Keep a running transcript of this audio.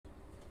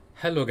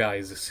Hello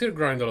guys, Sir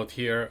Grindalot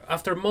here.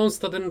 After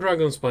Mondstadt and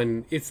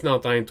Dragonspine, it's now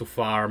time to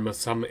farm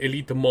some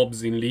elite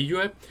mobs in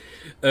Liyue.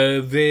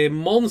 The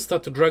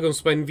Mondstadt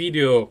Dragonspine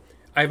video,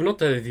 I have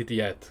not edited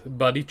yet,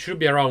 but it should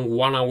be around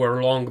 1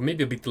 hour long,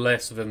 maybe a bit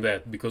less than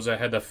that, because I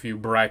had a few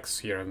breaks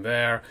here and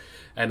there,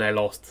 and I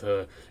lost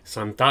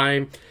some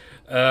time.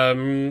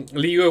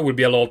 Liyue will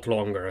be a lot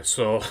longer,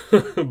 so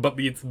but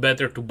it's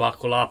better to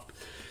buckle up,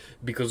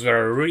 because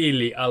there are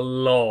really a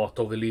lot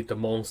of elite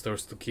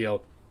monsters to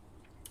kill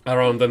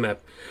around the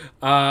map.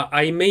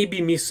 I may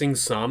be missing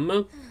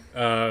some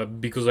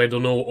because I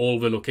don't know all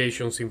the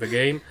locations in the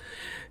game,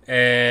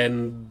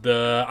 and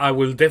I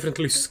will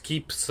definitely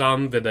skip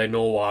some that I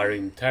know are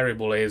in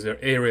terrible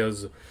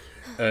areas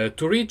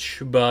to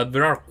reach, but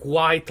there are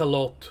quite a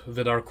lot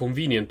that are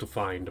convenient to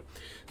find.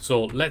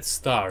 So let's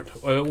start.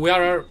 We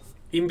are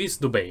in this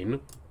domain.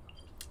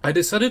 I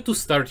decided to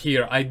start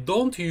here. I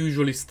don't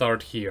usually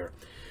start here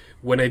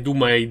when I do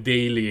my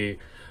daily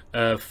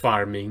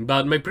farming,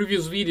 but my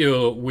previous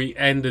video we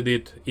ended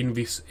it in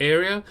this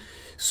area,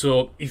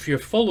 so if you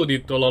have followed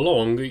it all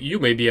along you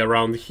may be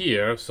around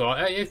here, so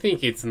I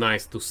think it's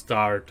nice to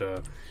start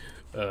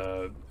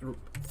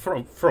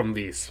from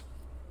this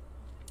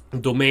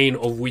domain,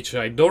 of which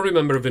I don't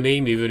remember the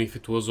name, even if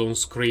it was on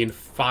screen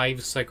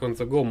 5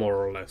 seconds ago more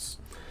or less.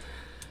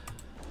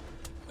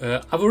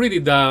 I've already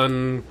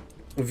done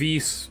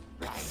this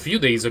a few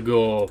days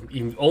ago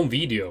on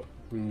video,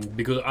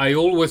 because I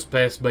always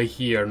pass by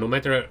here, no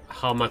matter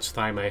how much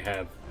time I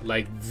have.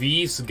 Like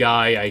this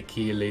guy, I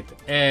kill it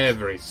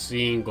every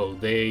single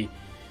day,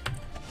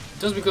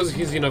 just because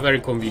he's in a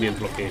very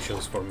convenient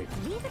locations for me.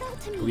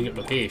 Convenient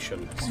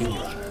location,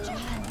 singular.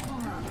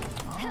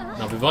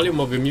 Now the volume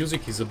of the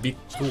music is a bit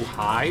too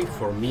high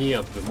for me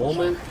at the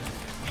moment,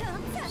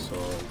 so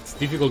it's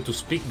difficult to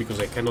speak because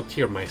I cannot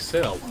hear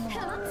myself.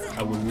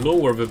 I will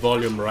lower the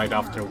volume right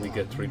after we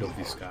get rid of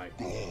this guy.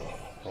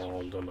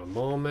 Hold on a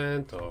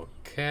moment,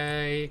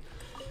 okay.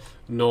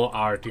 No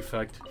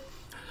artifact.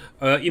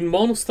 In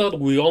Mondstadt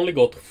we only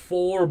got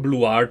 4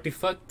 blue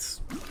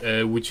artifacts,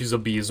 which is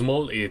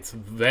abysmal. It's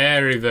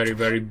very, very,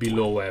 very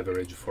below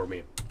average for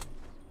me.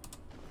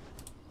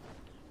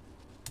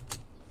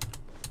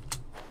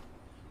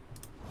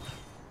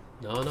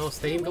 No, no,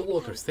 stay in the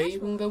water, stay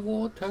in the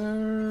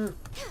water!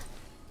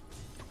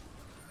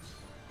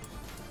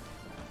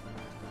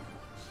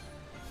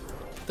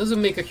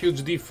 Doesn't make a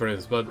huge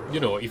difference, but you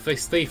know, if I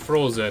stay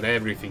frozen,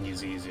 everything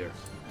is easier.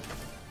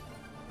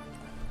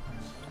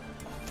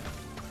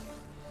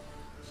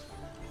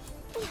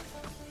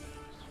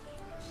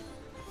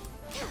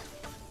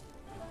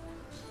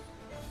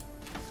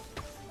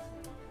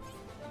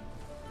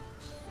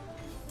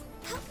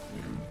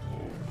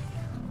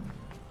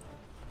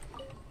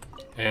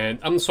 And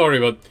I'm sorry,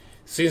 but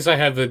since I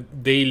have a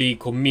daily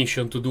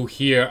commission to do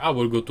here, I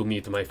will go to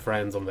meet my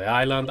friends on the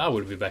island. I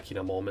will be back in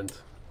a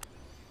moment.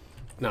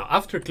 Now,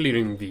 after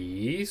clearing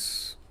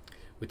these,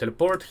 we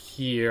teleport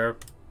here,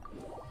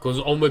 because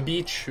on the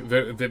beach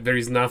there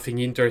is nothing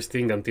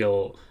interesting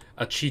until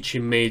a Chichi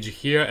mage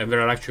here, and there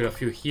are actually a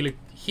few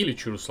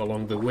Hilichurus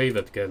along the way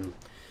that can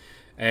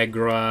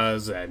aggro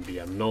us and be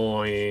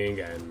annoying,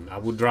 and I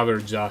would rather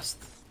just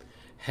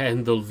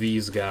handle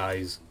these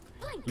guys,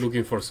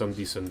 looking for some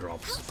decent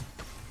drops.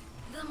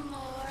 The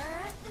more,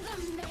 the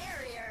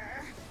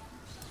merrier.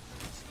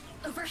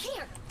 Over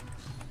here.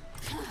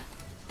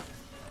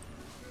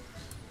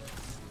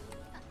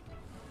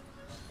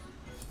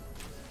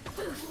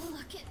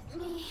 Look at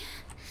me.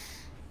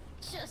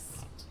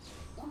 Just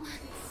once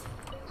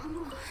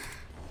more.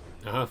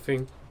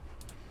 Nothing.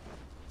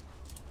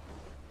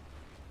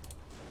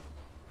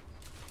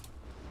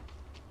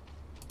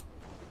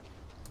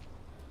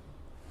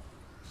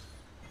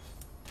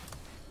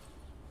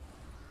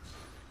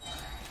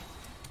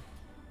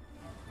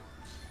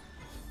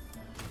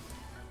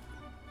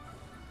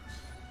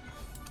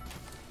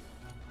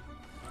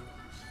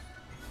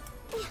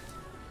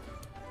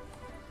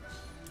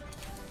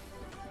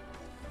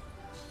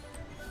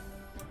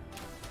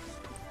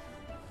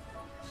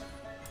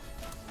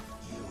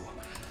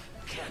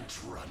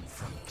 Run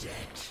from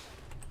death.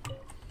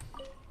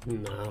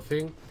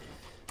 Nothing.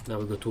 Now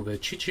we go to the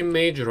Chichi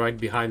Mage right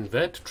behind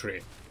that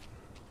tree.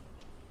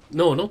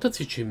 No, not a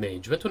Chichi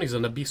Mage. That one is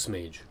an Abyss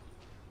Mage.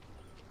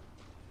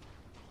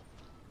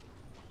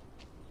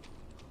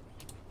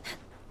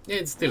 Yeah,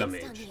 it's still a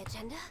mage. On the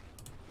agenda?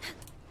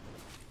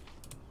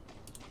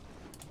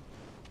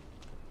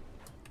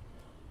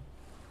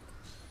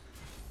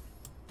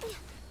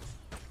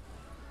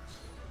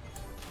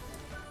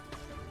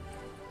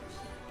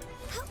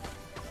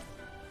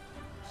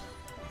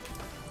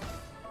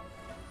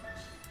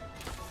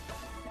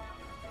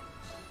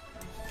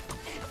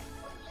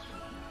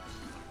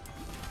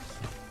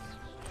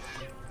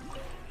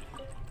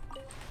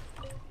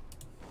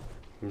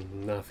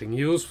 Nothing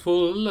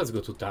useful. Let's go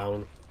to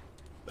town.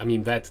 I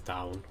mean, that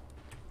town.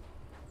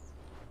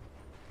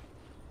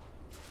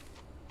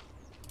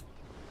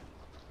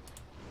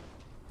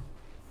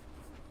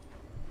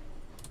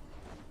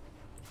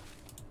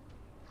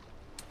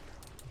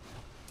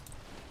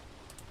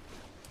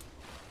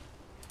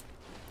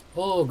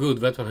 Oh, good,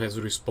 that one has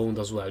respawned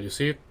as well, you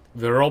see?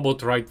 The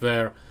robot right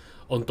there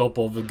on top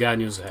of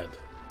Ganyu's head.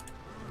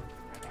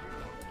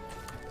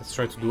 Let's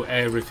try to do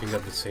everything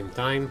at the same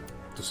time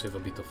to save a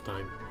bit of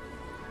time.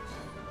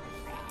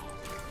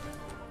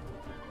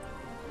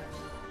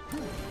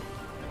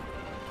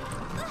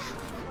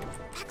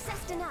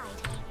 Access denied.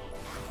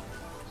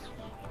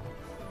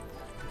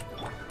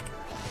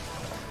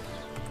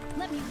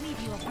 Let me leave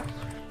you over.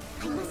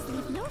 I must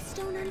leave no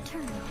stone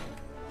unturned.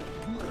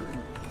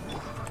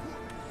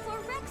 For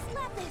Rex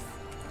Lapis.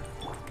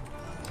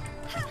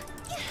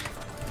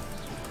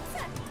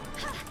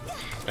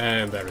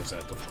 And there is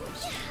that, of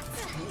course.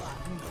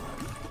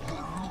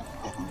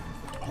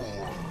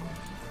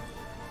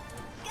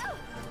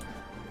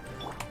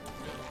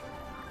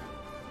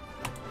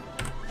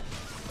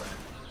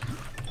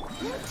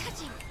 No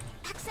touching.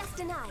 Access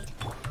denied.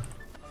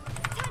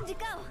 Time to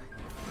go.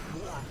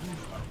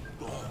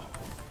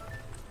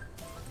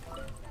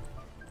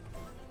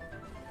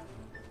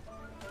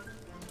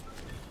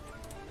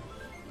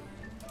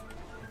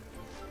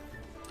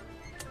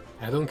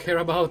 I don't care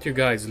about you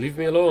guys, leave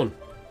me alone.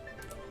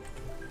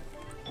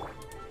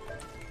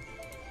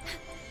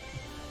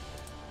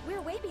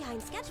 We're way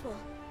behind schedule.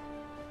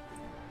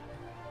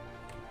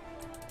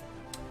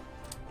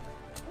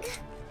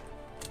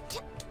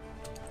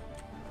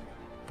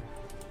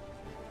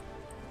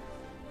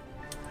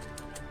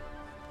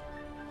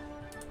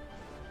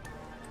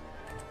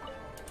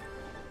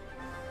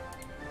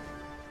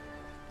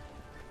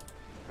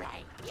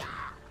 Right, yeah.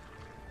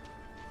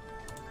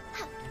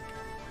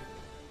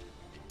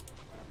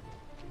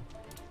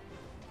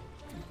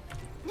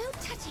 No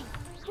touching.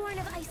 Born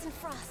of ice and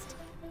frost.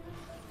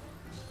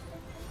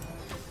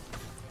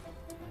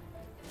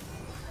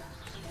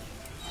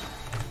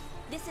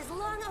 This is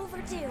long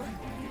overdue.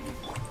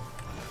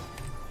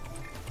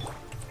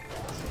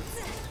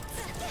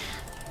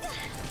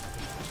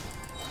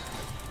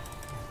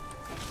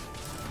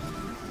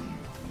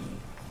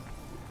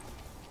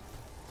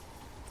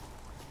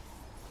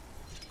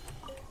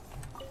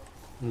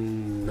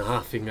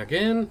 Nothing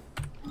again.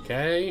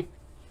 Okay.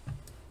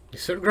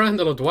 Mr.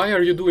 Grandelot, why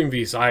are you doing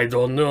this? I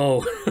don't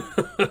know.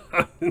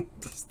 I'm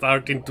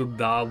starting to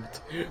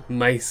doubt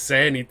my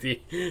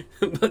sanity.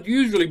 But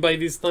usually by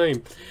this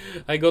time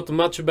I got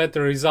much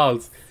better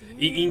results,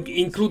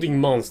 including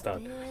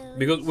Mondstadt.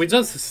 Because we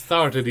just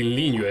started in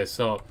Liyue,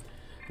 so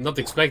not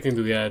expecting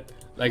to get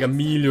like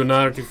 1,000,000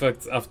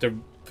 artifacts after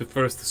the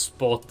first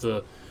spot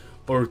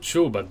or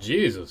two, but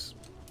Jesus.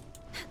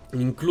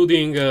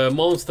 Including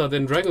Mondstadt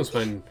and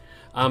Dragonspine,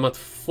 I'm at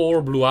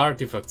 4 blue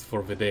artifacts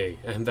for the day,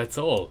 and that's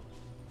all.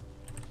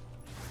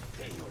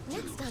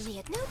 Next on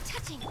me, no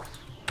touching.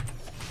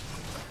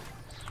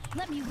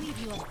 Let me leave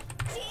you alone.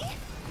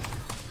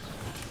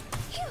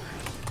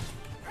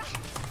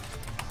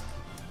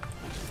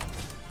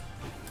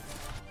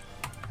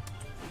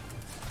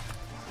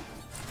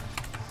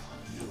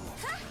 You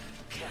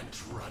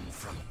can't run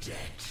from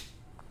death.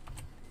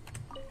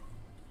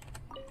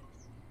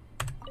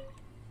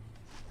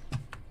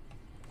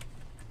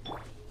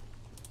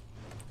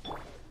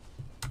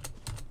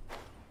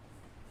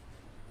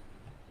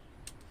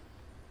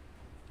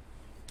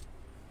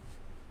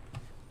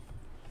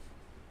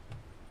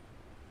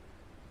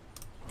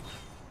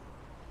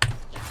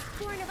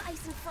 Born of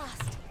ice and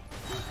frost.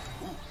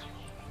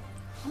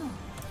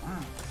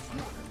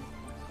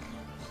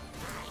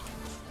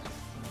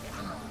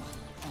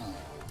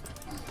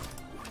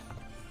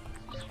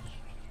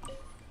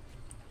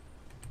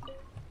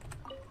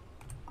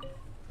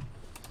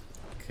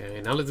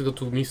 Okay, now let's go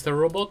to Mr.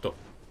 Roboto.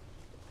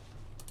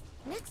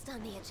 Next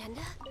on the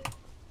agenda.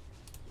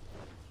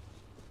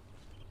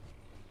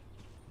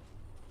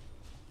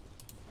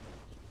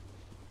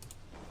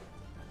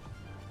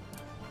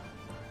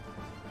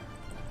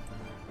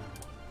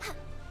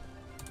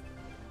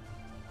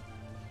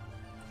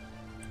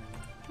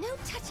 No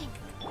touching.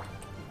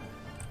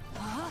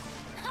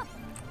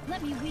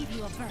 Let me leave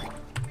you a bird.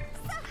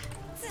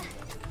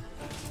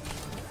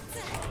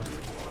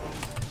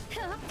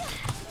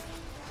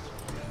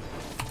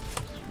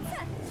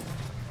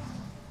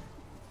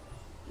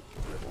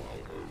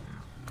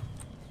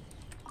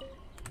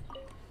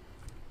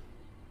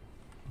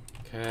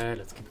 Okay,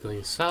 let's keep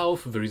going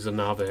south. There is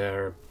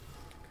another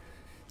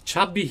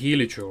Chubby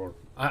Hilichurl.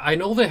 I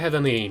know they have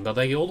a name, but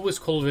I always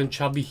call them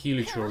Chubby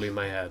Hilichurl in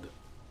my head.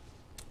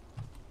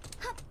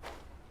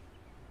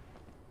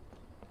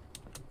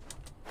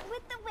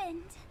 With the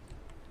wind.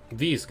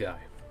 This guy.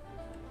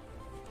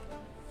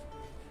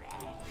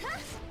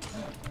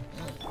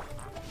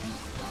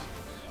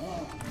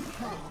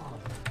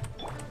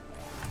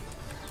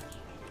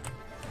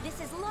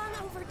 This is long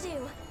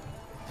overdue.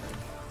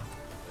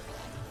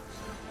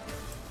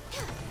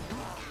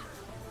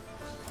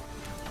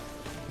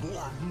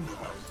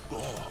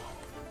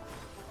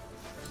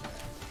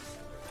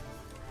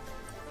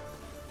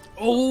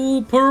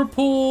 Oh,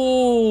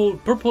 purple!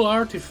 Purple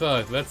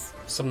artifact. That's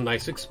some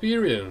nice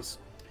experience.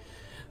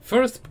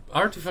 First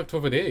artifact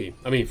of the day.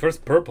 I mean,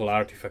 first purple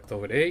artifact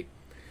of the day.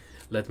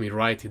 Let me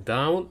write it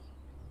down.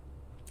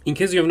 In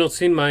case you have not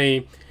seen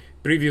my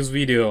previous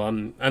video,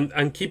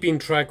 I'm keeping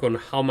track on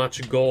how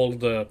much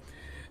gold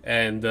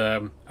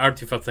and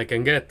artifacts I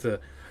can get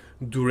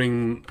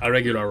during a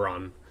regular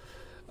run.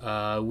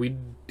 We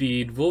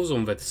did those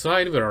on that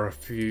side. There are a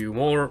few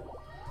more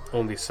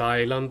on this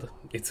island.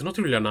 It's not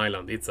really an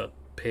island, it's a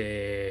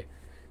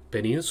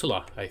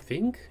peninsula, I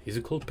think. Is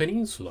it called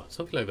peninsula?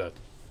 Something like that.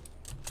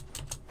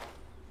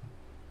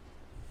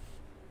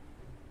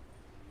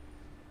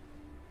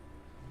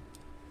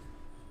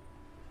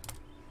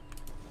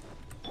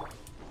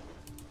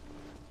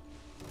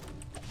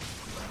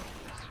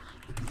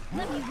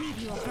 Let me read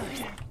you a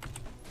verse.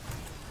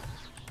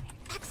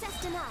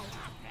 Access denied.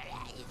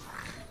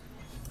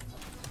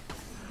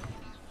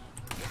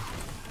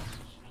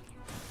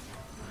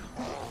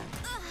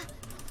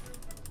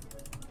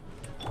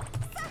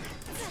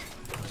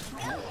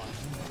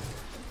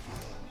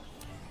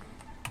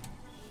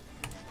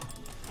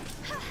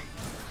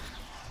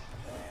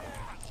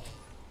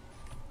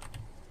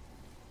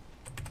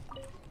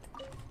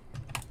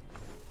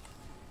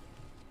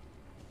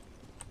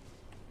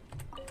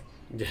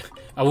 Yeah,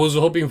 I was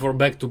hoping for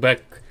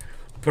back-to-back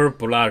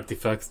purple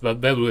artifacts,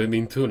 but that would have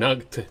been too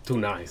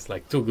nice,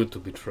 like too good to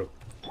be true.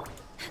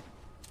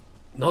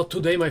 Not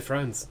today, my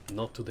friends,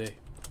 not today.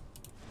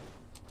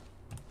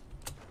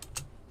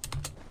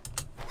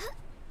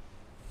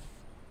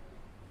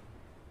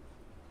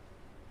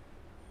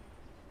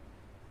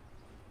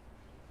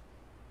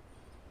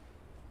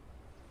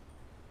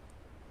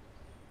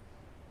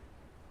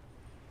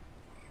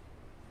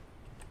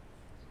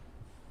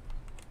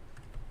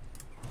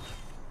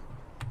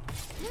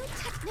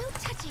 No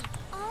touching.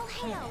 All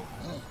hail.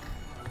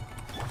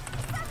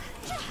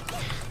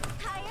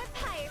 Higher,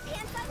 higher,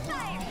 pants on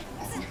fire.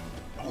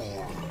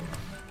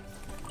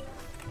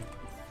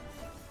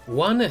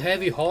 One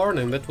heavy horn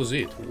and that was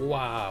it.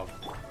 Wow.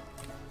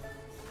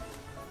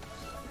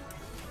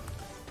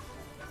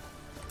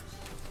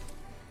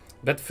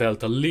 That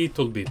felt a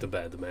little bit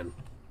bad, man.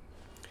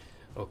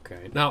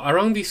 Okay, now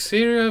around this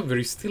area there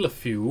is still a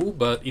few,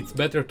 but it's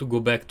better to go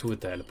back to the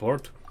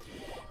teleport.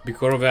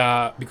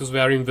 Because we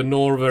are in the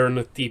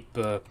northern tip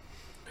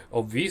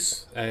of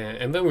this,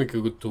 and then we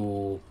could go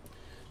to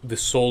the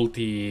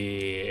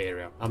salty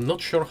area. I'm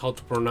not sure how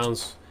to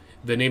pronounce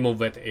the name of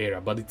that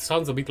area, but it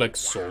sounds a bit like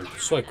salt,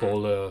 so I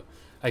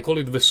call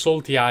it the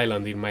salty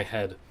island in my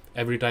head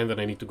every time that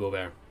I need to go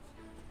there.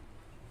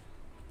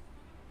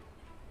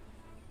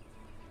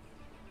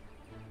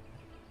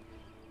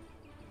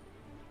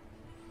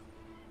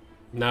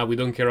 Now we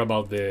don't care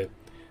about the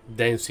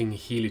dancing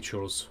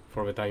hilichurls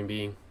for the time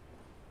being.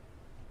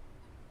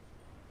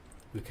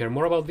 We care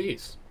more about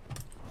this.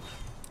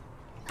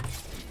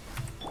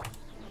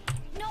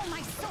 No,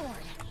 my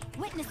sword.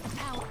 Witness the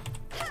power.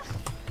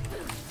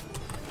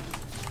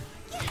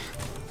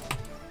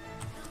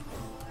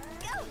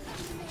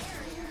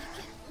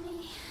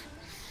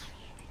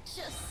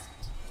 Just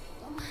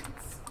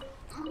once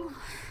more.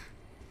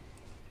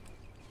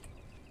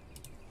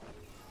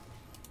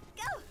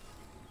 Go.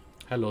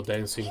 Hello,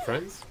 dancing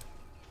friends.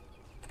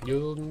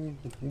 You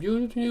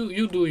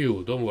do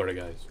you. Don't worry,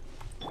 guys.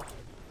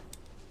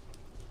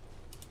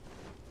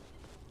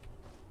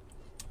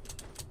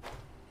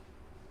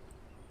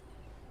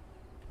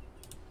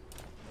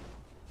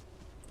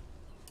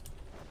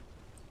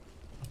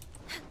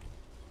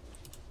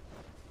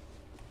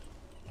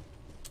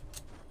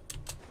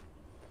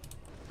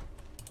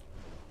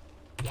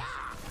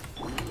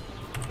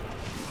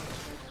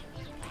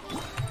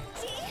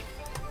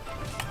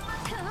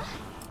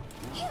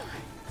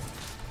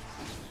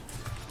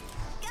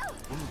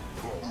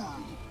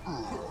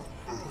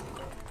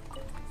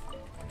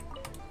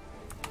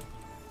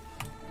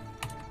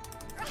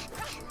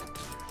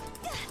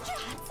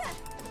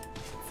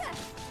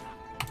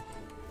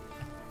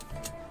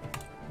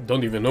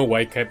 Don't even know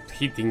why I kept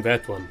hitting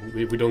that one.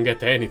 We don't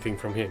get anything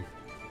from him.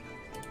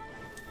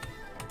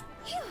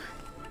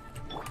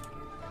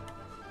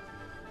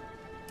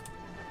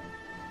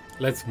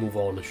 Let's move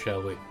on,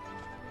 shall we?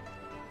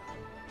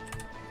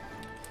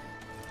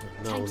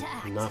 No,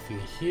 nothing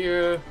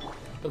here.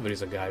 But there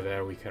is a guy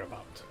there we care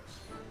about.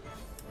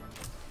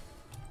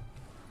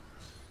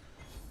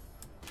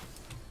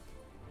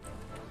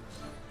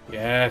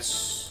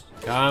 Yes!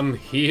 Come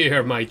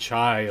here, my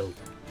child!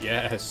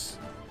 Yes!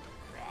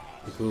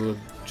 Good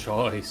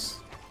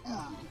choice.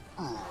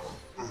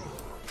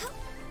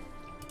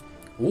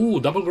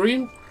 Ooh, double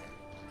green?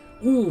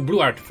 Ooh,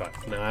 blue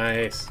artifact.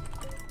 Nice.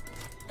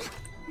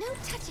 No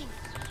touching.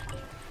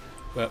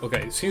 Well,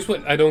 okay, since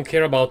I don't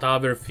care about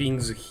other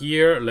things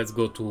here, let's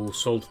go to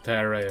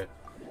salty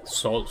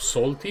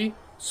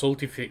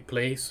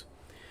place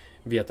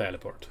via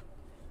teleport.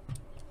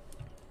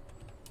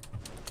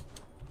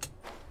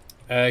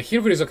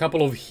 Here there is a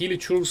couple of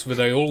hilichurls that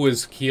I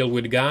always kill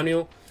with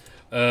Ganyu,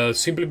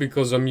 simply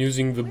because I'm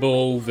using the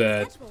bow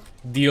that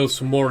deals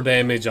more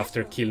damage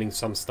after killing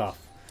some stuff.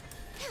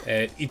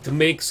 It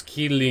makes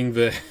killing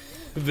the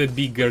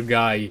bigger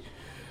guy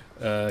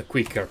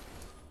quicker.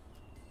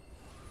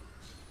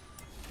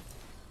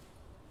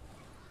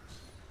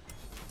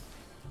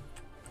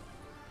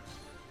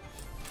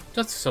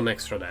 Just some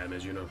extra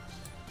damage, you know.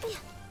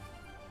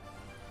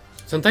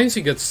 Sometimes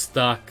he gets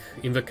stuck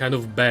in the kind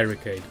of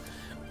barricade.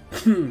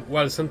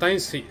 Well,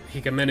 sometimes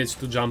he can manage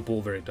to jump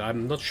over it.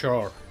 I'm not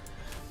sure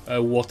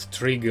what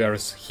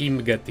triggers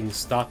him getting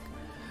stuck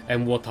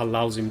and what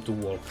allows him to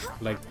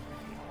walk. Like,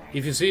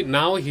 if you see,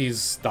 now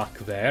he's stuck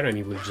there and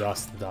he will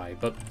just die.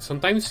 But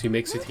sometimes he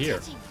makes it here.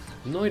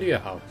 No idea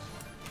how.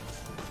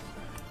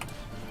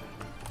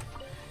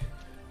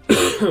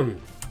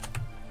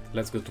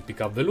 Let's go to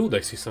pick up the loot.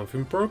 I see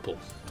something purple.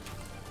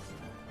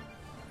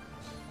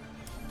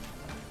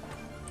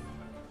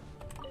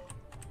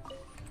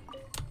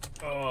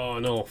 Oh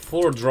no,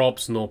 4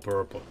 drops, no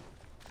purple.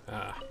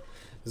 Ah,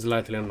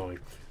 slightly annoying.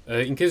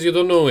 In case you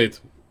don't know it,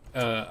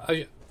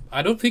 I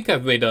don't think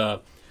I've made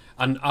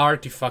an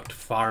artifact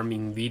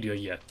farming video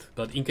yet.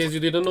 But in case you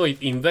didn't know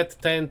it, in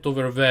that tent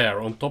over there,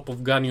 on top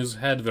of Ganyu's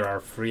head, there are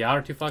 3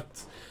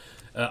 artifacts.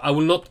 I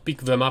will not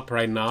pick them up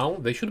right now.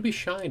 They should be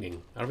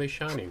shining. Are they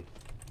shining?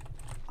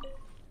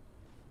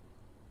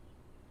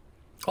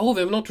 Oh,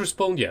 they have not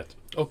respawned yet.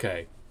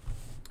 Okay.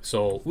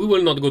 So, we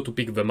will not go to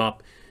pick them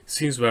up,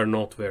 since we are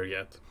not there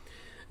yet.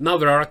 Now,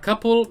 there are a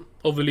couple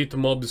of elite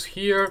mobs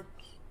here,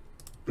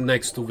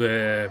 next to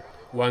the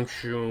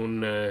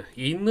Wangshun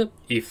Inn,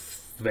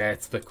 if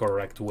that's the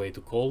correct way to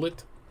call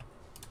it.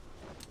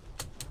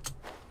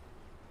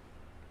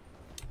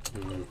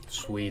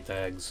 Sweet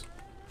eggs.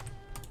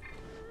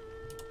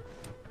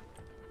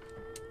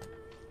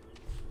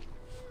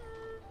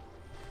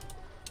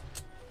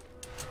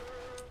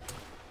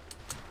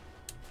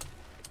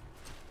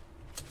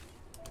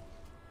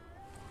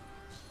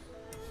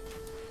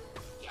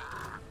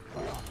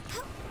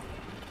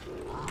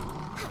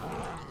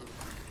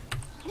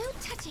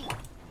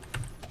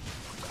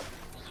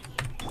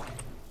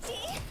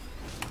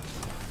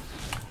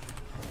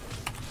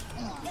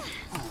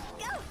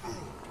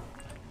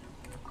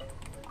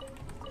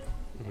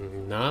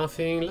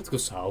 Nothing. Let's go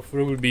south.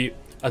 There will be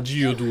a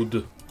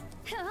Geodude.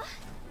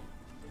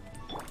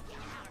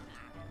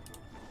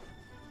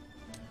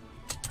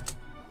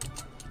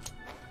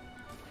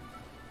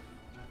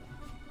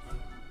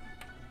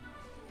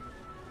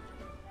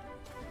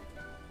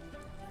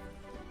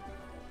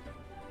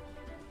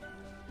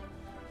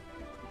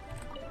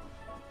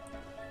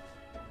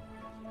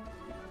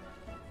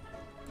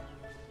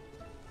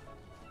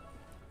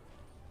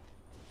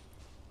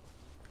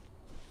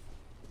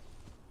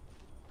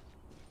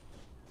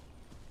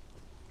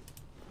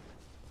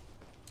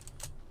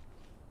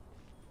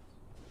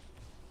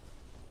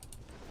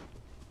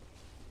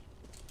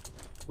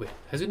 Wait,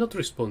 has he not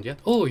respawned yet?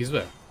 Oh, he's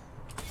there.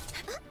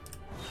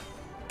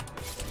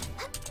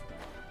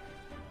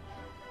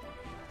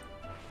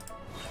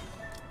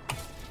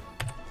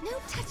 No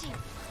touching.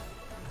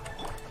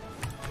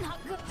 Not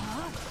good.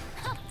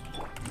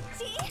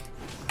 See?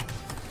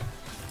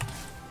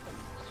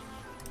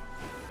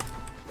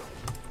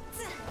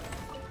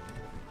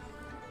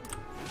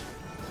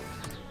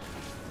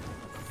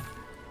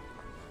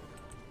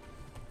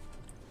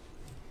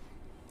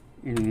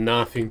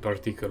 Nothing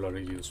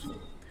particularly useful.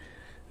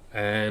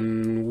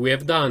 And we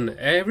have done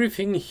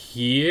everything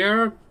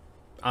here.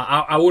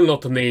 I will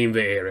not name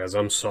the areas,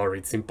 I'm sorry,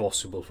 it's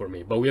impossible for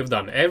me. But we have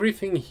done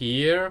everything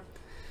here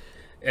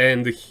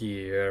and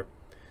here.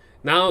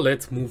 Now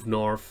let's move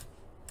north.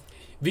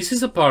 This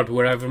is a part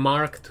where I've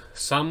marked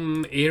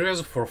some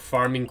areas for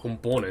farming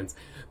components.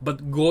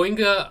 But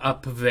going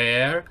up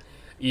there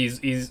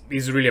is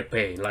really a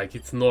pain, like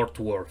it's not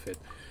worth it.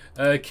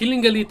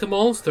 Killing elite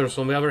monsters,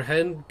 on the other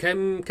hand,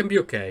 can be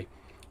okay.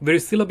 There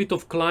is still a bit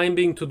of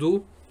climbing to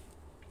do.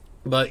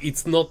 But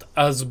it's not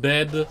as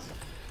bad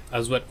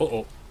as when...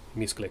 Oh,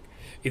 misclick.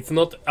 It's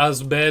not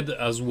as bad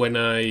as when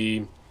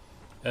I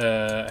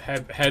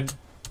have had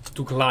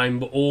to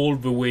climb all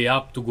the way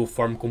up to go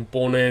farm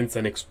components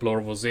and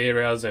explore those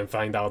areas and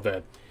find out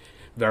that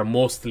they're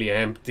mostly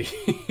empty.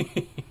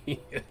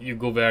 You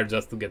go there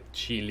just to get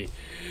chili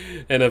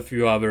and a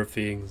few other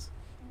things.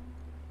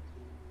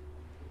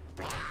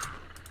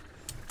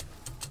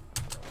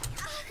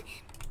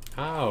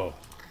 Ow,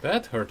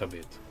 that hurt a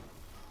bit.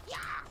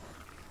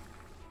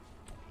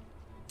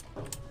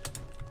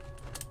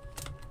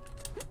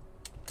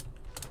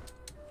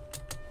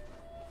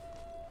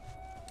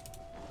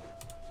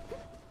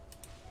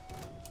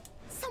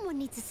 Someone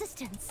needs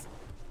assistance.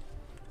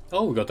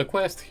 Oh, we got a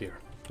quest here.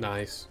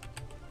 Nice.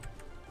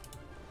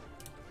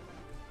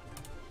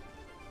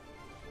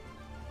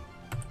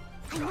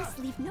 I must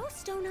leave no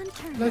stone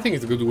unturned. I think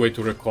it's a good way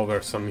to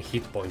recover some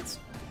hit points.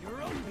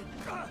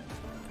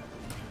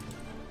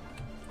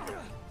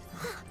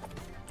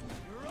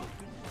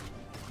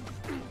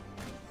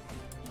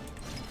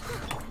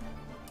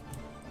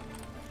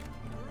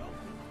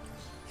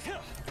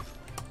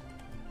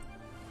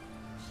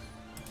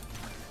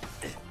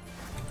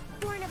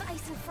 Born of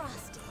ice and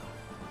frost.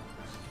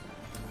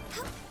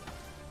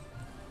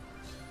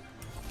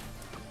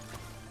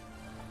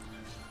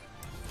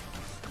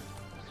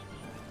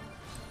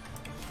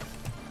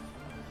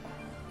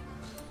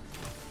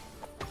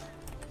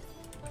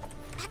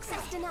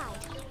 Access denied.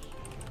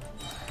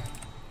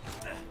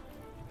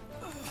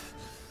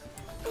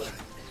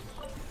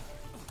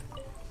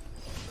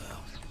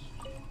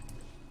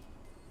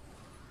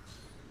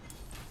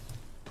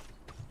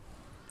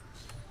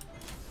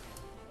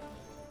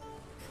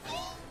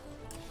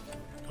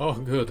 Oh,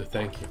 good,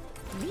 thank you.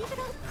 Leave it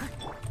up.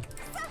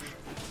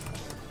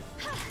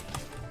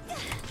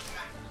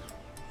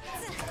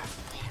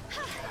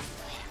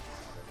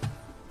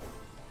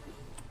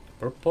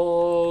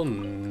 Purple,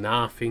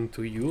 nothing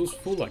too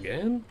useful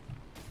again.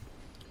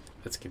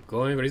 Let's keep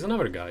going. There is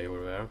another guy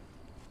over there.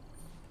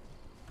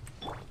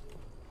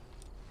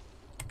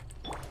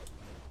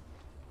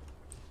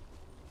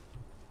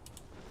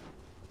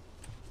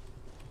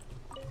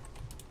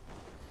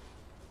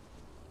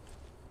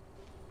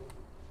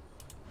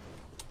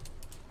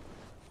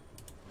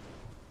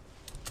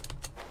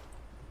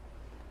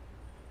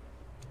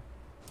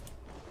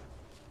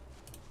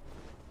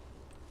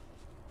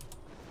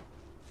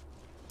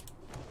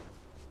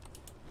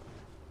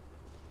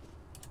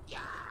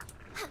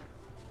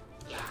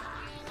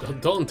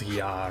 Don't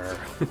yar.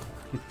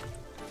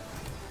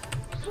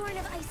 Born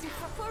of ice and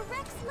for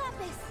Rex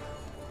Lapis.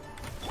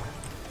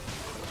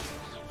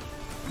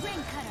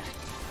 Rain cutter.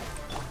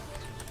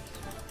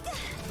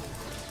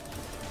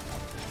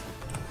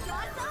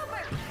 Jaw's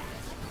over.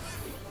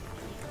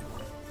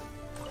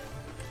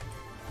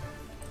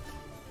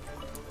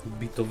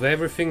 Bit of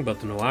everything,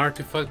 but no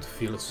artifact.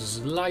 Feels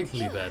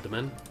slightly bad,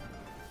 man.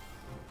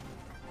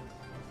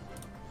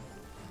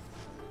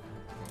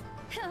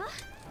 Huh?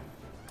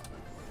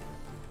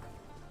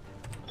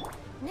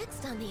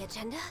 Next on the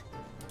agenda.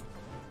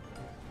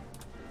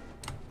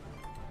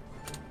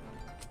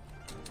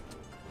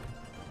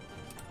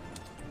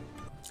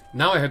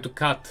 Now I had to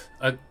cut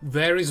a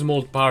very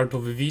small part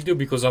of the video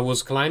because I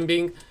was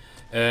climbing.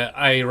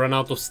 I ran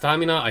out of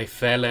stamina, I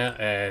fell,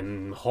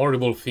 and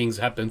horrible things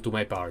happened to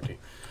my party.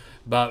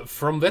 But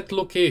from that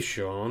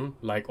location,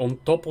 like on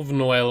top of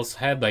Noel's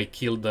head, I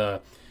killed an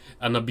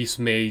Abyss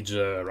Mage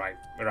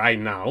right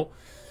now.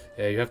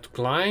 You have to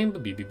climb,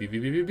 beep, beep, beep,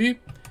 beep, beep,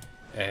 beep,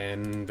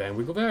 and then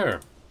we go there.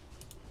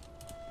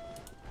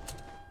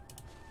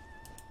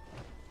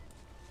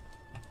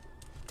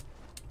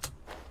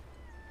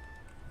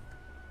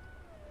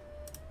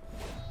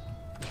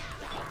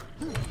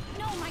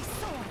 No, my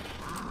sword.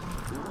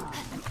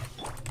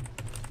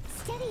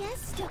 Steady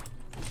as stone.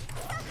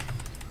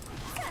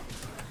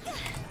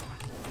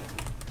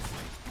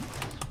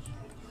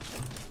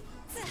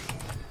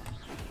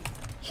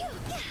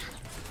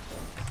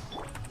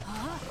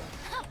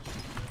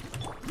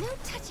 No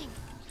touching.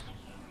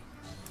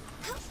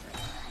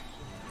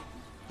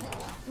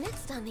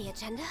 Next on the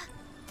agenda.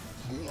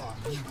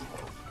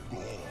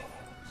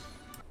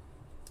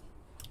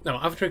 Now,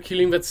 after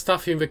killing that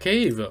stuff in the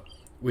cave,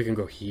 we can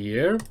go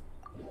here.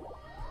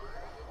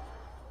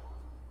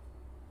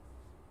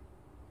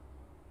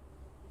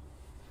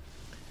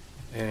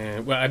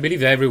 Well, I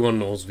believe everyone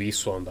knows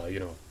this one, but you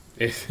know.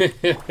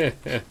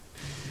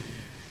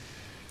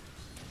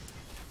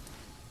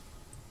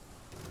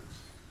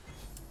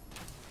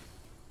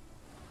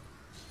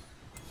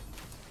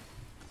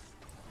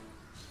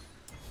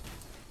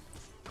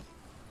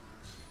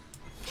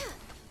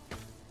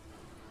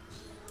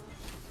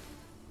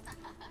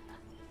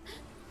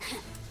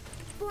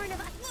 Born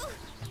of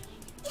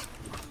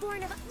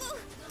Born of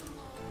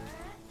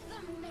The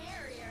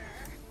merrier.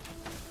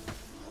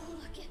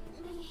 Look at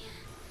me.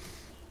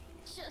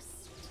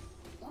 Just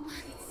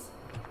once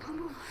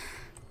more.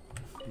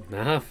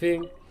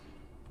 Nothing.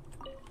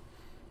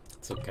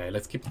 It's okay,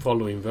 let's keep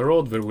following the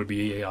road. There will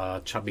be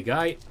a chubby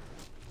guy.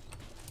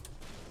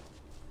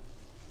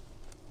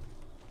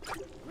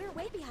 We're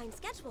way behind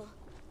schedule.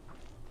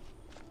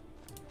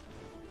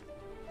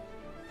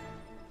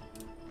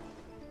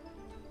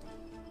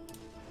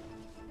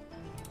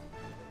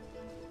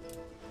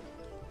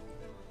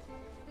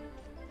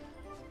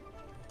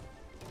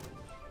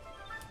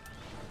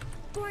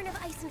 Born of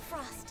ice and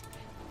frost.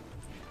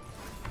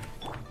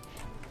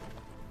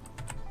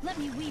 Let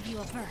me weave you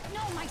a bird.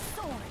 No, my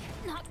sword.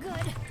 Not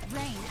good.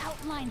 Rain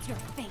outlines your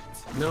fate.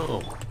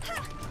 No. Go!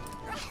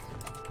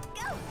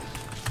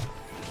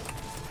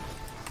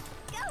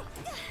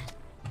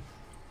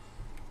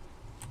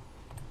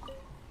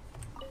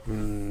 Go!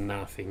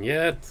 Nothing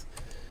yet.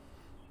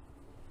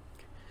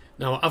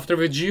 Now, after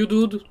the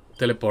Geodude,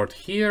 teleport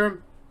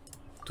here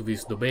to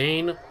this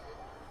domain.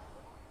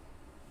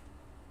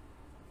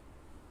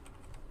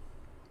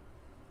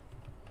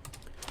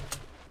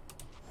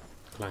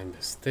 Climb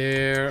the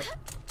stair.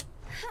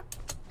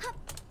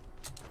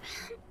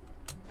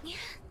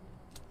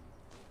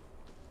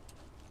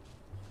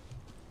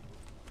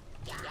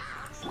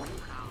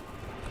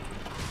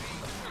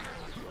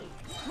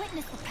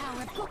 Witness the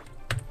power of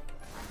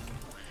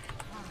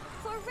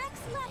For Rex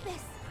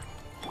Lapis!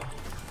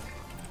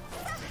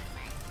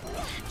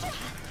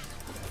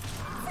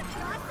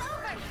 Cross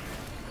over!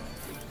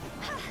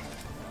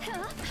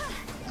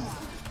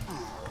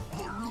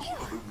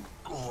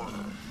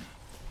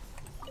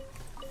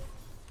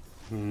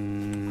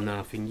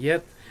 Nothing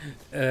yet.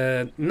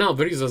 Now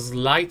there is a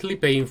slightly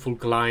painful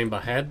climb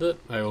ahead.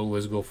 I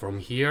always go from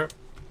here.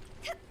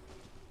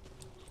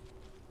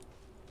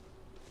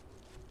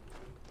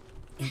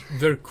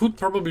 There could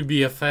probably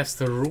be a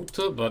faster route,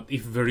 but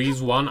if there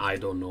is one, I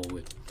don't know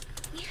it.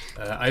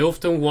 I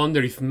often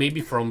wonder if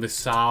maybe from the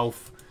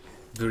south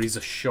there is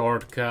a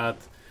shortcut,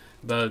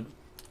 but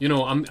you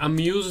know, I'm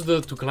used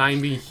to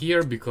climbing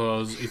here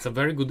because it's a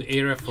very good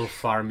area for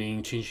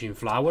farming chin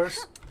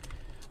flowers.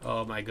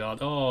 Oh my god,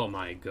 oh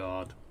my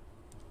god.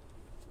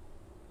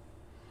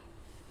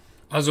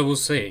 As I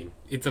was saying,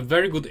 it's a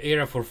very good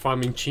area for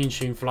farming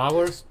chin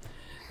flowers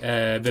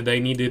that I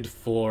needed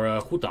for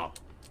Huta.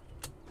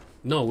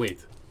 No,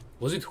 wait.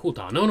 Was it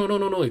Huta? No,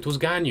 it was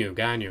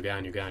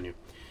Ganyu.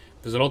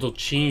 There's a lot of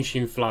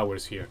chin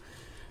flowers here.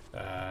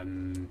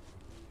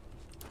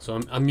 So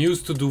I'm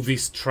used to do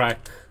this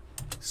track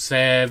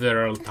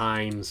several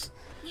times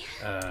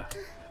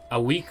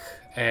a week,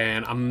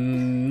 and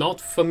I'm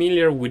not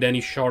familiar with any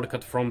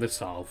shortcut from the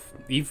south.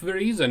 If there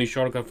is any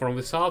shortcut from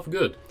the south,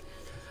 good.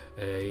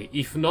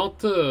 If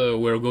not,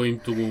 we're going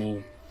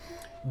to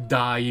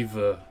dive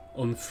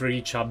on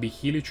 3 chubby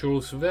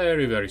hilichurls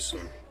very, very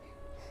soon.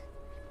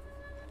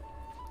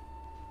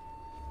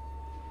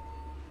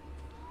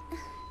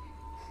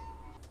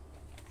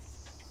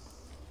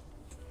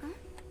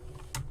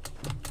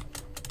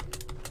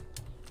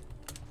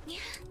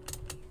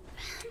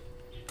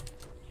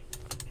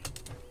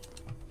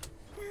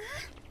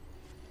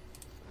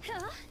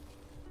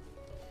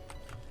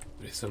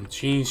 There's some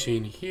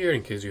chin here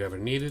in case you ever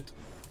need it.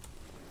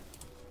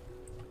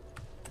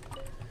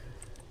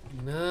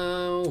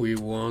 Now we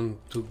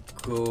want to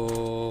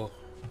go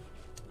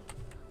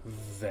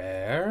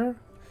there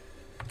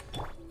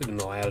with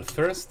Noel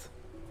first,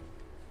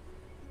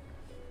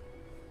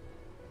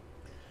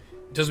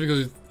 just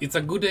because it's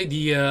a good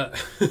idea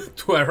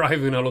to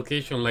arrive in a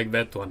location like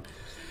that one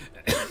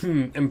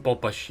and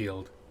pop a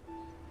shield.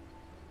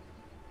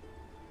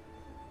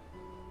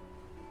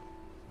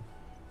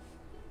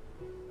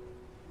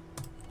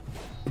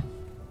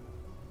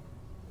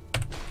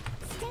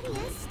 Steady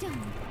as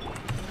stone.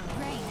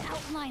 Rain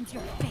outlines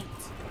your fate.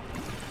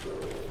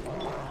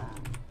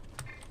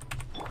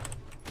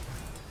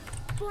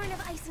 Born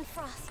of ice and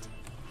frost.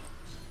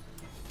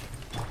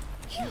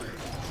 Phew.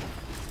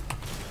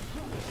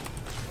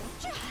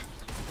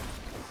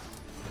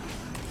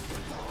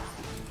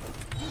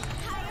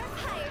 Higher,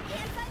 higher,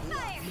 can't fight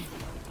fire.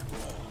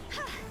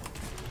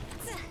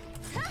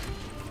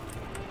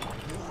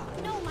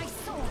 No, my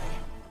sword.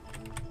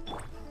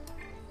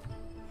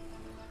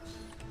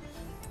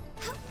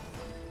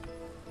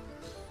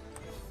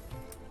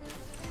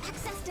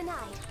 Access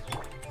denied.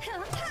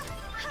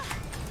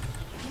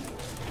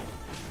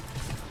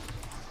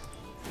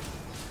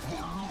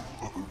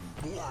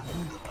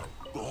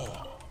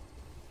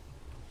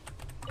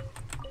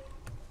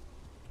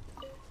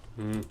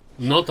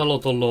 Not a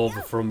lot of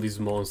love from these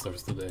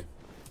monsters today.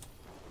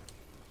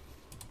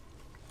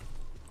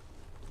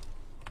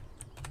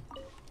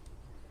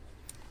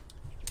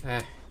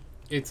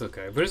 It's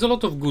okay. There's a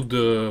lot of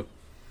good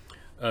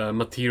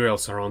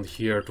materials around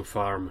here to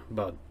farm,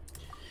 but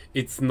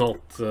it's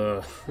not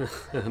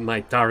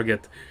my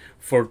target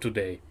for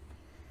today.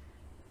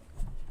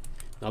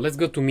 Now let's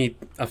go to meet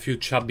a few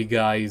chubby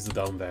guys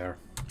down there.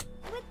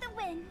 With the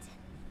wind.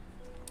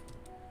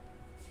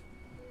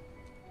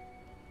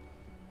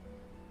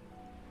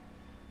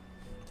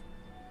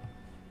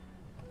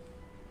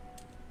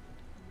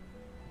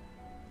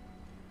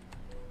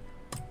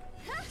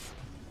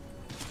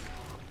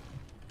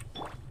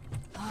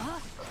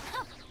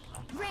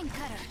 Rain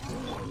cutter.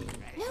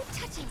 No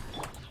touching.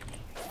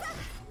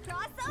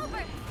 Cross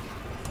over.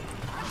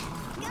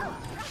 Go.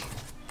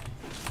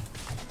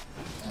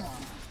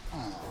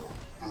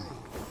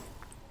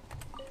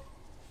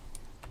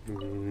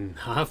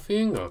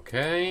 Nothing,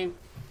 okay.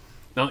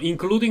 Now,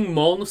 including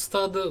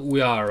Mondstadt,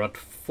 we are at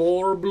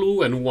 4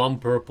 blue and 1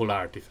 purple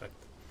artifact.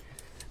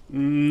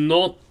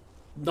 Not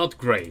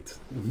great.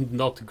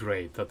 Not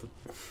great.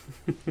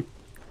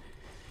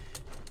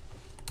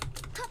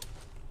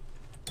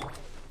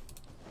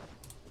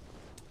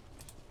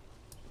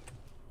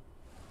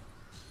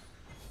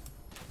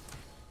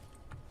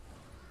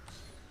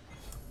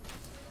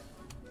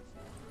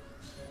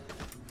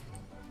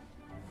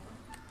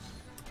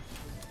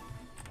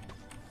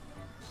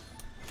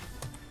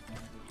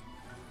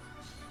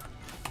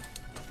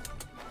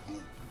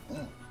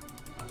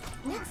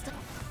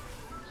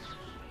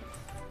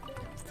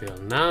 Still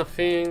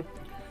nothing.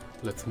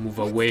 Let's move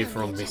away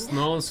from this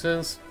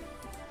nonsense.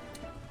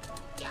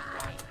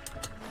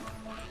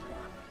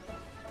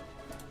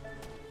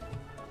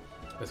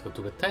 Let's go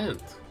to the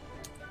tent.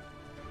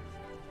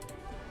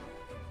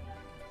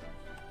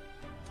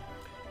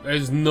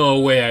 There's no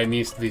way I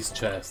missed this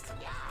chest.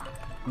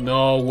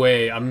 No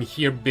way. I'm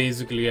here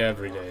basically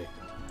every day.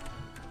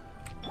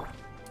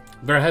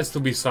 There has to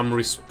be some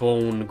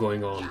respawn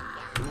going on.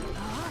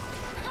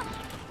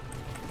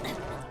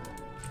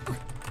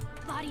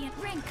 Body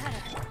and rain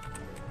cutter.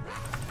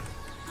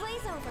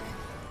 Blaze over.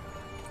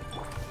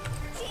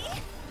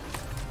 See?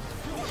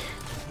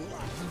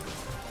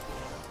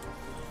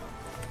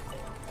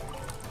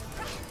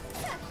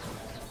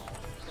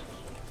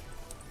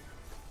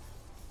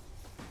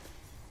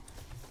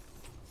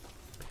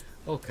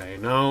 Okay,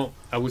 now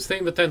I will stay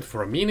in the tent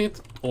for a minute,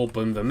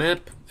 open the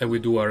map, and we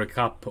do a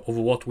recap of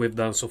what we've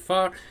done so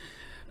far.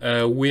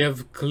 We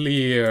have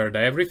cleared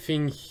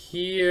everything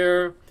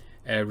here,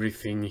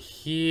 everything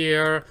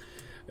here.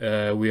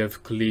 We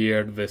have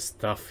cleared the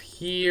stuff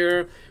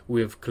here.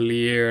 We have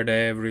cleared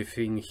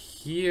everything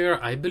here.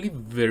 I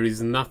believe there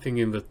is nothing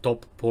in the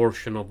top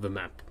portion of the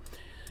map.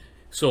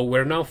 So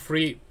we're now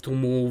free to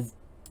move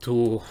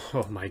to...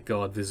 Oh my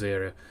god, this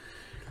area.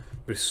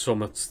 There's so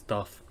much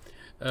stuff.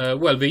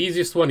 Well, the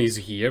easiest one is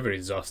here. There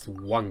is just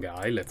one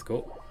guy. Let's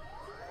go.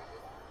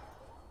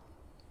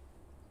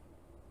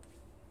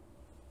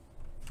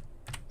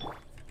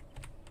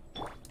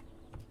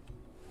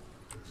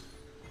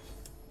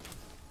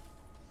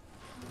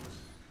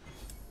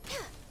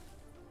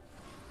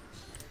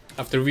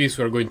 After this,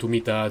 we are going to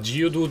meet a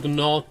Geodude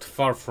not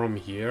far from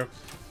here.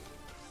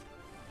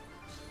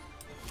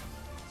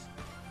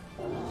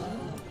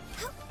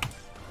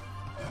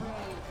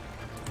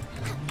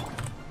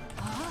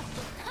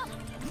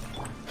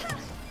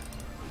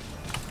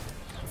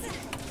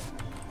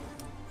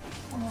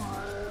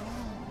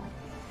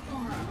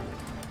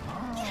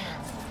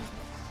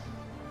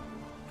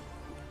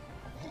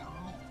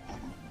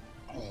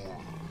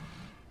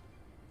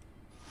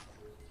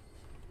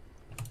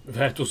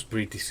 That was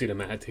pretty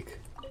cinematic.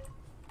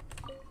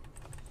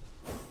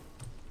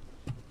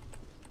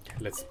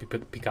 Let's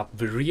pick up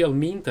the real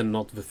mint and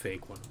not the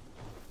fake one.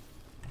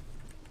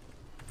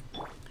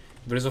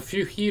 There's a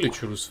few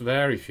Helichurus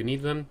there if you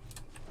need them.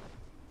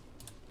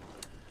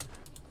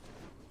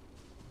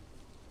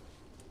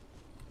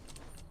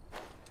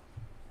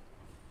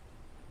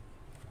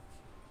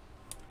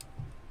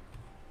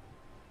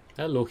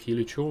 Hello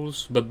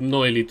Helichurus, but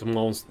no elite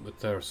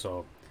monster,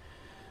 so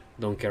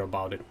don't care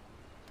about it.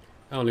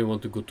 I only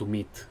want to go to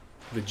meet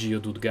the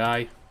Geodude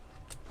guy.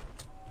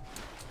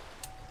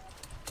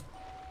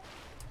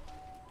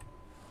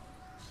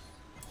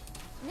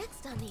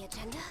 Next on the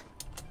agenda.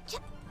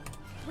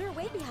 We're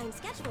way behind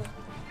schedule.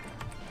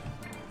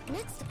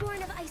 Next,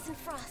 Born of Ice and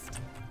Frost.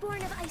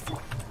 Born of Ice and...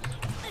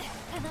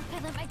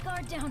 I let my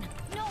guard down.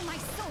 No, my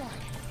sword.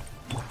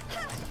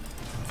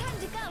 Time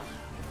to go.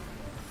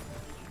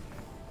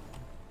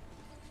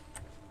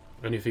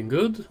 Anything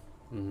good?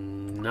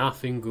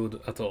 Nothing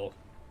good at all.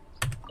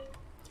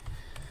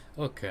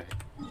 Okay.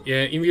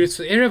 Yeah, in this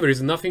area there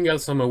is nothing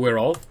else I'm aware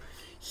of.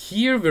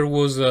 Here there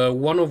was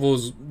one of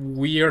those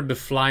weird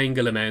flying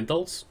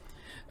elementals.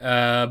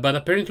 But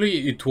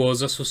apparently it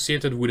was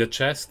associated with a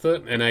chest,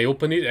 and I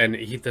opened it and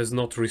it has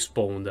not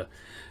respawned.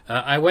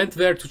 I went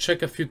there to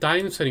check a few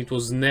times and it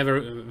was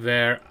never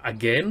there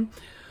again.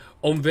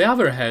 On the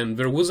other hand,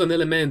 there was an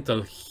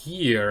elemental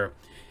here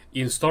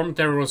in Storm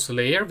Terror's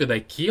lair that I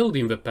killed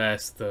in the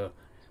past,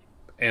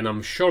 and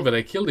I'm sure that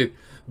I killed it,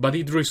 but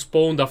it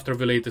respawned after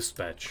the latest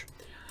patch.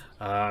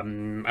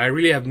 I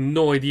really have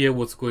no idea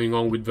what's going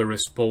on with the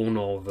respawn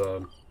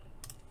of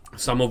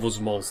some of those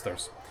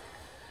monsters,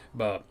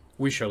 but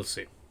we shall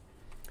see.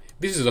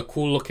 This is a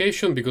cool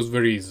location because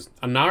there is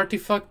an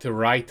artifact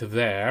right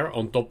there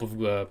on top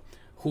of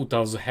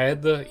Huta's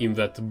head in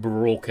that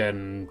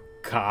broken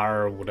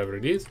car, whatever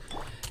it is,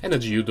 and a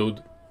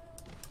Geodude.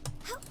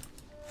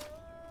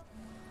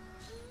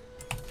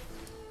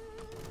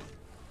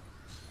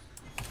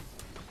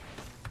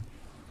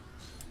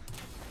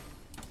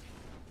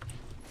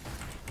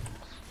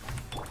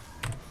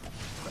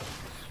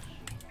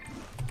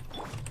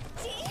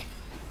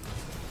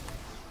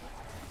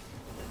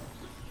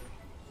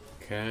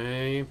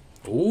 Okay.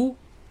 Ooh,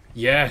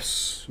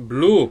 yes,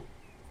 blue.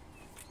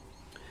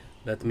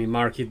 Let me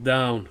mark it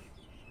down.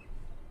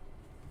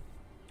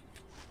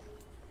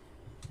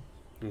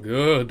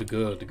 Good,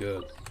 good,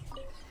 good.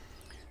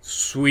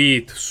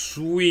 Sweet,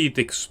 sweet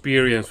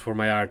experience for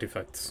my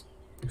artifacts.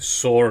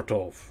 Sort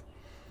of.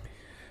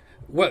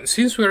 Well,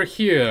 since we're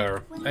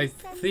here, I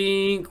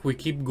think we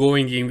keep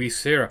going in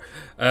this area.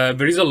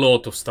 There is a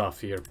lot of stuff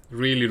here.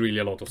 Really, really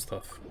a lot of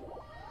stuff.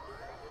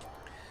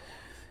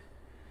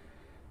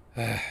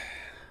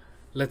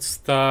 Let's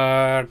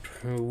start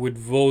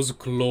with those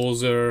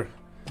closer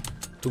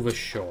to the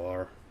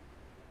shore.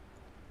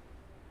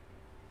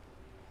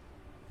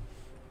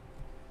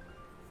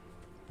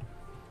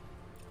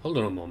 Hold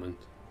on a moment.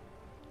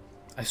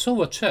 I saw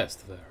a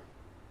chest there.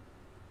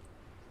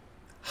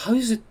 How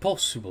is it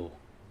possible?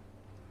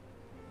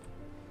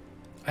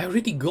 I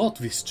already got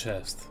this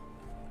chest.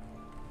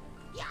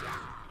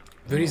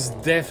 There is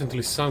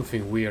definitely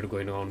something weird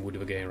going on with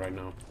the game right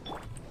now.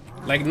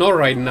 Like, not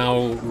right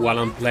now while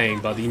I'm playing,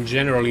 but in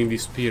general in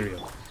this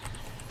period.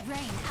 Rain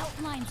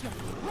outlines your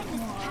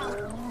witness the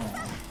power.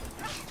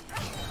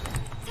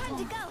 Time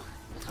to go.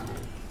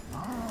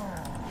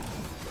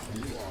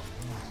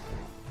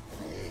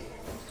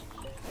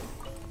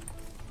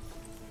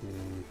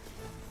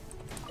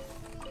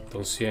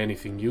 Don't see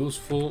anything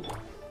useful.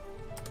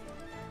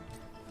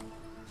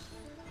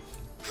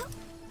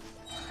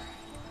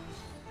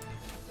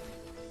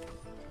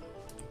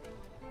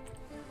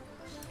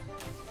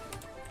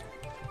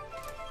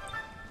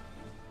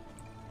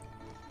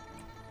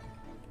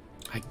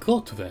 I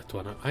got that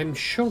one. I'm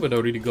sure that I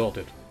already got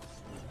it.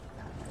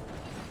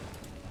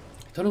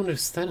 I don't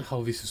understand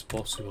how this is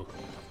possible.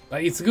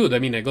 But it's good. I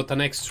mean, I got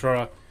an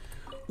extra...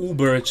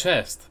 uber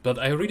chest, but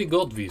I really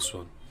got this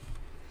one.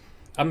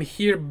 I'm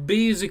here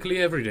basically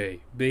every day,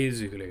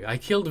 basically. I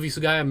killed this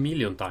guy a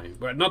million times.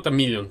 Well, not a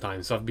million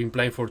times, I've been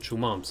playing for 2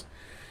 months.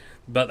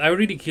 But I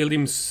really killed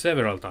him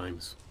several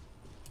times.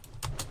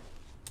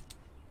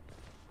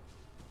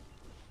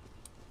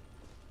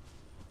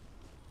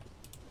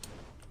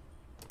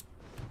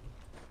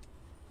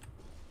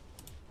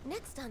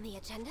 Next on the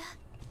agenda...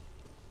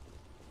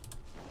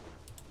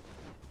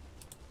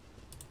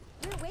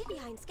 We're way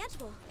behind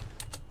schedule.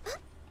 Huh?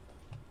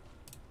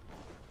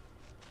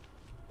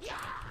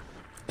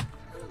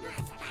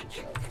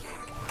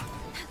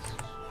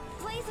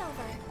 Blaze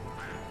over.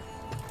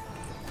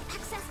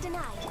 Access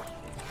denied.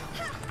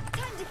 Ha!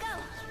 Time to go.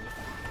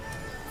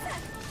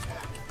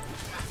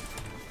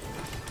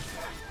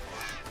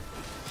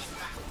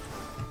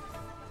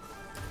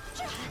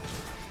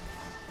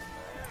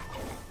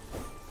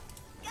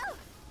 Go.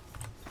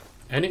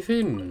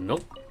 Anything?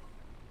 Nope.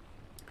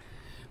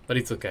 But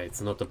it's okay,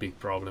 it's not a big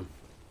problem.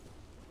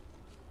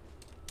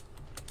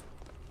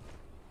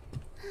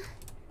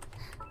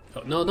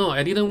 Oh, no,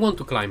 I didn't want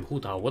to climb.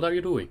 Huta, what are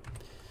you doing?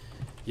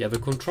 Yeah, the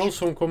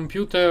controls on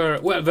computer...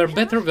 Well, they're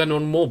better than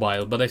on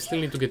mobile, but I still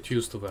need to get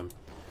used to them.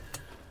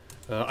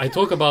 I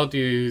talk about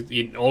it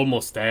in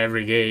almost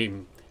every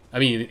game. I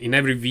mean, in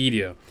every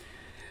video.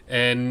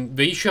 And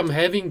the issue I'm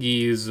having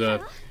is...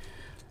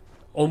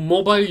 on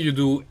mobile you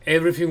do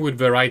everything with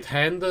the right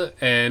hand,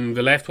 and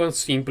the left one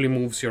simply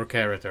moves your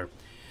character.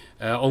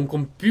 On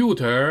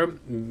computer,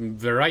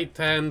 the right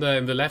hand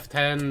and the left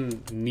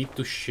hand need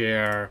to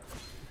share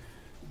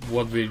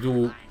what they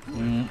do.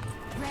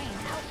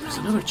 There's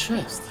another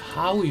chest.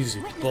 How is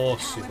it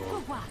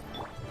possible?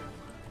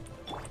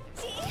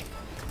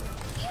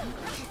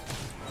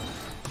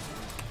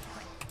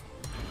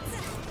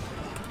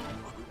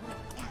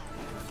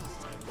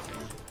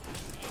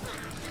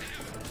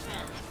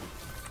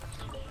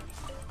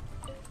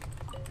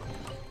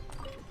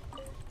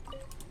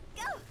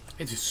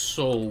 It is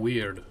so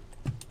weird.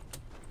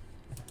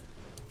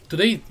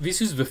 Today,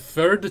 this is the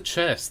 3rd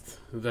chest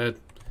that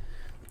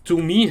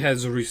to me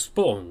has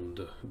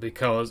respawned,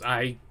 because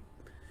I...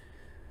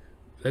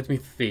 Let me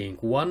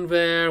think. One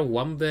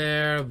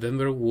there, then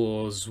there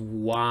was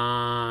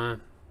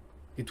one...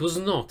 It was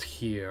not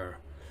here.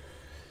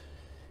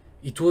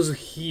 It was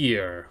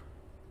here.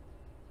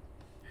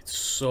 It's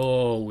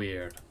so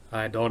weird.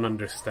 I don't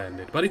understand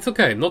it. But it's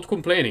okay, not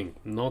complaining,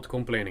 not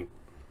complaining.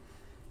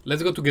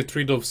 Let's go to get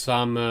rid of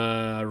some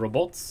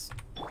robots.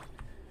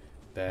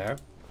 There.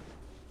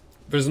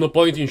 There's no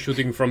point in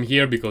shooting from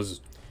here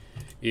because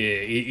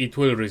it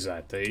will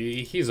reset.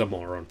 He's a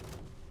moron.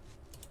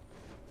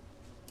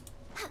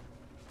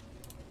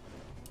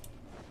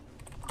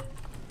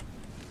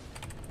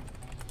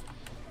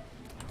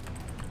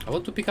 I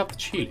want to pick up the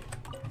chili.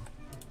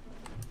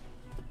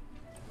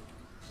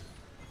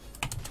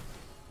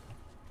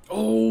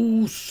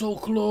 Oh, so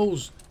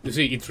close. You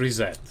see, it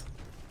reset.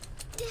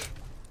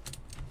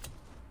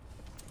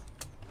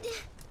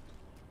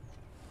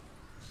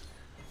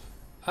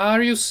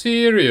 Are you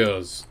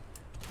serious?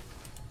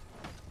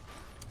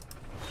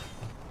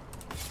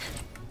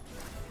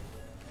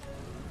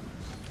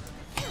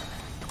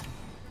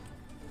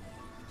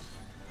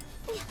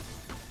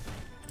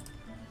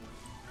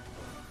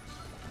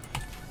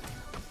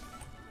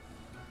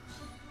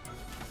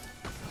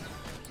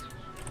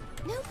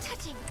 No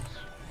touching.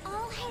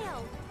 All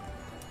hail.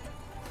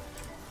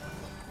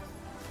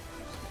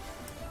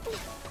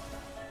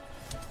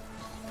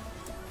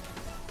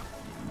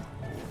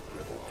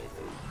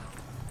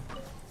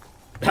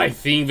 I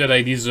think that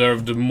I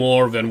deserved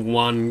more than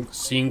one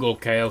single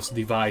chaos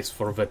device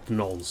for that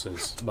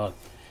nonsense, but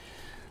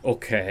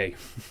okay.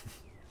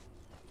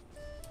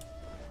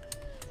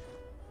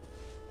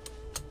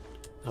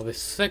 Now the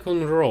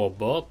second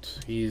robot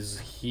is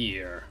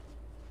here.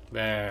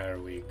 There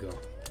we go.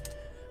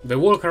 They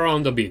walk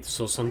around a bit,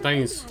 so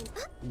sometimes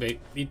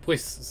it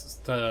wastes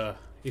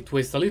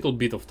a little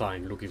bit of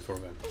time looking for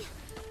them.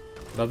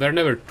 But they're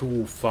never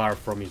too far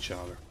from each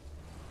other.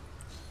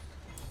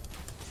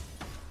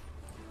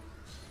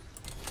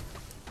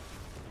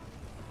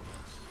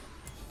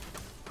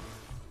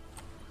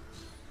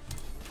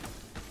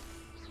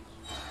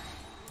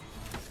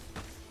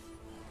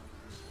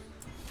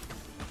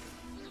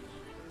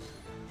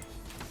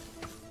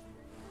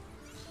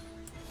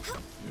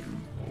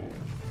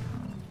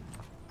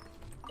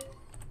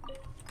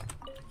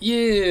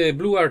 Yeah,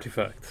 blue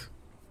artifact.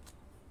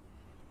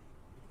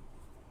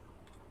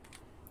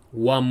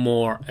 One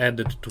more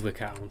added to the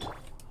count.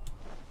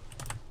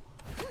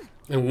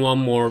 And one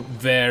more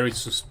very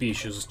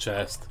suspicious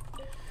chest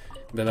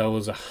that I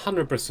was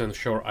 100%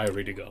 sure I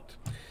already got.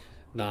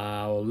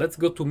 Now, let's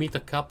go to meet a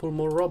couple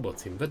more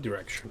robots in that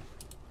direction.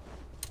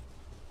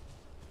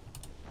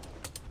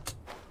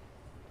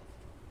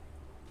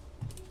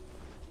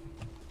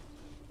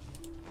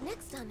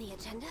 Next on the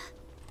agenda.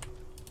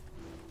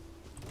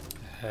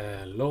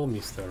 Hello,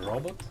 Mr.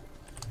 Robot.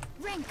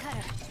 Rain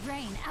cutter.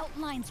 Rain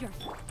outlines your...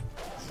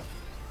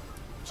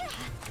 Go.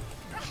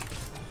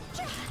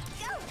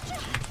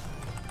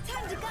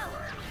 Time to go.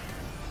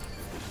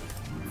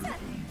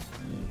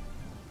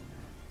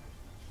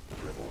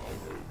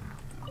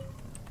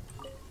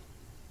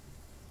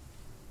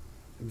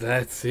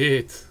 That's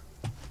it.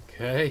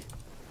 Okay.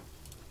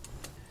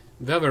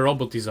 The other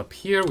robot is up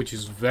here, which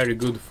is very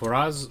good for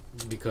us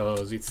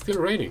because it's still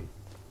raining.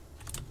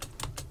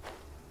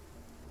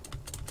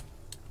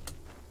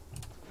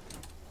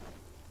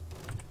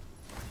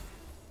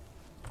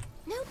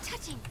 No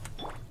touching.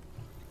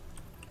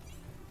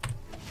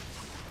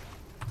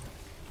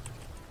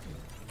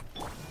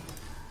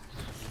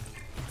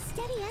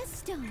 Steady as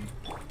stone.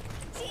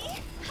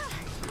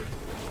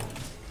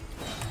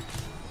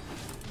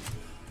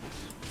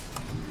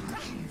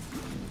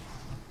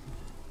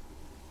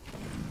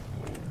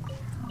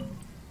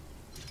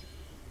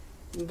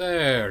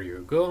 There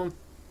you go.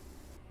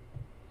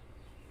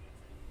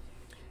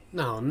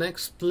 Now,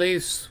 next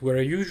place where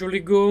I usually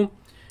go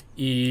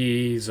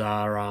is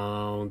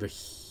around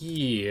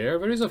here.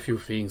 There is a few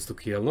things to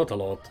kill, not a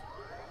lot.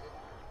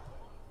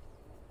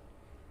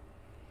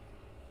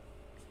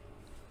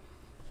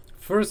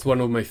 First, one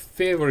of my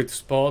favorite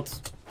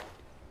spots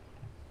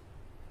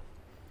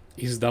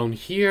is down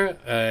here,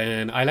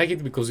 and I like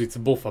it because it's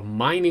both a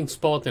mining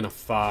spot and a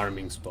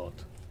farming spot.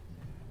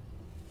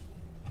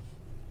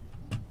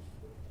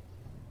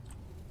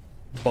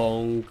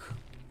 Bonk.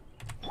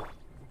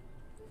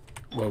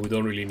 Well, we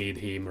don't really need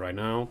him right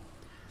now.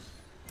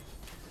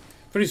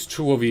 There is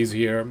two of these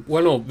here.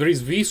 Well, no, there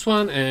is this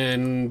one,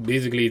 and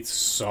basically it's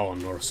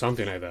Son or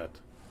something like that.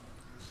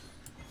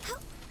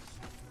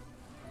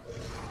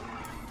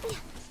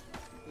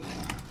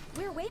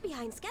 We're way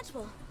behind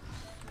schedule.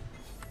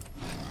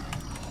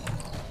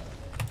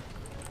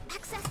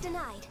 Access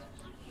denied.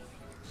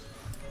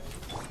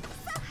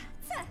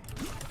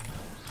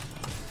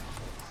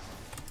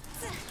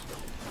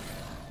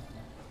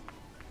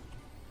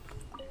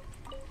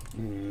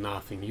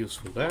 Nothing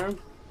useful there.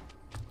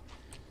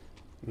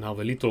 Now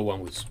the little one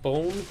will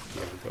spawn.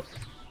 There we go.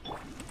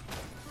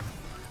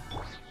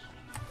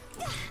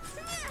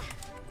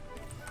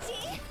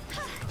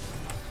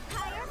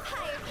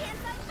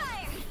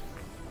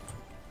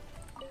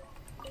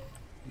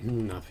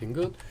 Nothing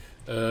good.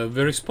 The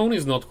respawn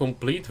is not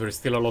complete. There is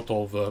still a lot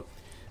of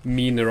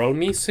mineral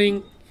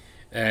missing.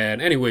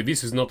 And anyway,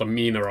 this is not a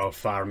mineral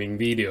farming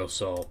video,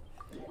 so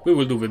we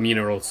will do the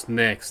minerals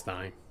next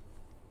time.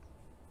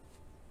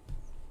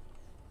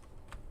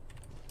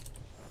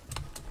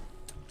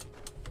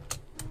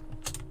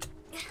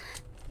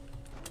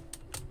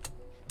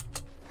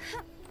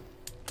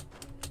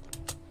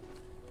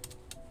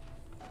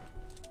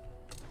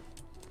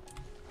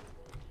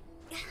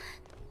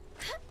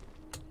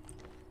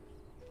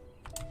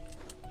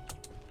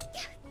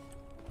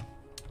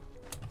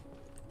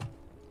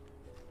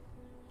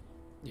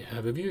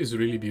 Yeah, the view is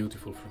really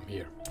beautiful from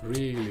here.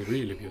 Really,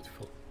 really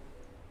beautiful.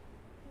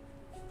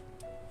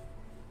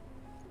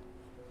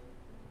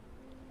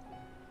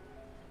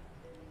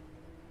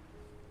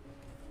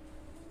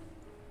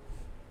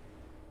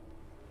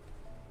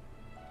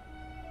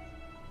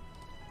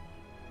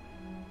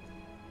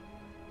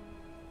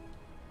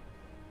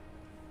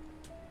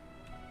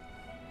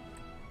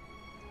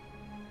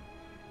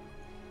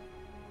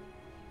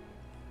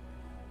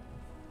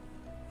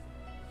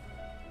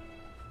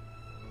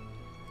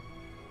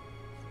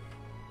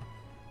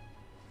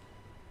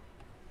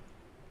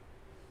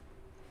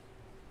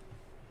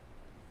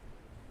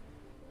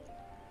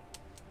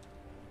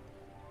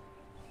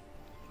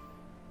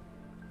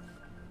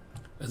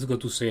 Let's go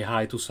to say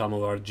hi to some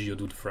of our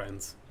Geodude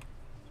friends.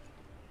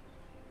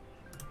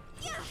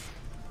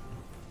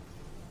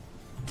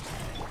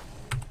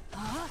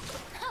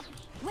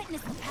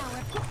 Witness the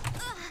power.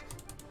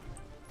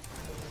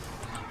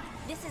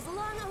 This is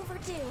long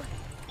overdue.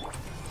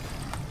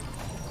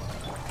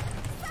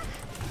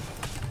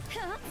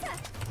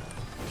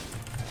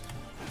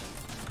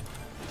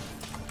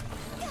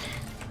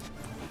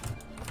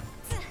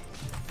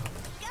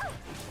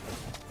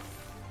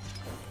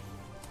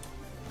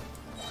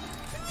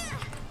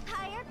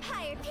 Higher,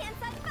 higher,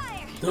 pants on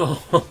fire.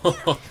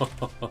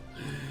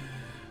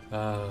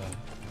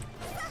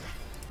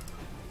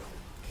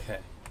 Okay.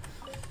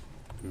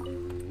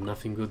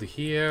 Nothing good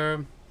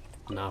here.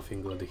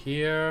 Nothing good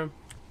here.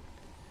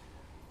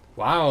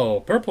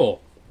 Wow,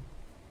 purple.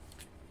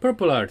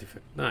 Purple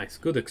artifact. Nice,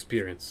 good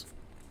experience.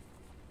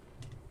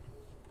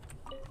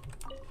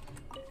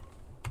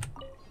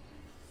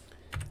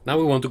 Now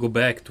we want to go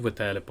back to the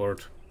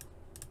teleport.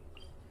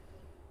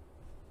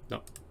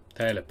 No,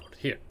 teleport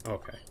here.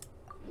 Okay.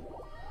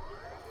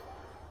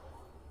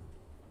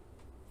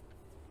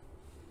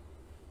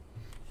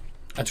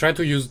 I try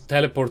to use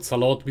teleports a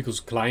lot because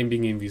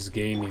climbing in this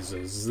game is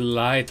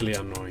slightly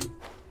annoying.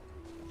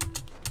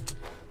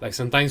 Like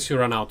sometimes you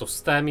run out of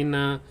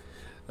stamina,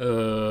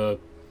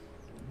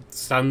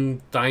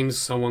 sometimes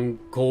someone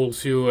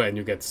calls you and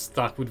you get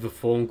stuck with the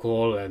phone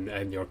call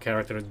and your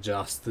character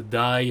just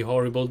die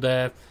horrible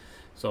death.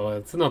 So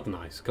it's not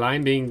nice.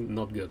 Climbing,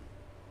 not good.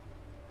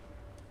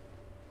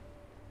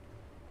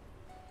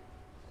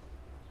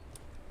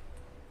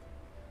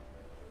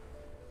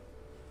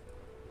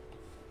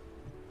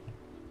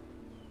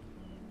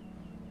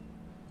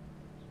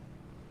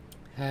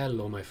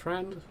 Hello, my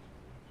friend.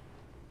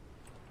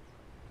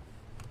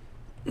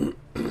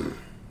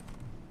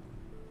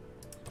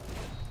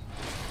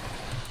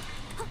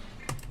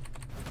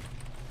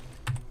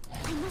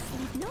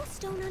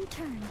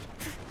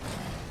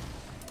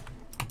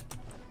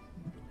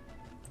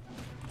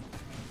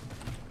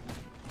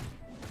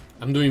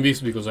 I'm doing this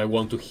because I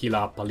want to heal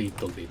up a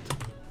little bit.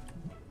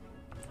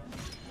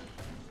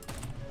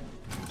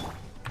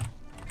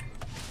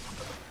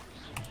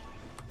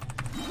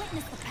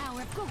 Witness the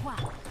power of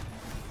Guhua.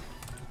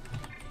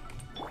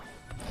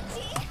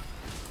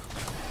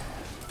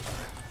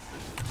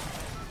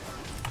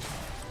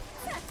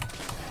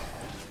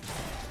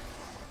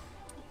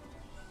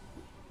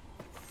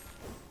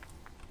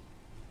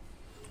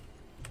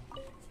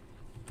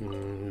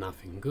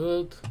 Nothing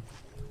good.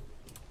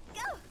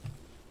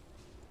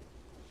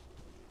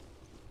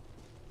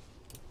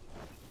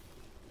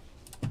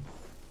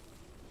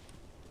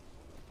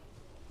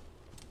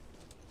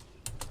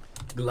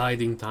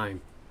 Gliding time.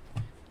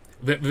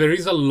 There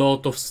is a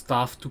lot of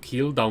stuff to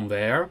kill down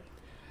there.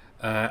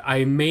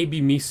 I may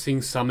be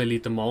missing some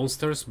elite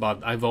monsters,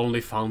 but I've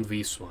only found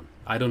this one.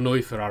 I don't know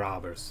if there are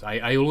others.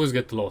 I always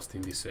get lost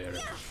in this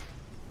area.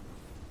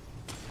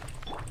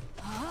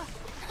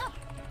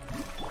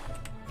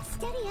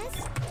 Steady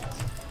as.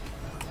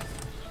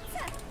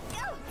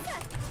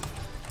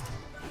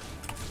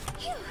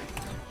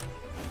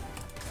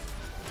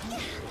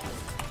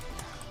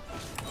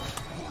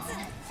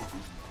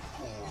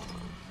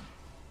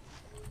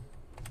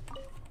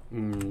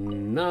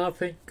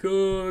 Nothing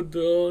good.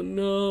 Oh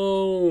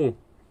no.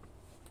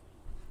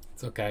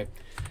 It's okay.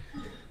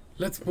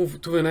 Let's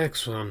move to the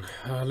next one.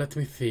 Let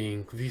me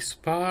think. This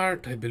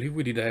part, I believe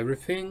we did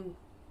everything.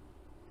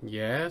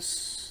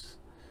 Yes.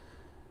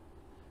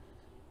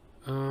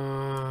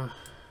 Around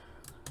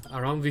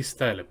this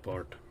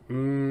teleport.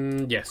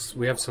 Yes,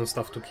 we have some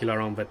stuff to kill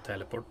around that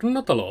teleport.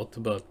 Not a lot,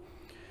 but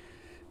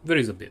there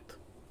is a bit.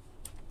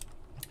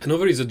 I know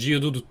there is a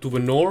Geodude to the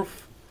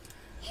north,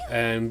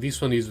 and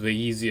this one is the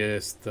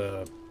easiest.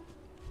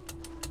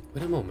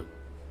 Wait a moment.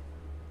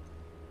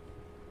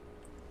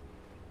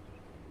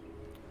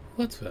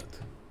 What's that?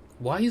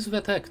 Why is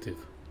that active?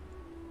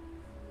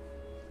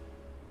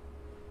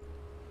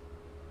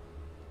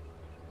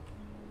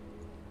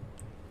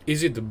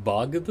 Is it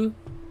bugged?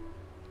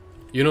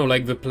 You know,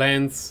 like the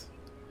plants,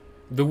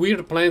 the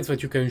weird plants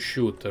that you can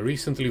shoot.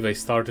 Recently they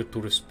started to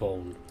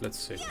respawn. Let's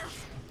see.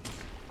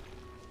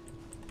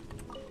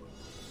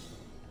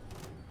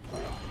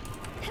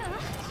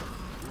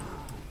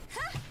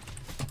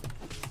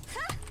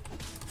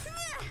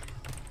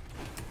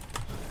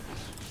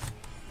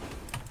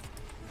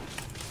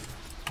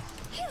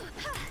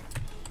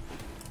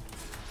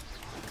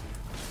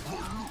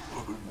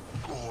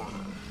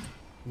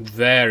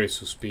 Very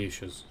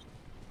suspicious.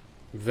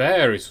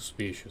 Very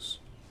suspicious.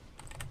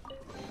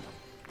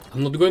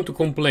 I'm not going to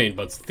complain,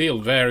 but still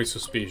very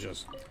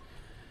suspicious.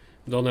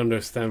 Don't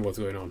understand what's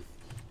going on.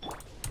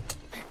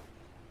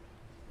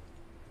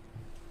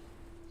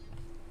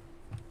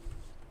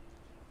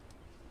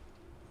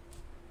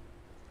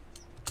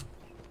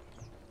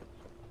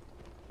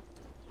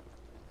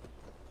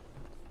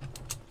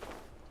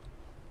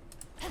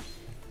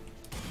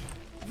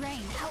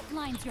 Rain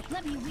outlines your.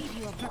 Let me weave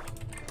you a verse.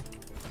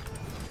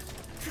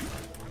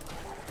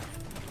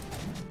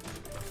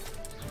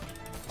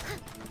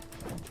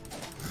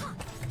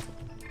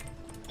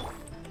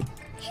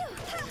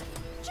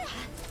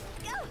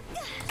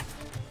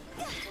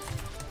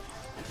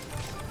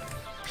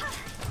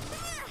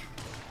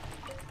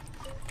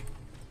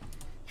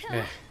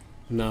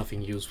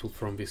 Nothing useful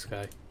from this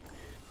guy.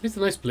 It's a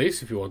nice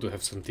place if you want to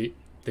have some tea.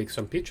 Take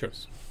some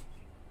pictures.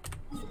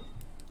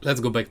 Let's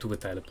go back to the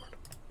teleport.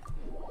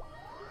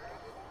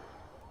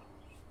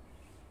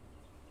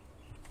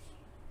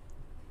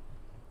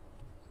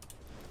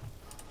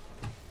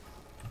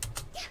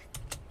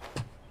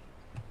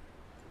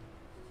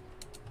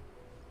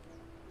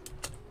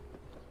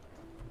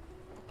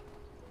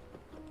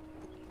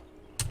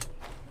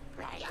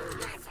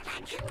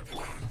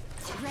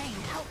 Rain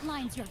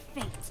outlines your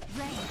fate.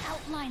 Rain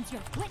outlines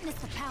your. Witness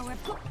the power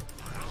of.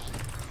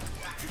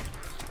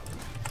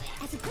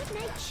 As a good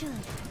knight should.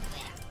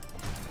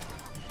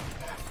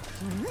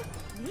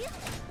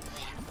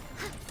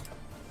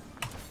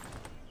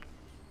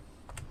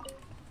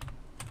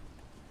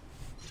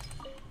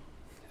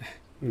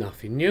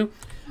 Nothing new.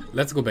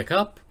 Let's go back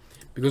up,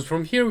 because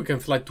from here we can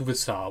fly to the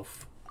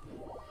south.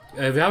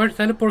 The other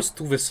teleports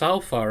to the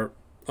south are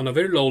on a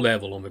very low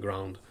level on the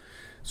ground,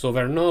 so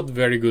they're not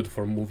very good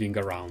for moving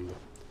around.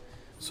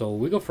 So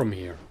we go from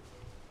here.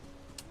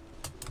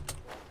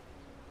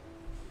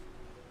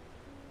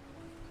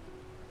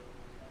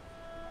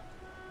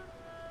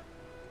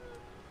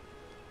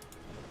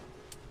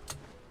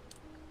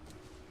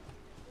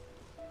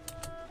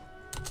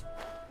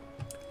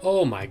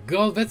 Oh my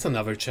god, that's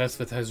another chest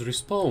that has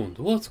respawned.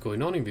 What's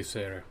going on in this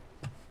area?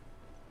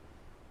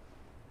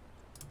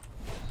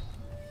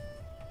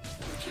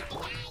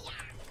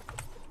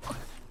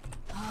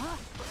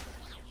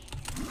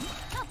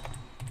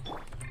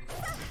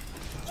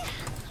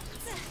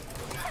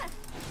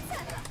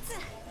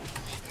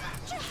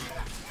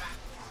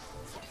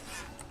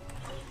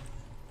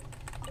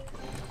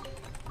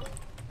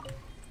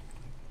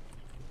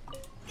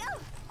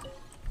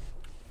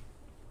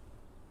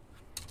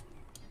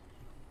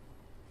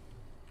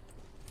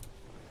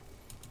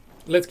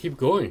 Let's keep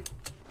going.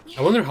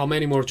 I wonder how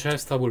many more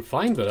chests I will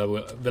find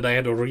that I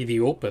had already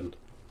opened.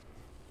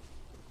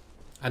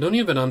 I don't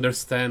even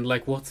understand,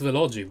 like, what's the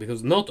logic,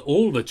 because not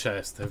all the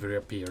chests have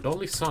reappeared,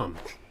 only some.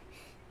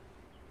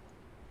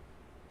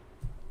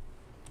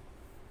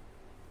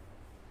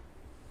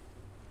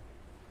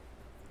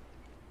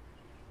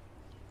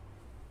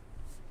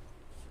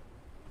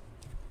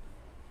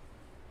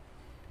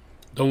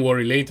 Don't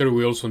worry, later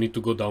we also need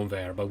to go down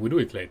there, but we do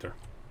it later.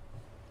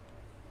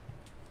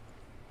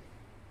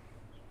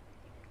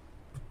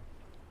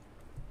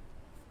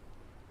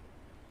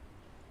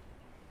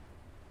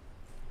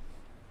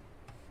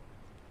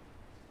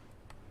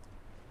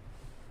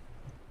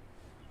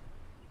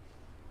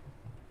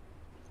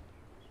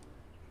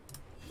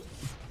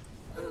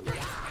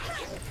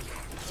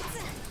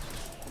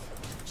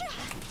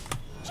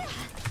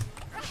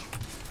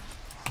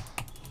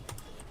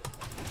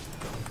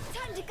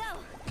 Time to go.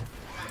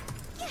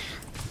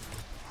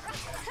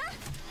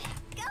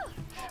 Go.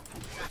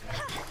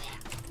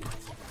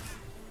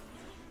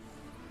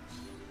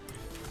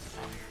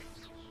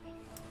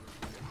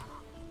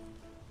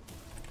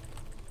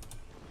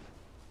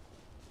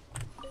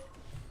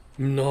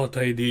 Not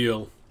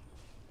ideal.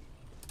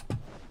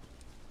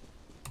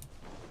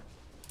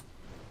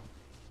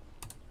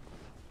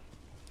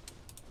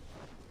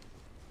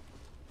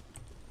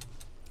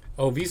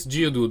 Oh, this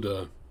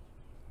Geodude.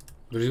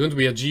 There is going to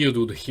be a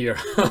Geodude here.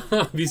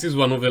 This is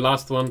one of the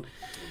last one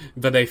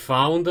that I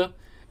found.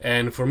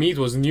 And for me it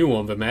was new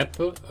on the map.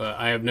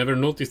 I have never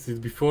noticed it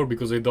before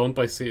because I don't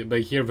by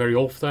here very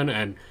often.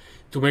 And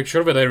to make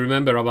sure that I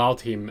remember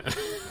about him,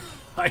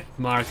 I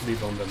marked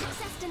it on the map.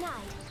 Access denied.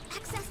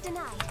 Access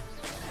denied.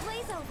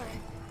 Blaze over.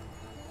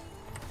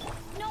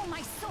 No,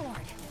 my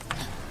sword.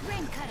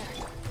 Rain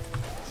cutter.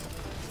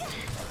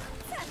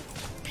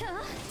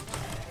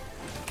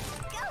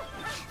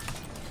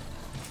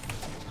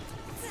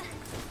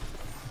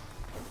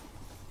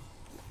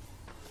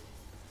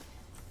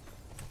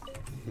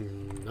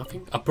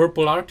 Nothing? A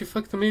purple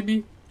artifact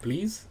maybe?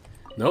 Please?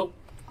 No?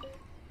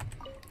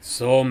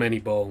 So many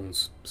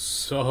bones.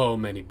 So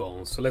many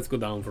bones. So let's go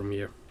down from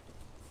here.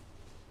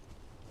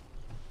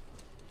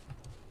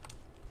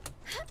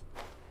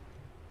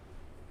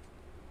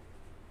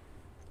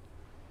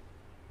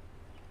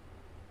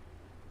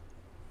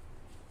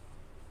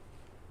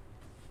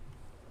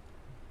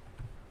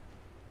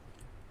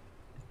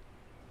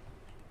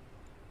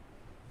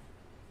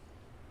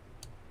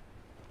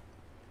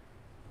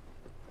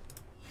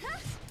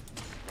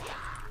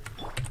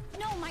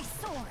 No, my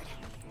sword.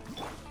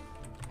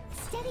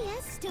 Steady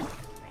as stone.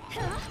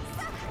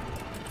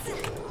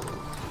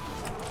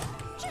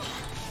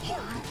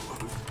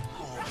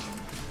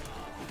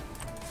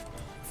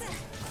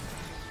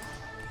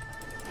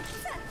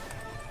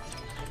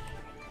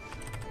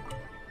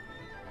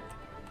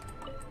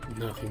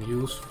 Nothing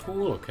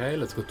useful. Okay,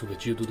 let's go to the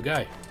Geodude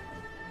guy.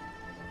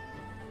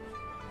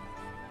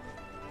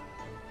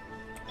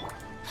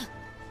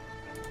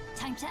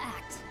 Time to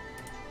act.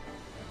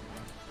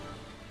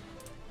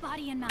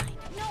 Body and mind.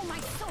 No, my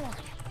sword.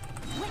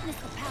 Witness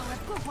the power of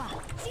Gugwa.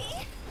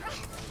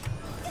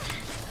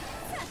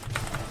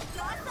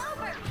 Jaw's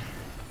over.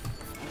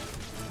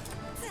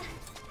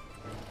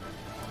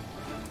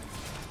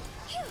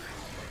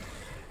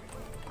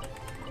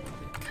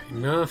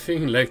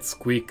 Nothing, let's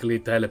quickly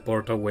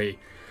teleport away,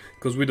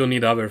 because we don't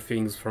need other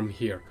things from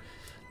here.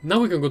 Now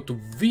we can go to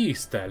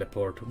this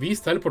teleport. This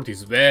teleport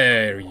is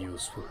very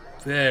useful.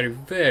 Very,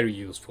 very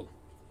useful.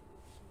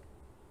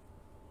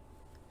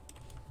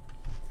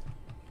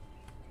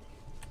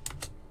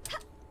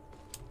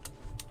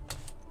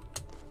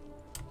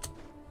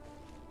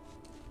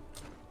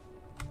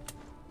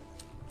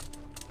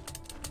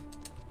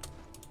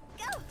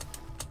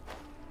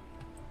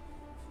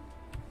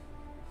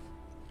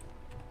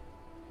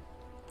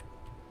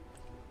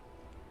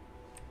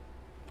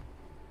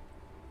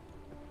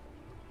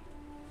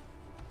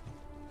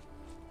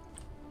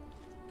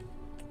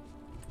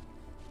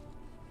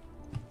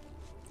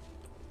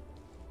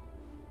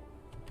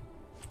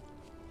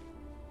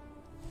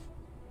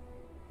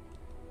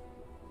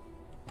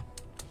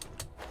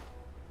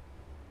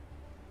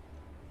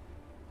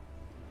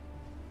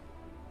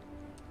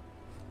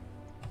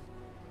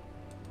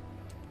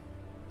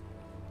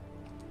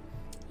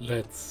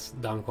 Let's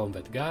dunk on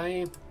that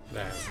guy.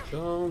 There we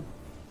go.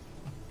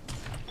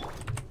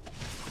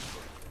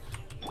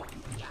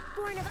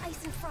 Born of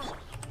ice and frost.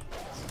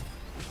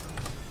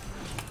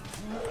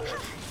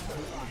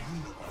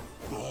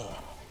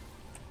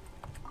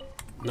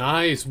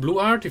 Nice, blue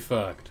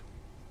artifact.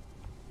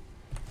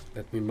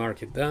 Let me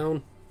mark it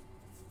down.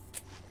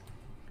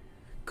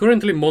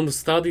 Currently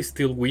Mondstadt is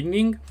still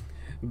winning,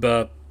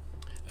 but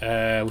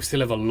we still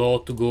have a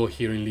lot to go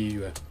here in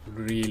Liyue.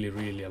 Really,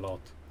 really a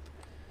lot.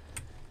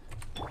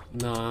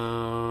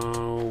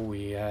 Now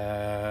we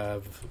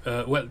have...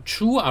 well,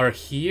 two are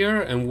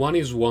here and one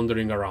is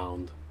wandering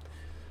around.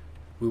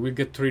 We will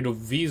get rid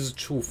of these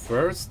two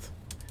first,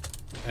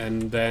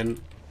 and then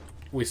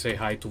we say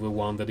hi to the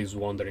one that is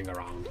wandering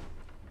around.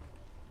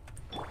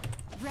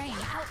 Rain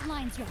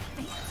outlines your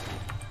fate.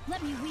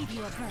 Let me weave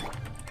you a bird.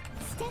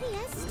 Steady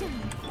as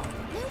stone.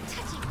 No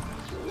touching.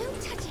 No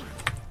touching.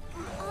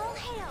 All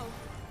hail.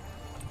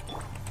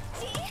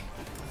 See?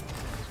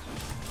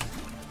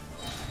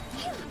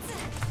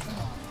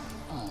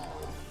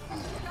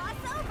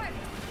 Cross over.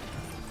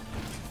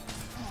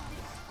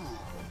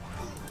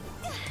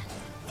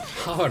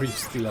 How are you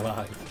still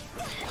alive?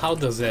 How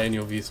does any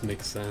of this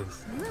make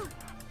sense?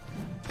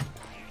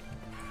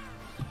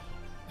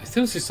 I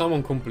still see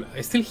someone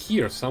I still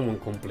hear someone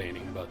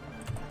complaining, but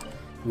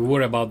we'll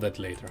worry about that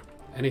later.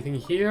 Anything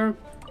here?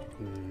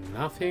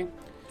 Nothing.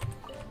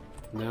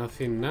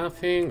 Nothing,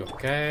 nothing.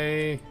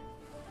 Okay.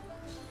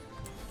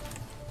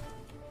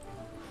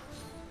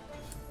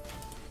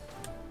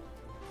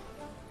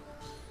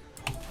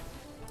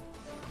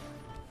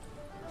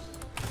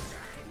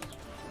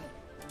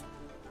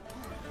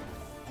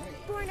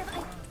 Born of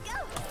ice.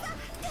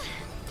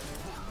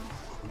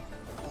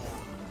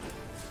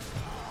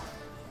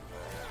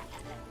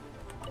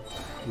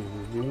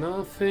 Go!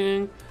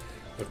 Nothing.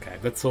 Okay,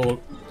 that's all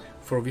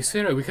for this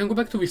area. We can go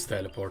back to this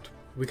teleport.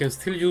 We can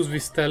still use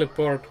this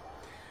teleport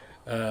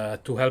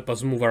to help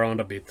us move around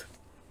a bit.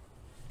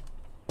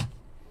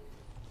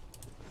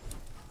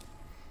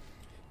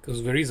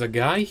 Because there is a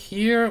guy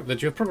here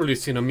that you've probably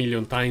seen a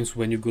million times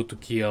when you go to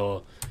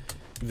kill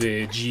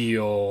the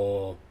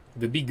Geo...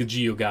 the big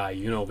Geo guy,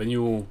 you know, the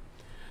new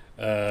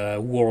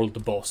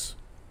world boss.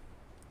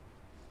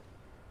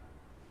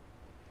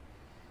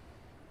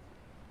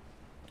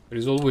 There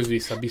is always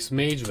this Abyss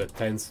Mage that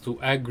tends to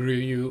aggro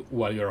you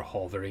while you're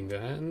hovering,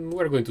 and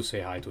we're going to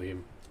say hi to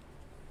him.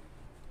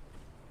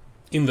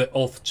 In the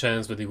off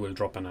chance that he will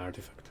drop an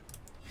artifact.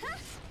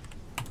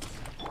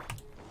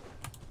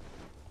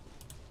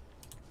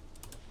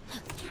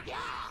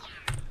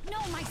 No,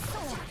 my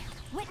sword!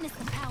 Witness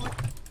the power.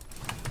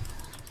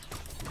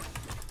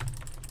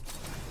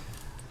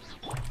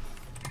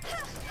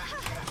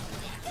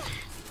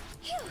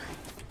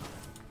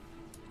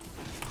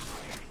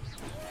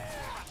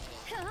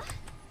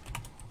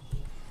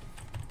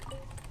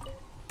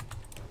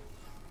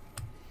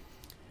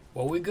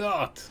 What we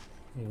got?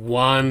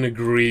 1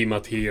 grey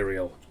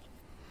material.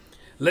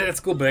 Let's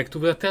go back to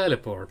the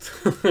teleport.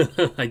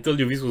 I told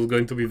you this was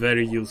going to be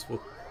very useful.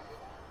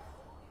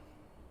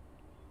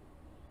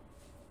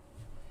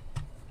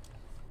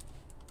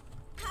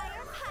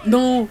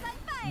 No!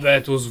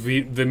 That was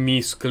the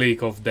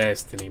misclick of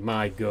destiny,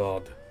 my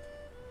god.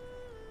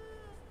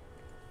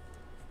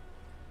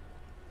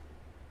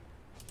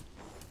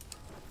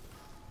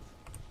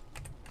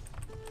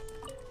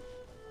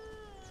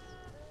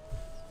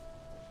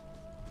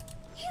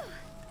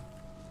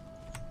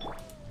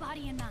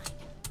 Body and mind.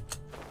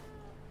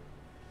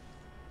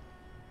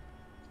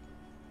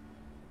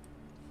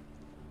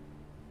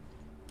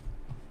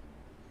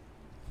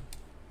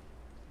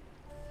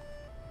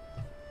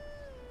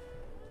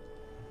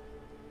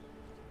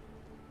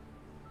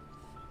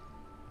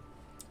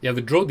 Yeah,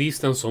 the draw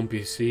distance on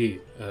PC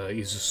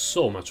is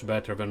so much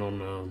better than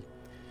on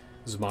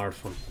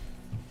smartphone.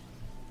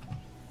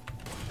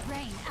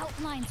 Rain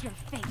outlines your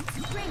fate.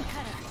 Rain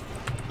cutter.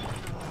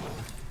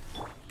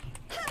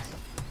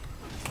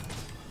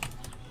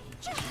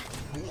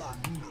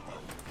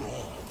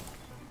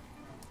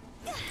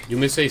 You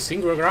may say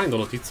single grind a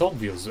lot, it's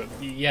obvious.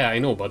 Yeah, I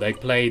know, but I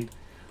played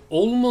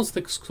almost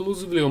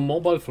exclusively on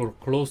mobile for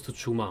close to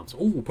 2 months.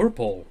 Ooh,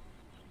 purple.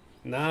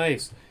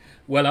 Nice.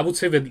 Well, I would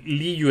say that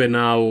Liyue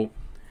now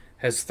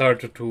has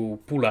started to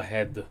pull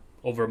ahead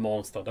over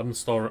Mondstadt. I'm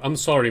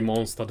sorry,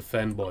 Mondstadt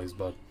fanboys,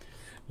 but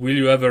will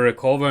you ever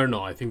recover?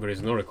 No, I think there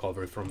is no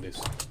recovery from this.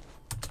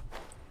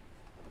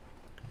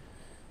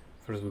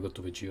 First we go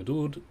to the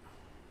Geodude.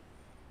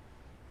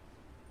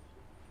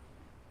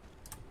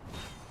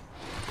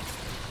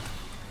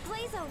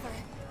 Blaze over.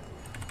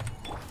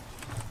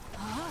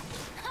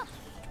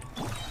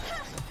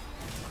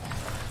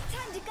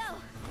 Time to go.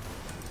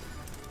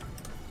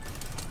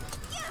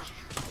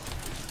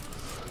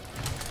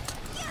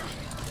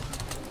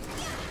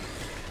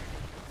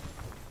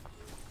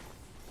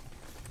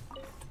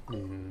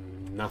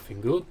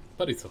 Nothing good,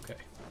 but it's okay.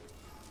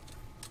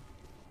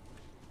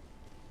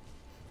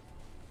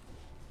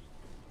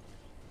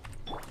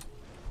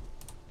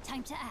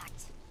 Time to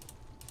act.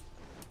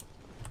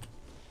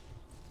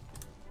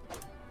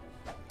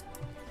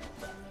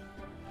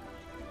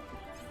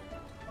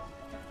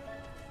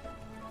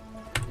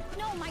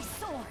 No, my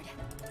sword.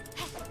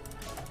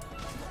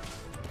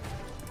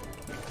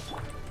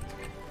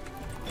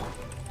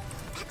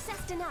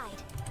 Access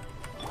denied.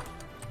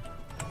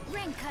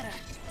 Rain cutter.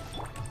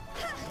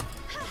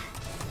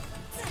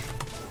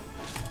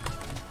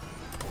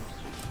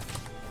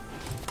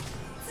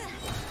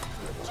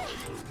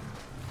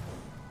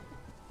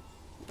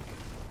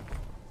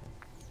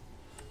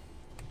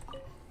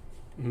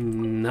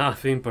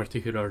 Nothing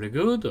particularly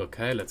good.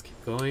 Okay, let's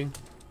keep going.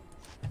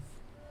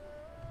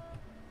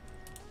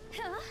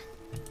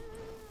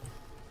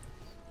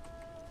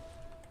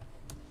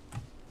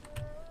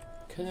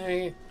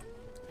 Okay.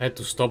 I had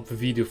to stop the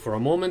video for a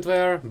moment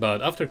there,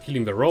 but after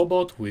killing the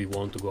robot, we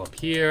want to go up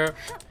here.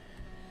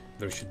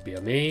 There should be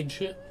a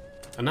mage.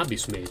 An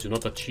Abyss Mage,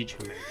 not a Chi-Chi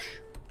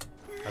Mage.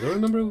 I don't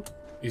remember.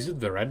 Is it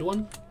the red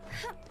one?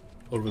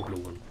 Or the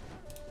blue one?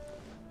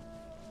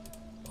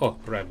 Oh,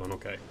 red one,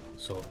 okay.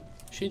 So,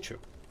 Shinchu.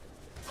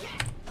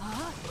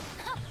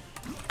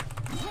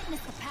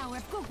 Witness the power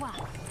of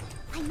Gugwa.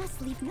 I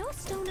must leave no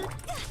stone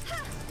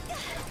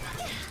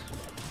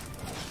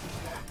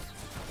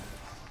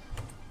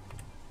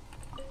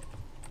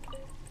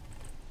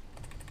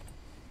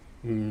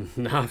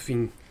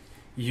Nothing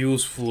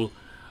useful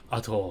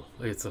at all.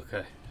 It's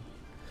okay.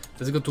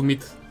 Let's go to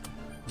meet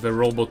the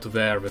robot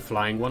there, the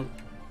flying one.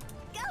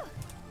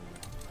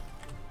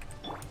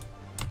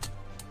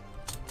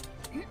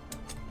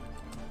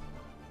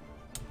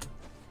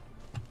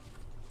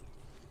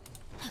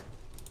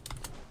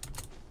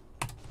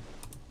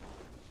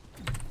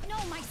 No,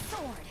 my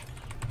sword.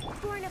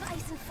 Born of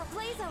ice and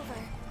blaze over.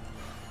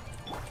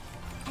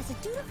 As a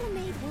dutiful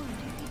maid would.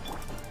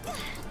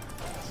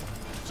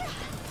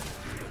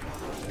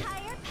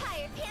 Higher,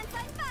 higher, pants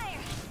on fire.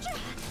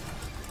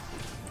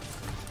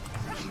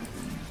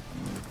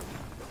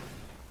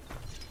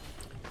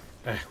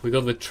 We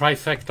got the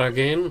trifecta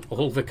again.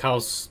 All the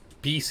chaos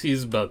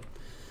pieces, but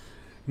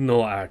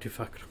no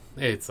artifact.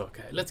 It's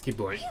okay. Let's keep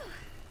going.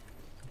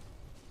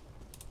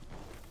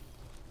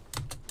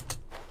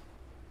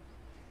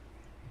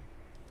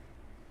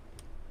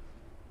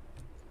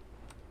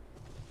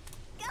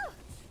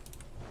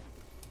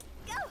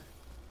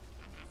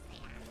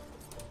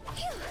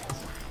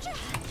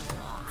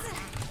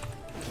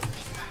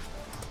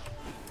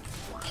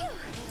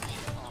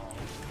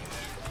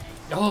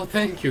 Oh,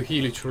 thank you,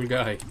 Helixul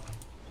guy.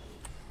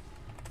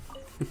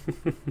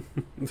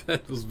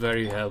 That was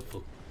very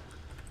helpful.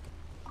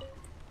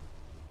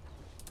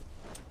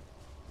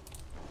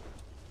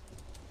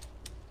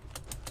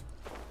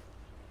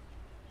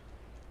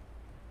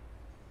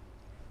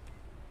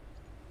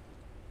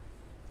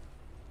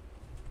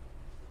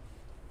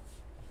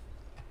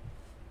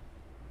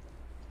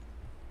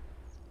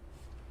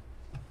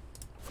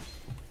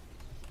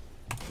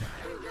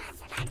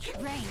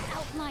 Rain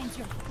outlines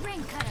your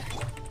rain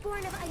cutter.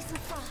 Born of ice and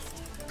frost.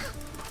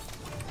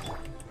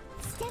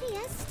 Steady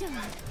as stone.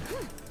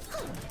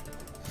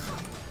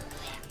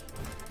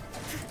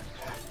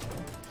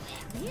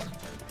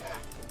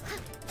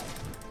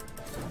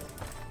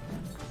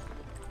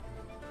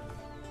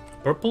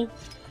 Purple?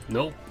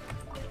 No.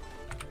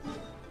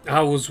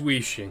 I was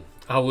wishing.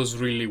 I was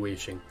really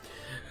wishing.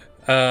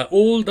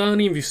 All done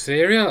in this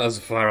area, as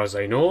far as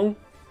I know.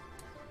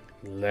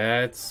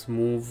 Let's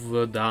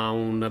move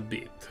down a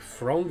bit.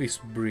 From this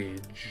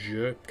bridge...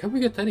 Can we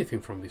get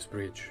anything from this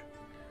bridge?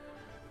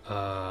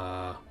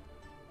 I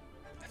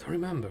don't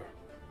remember.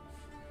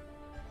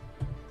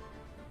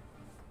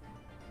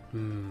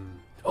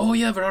 Oh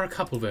yeah, there are a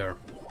couple there.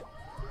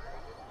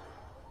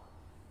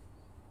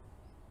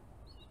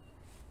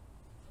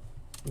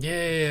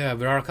 Yeah,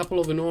 there are a couple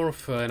of the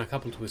north and a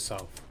couple to the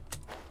south.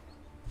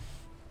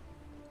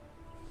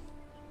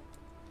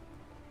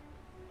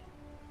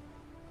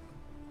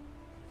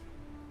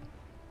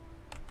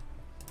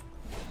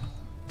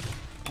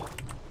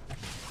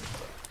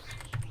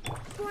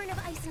 Born of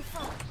ice and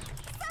frost.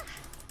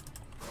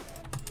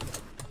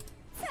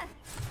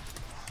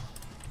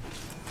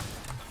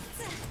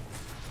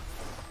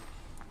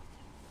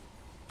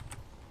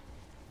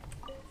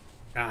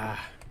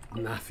 Ah,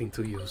 nothing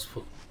too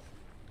useful.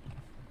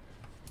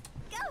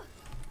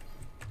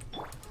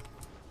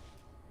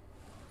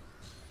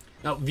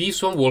 Now,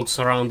 this one walks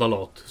around a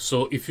lot,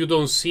 so if you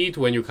don't see it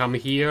when you come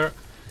here,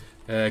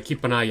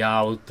 keep an eye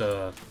out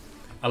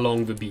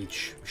along the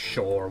beach,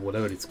 shore,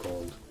 whatever it's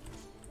called.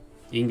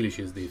 English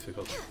is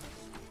difficult.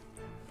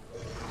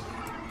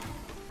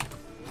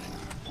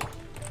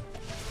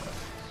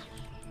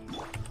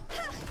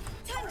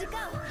 Time to go.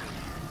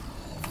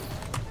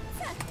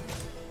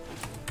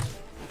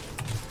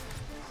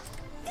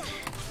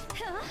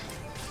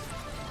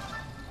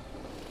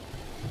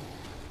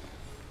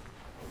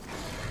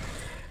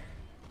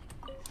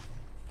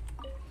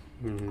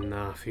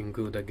 Nothing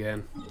good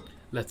again.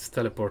 Let's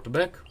teleport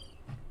back.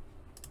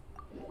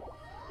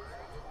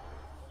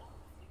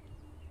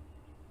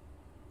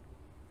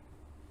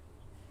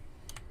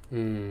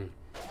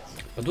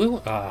 But do I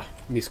want... Ah,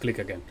 misclick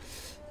again.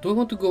 Do I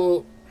want to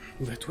go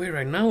that way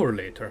right now or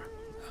later?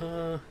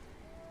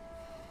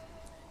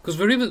 Because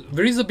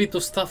there is a bit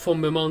of stuff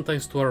on the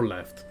mountains to our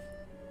left.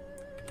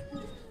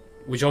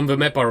 Which on the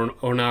map are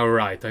on our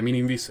right, I mean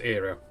in this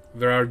area.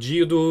 There are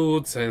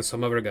Geodudes and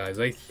some other guys.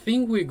 I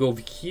think we go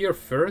here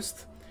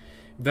first,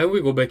 then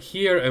we go back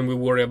here and we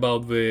worry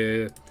about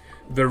the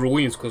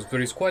ruins, because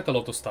there is quite a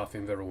lot of stuff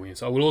in the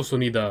ruins. I will also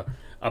need a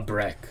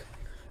break.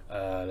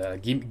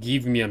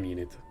 Give me a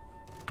minute.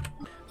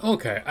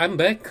 Okay, I'm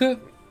back,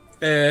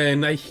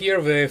 and I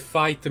hear the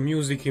fight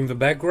music in the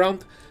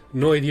background.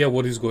 No idea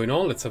what is going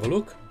on. Let's have a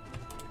look.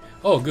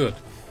 Oh, good.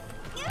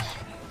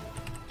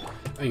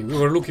 I mean, we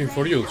were looking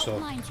for you,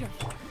 so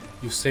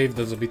you saved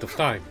us a bit of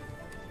time.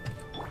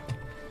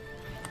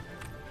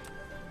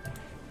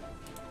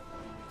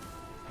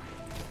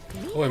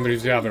 Oh, and there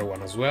is the other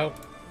one as well.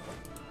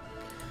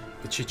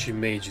 The Chi-Chi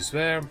Mage is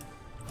there.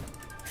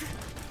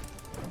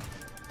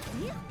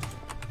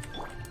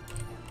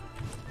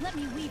 Let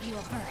me weave you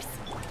a verse.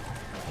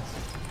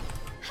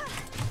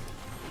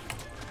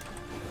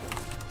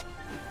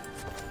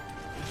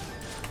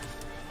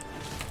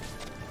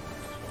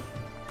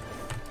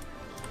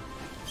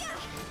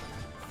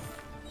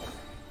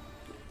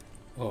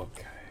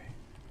 Okay.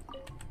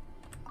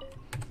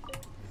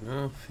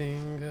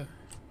 Nothing.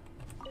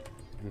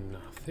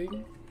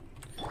 Nothing.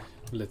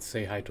 Let's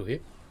say hi to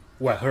him.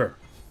 Well, her.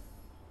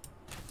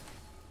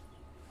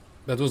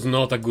 That was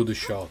not a good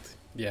shot.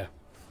 Yeah.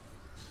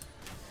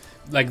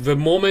 Like the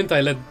moment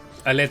I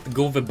let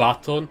go the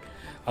button,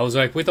 I was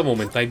like, wait a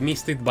moment, I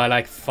missed it by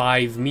like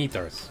 5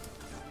 meters.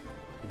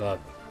 But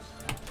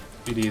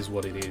it is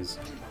what it is.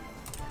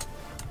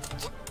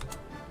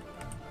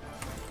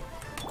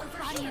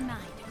 Body and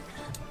mind.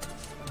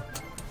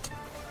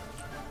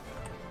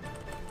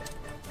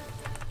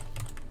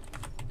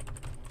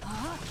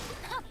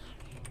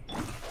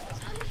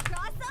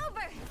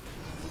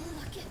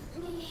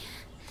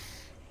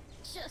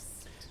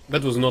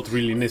 That was not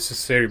really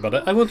necessary,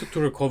 but I wanted to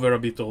recover a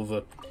bit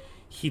of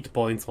hit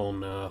points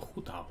on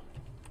Hu Tao.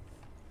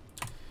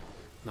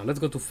 Now let's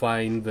go to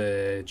find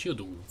the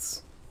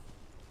Geodudes.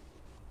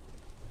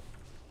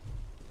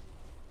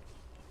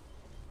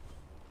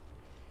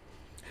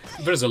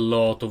 There's a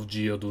lot of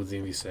Geodudes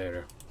in this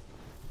area.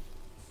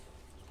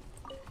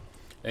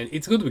 And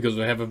it's good because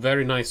we have a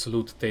very nice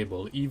loot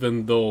table,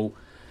 even though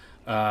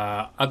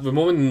at the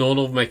moment none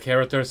of my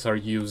characters are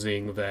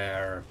using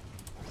their...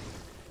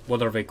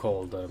 what are they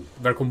called?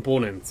 Their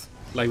components,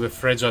 like the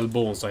fragile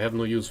bones. I have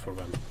no use for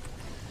them.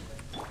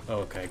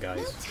 Okay, guys.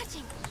 No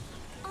touching.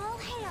 All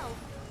hail.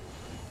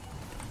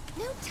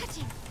 No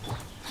touching.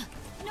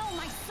 No,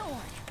 my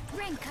sword.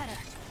 Rain cutter.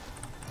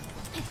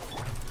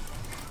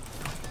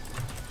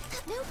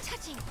 No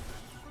touching.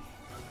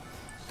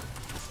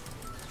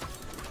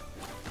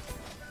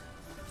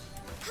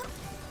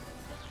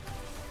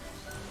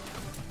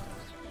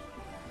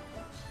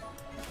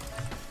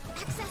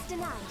 Access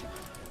denied.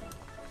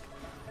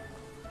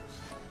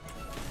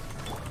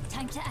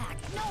 Time to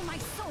act. No, my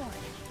sword.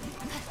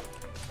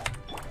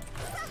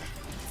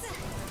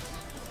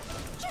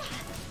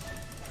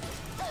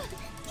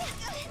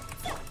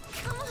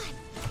 Come on.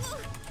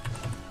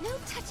 No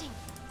touching.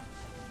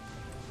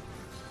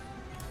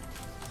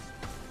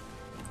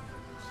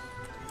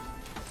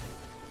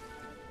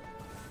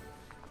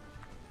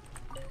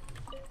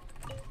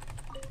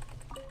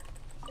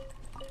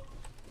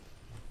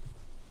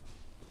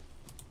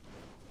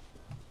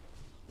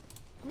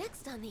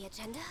 Next on the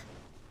agenda.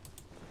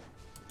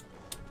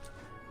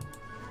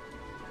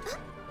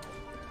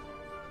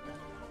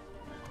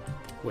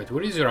 Wait,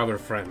 where is your other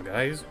friend,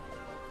 guys?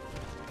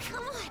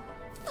 Come on,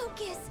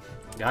 focus.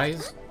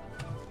 Guys?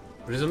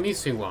 There is a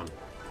missing one.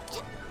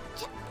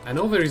 I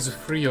know there is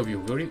 3 of you.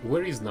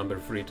 Where is number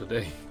 3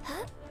 today?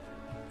 Huh?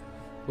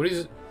 Where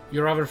is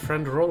your other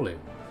friend rolling?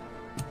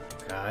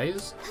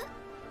 Guys?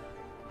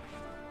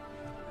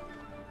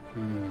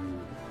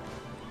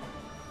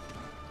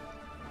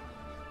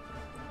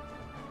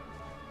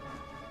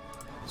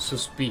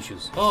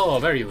 Suspicious. Oh,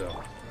 there you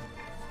go.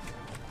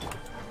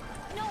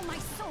 No, my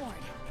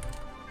sword.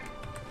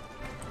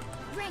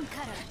 Rain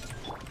cutter.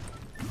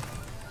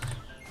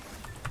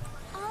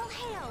 All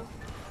hail.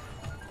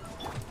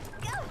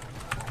 Go.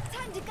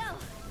 Time to go.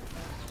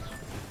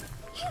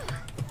 Phew.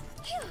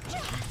 Phew.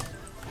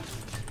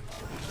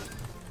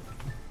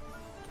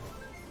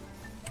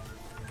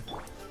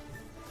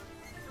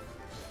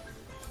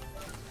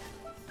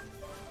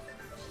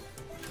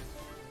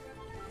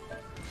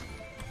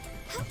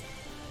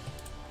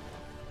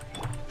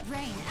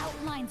 Rain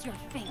outlines your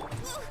fate.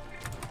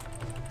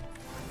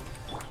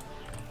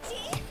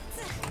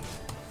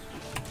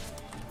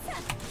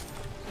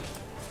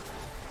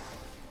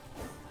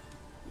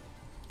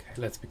 Okay,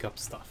 let's pick up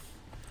stuff.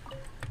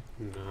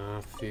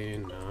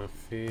 Nothing,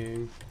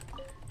 nothing,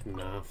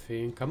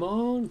 nothing. Come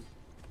on!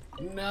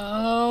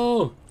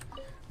 No!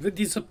 The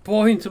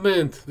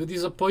disappointment! The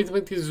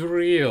disappointment is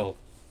real.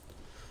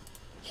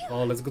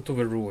 Oh, let's go to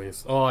the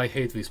ruins. Oh, I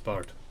hate this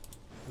part.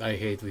 I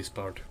hate this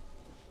part.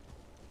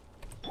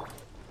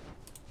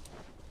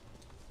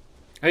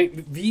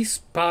 This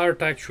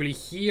part actually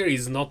here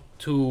is not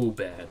too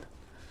bad.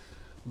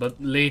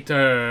 But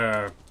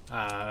later,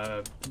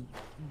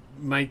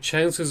 my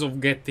chances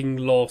of getting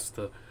lost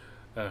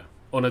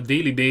on a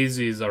daily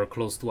basis are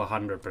close to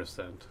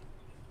 100%.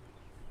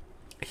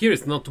 Here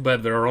it's not too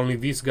bad. There are only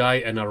this guy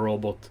and a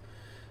robot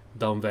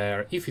down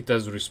there, if it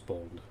has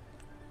respawned.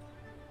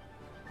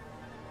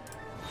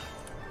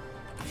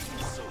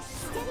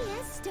 Steady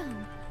as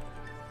stone.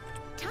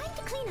 Time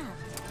to clean up.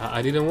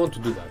 I didn't want to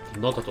do that,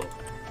 not at all.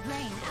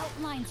 Rain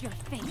outlines your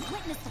fate.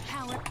 Witness the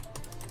power.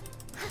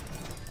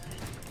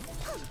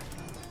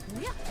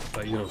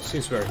 But you know,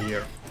 since we're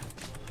here,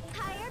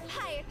 Higher,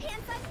 higher,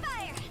 pants on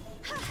fire.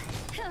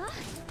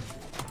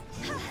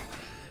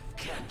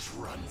 Can't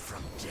run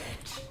from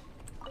death.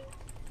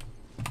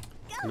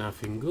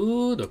 nothing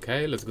good.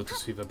 Okay, let's go to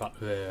see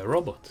the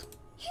robot.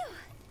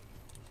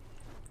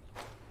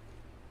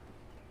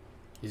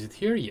 Is it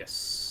here?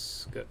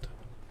 Yes. Good.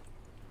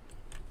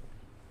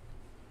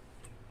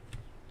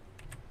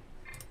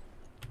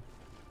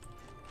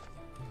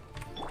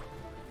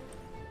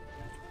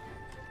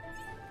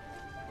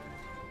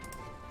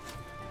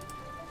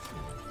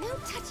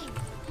 touching!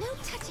 No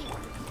touching!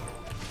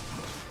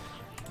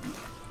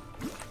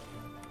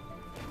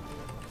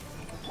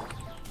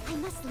 I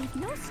must leave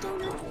no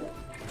stone unturned.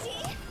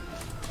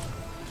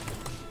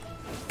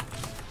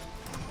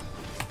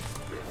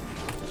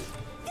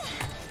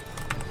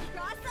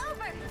 Cross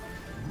over!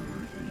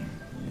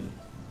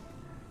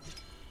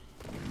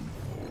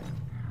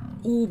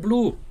 Ooh,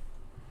 blue!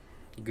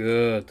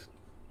 Good.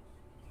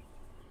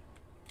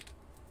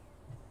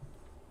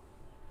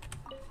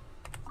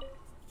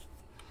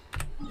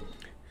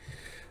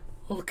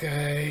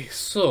 Okay,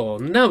 so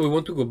now we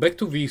want to go back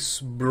to this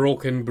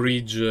broken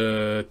bridge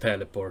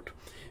teleport.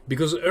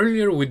 Because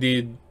earlier we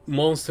did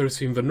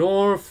monsters in the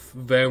north,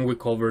 then we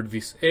covered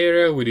this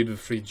area, we did the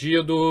 3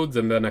 geodudes,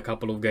 and then a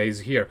couple of guys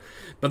here.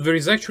 But there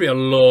is actually a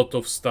lot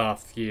of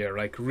stuff here,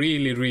 like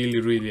really, really,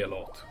 really a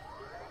lot.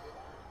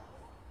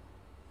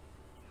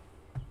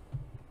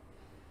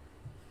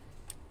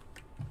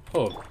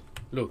 Oh,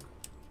 look.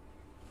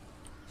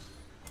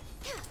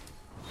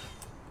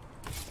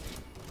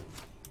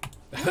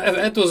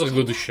 That was a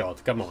good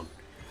shot, come on.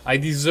 I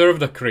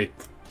deserved a crit.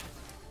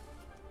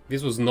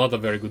 This was not a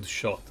very good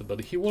shot,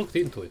 but he walked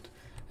into it.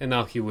 And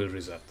now he will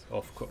reset,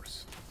 of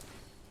course.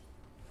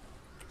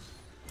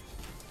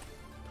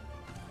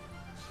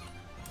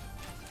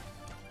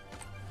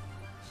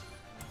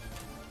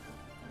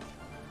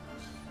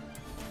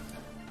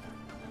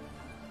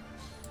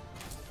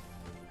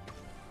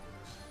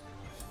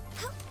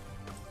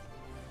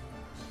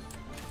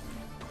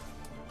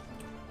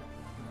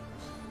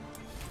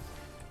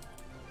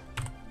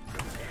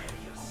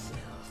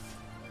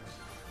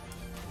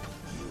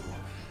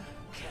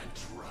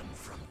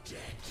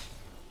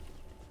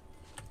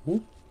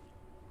 Ooh.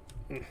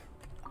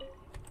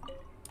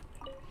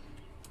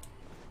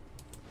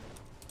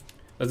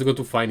 Let's go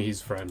to find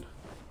his friend.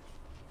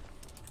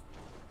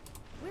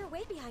 We're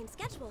way behind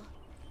schedule.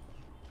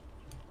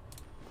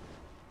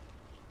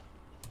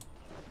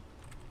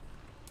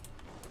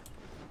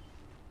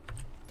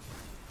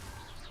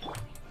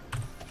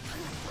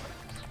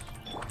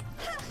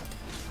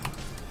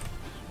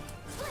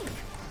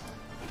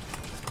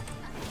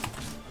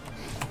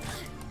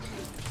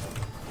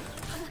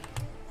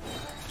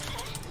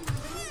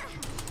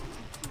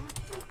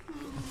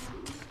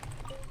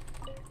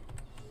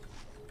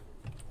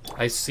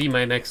 I see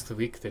my next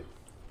victim.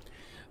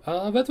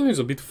 That one is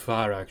a bit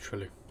far,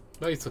 actually.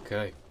 But it's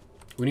okay.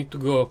 We need to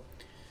go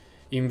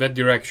in that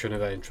direction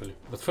eventually.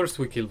 But first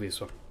we kill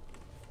this one.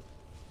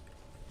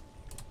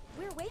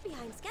 We're way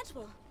behind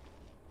schedule.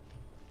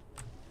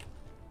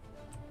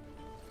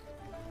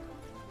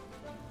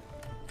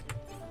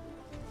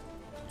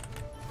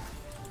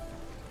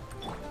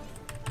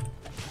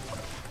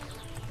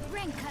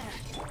 Ring cutter.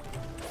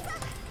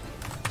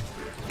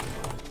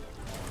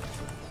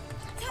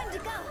 Time to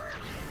go.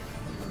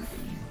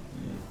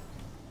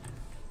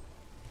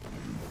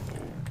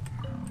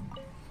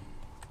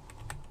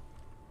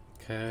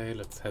 Okay,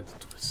 let's head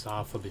to the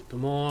south a bit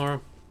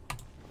more.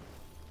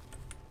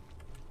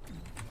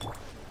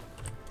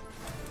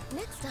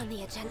 Next on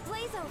the agenda,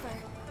 blaze over.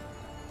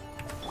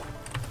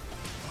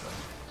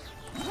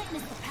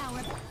 Witness the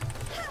power.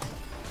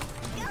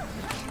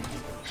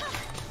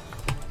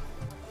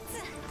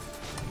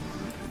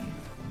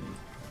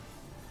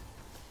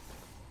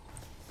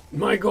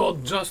 My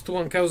god, just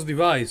one chaos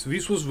device.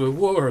 This was the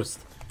worst.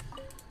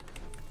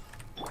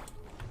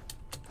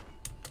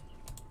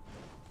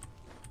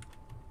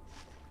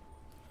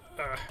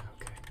 Okay.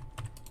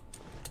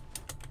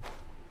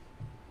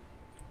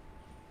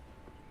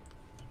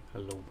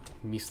 Hello,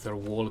 Mr.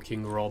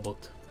 Walking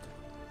Robot.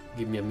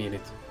 Give me a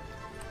minute.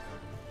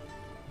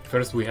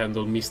 First we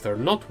handle Mr.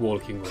 Not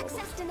Walking Robot.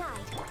 Access denied.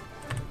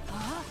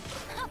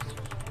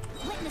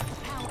 Witness the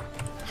power.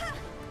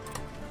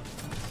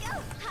 Go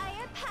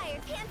higher, higher,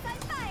 pants on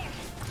fire.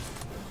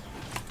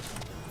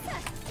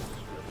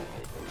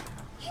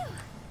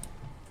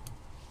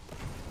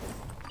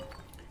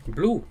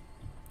 Blue.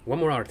 One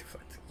more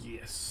artifact.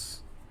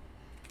 Yes.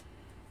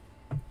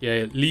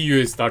 Yeah, Liyue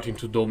is starting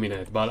to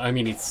dominate, but I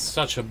mean it's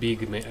such a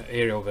big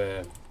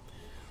area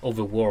of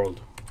the world.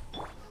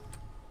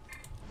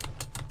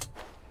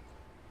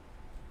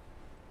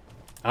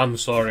 I'm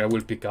sorry, I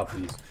will pick up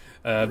these.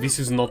 This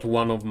is not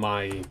one of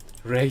my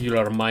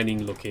regular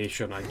mining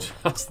location. I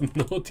just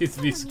noticed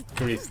these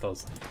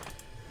crystals.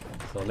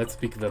 So let's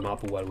pick them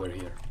up while we're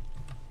here.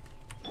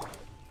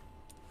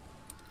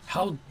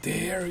 How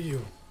dare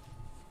you!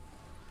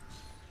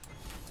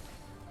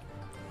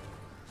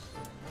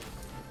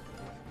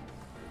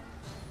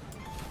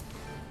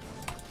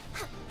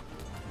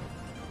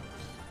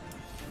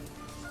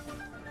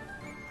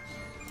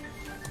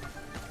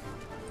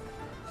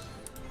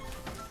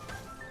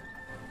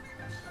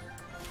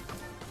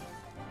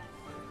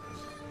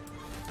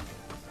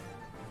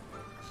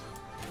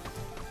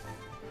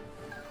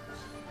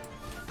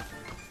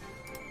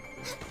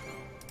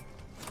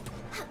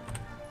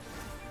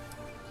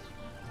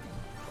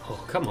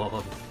 Oh, come on.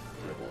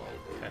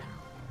 Okay.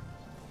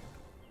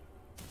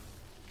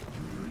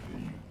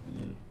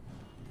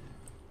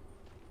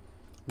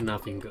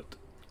 Nothing good.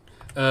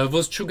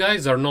 Those two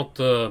guys are not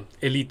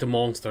elite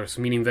monsters,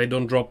 meaning they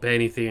don't drop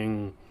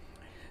anything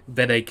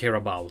that I care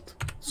about.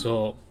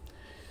 So,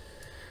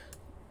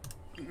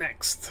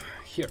 next,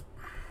 here.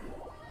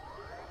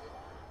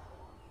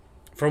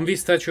 From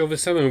this statue of the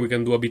 7 we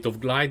can do a bit of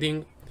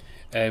gliding.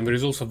 And there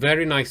is also a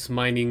very nice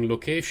mining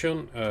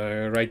location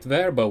right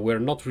there, but we're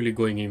not really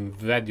going in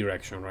that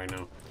direction right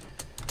now.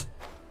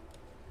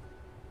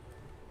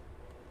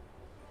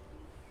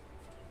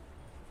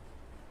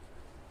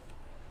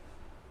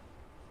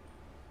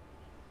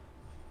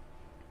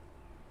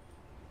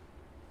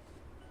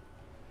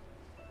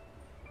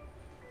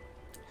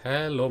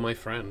 Hello, my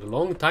friend.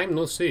 Long time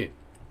no see.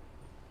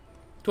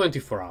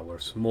 24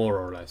 hours, more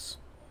or less.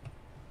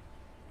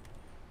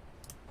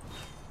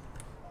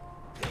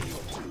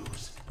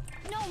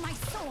 No, my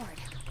sword!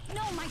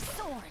 No, my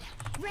sword!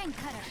 Rain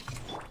cutter!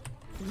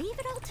 Leave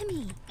it all to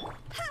me.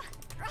 Ha!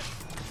 Go!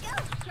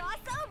 Cross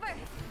over!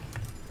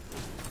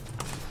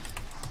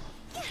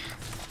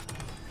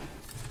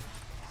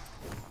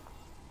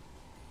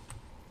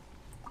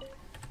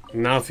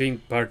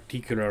 Nothing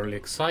particularly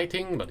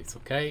exciting, but it's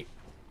okay.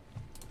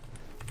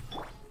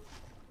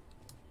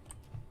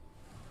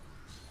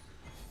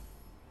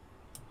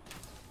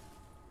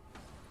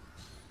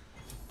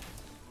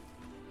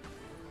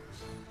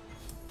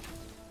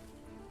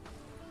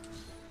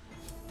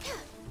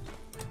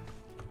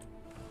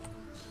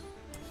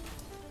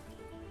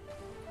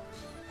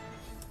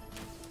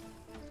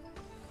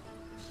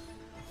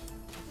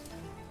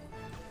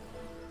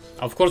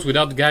 Of course,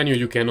 without Ganyu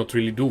you cannot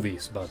really do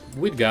this, but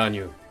with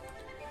Ganyu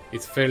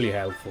it's fairly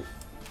helpful.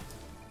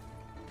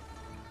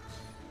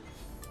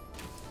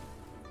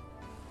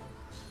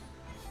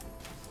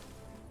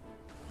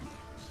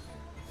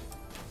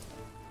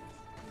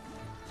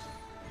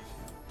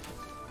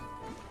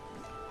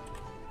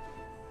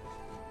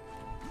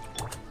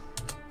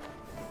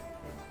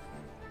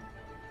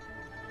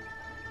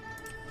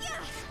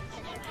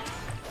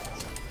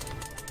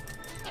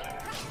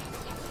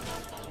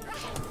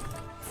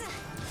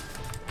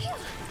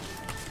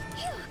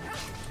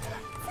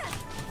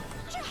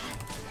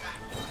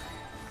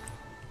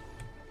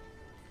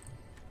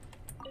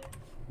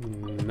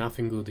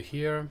 Nothing good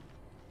here.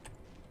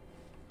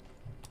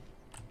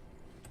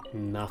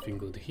 Nothing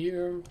good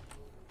here.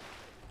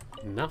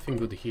 Nothing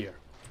good here.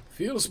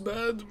 Feels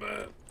bad,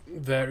 man.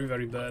 Very,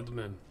 very bad,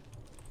 man.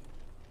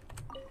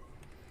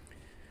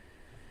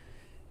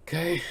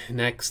 Okay,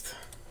 next.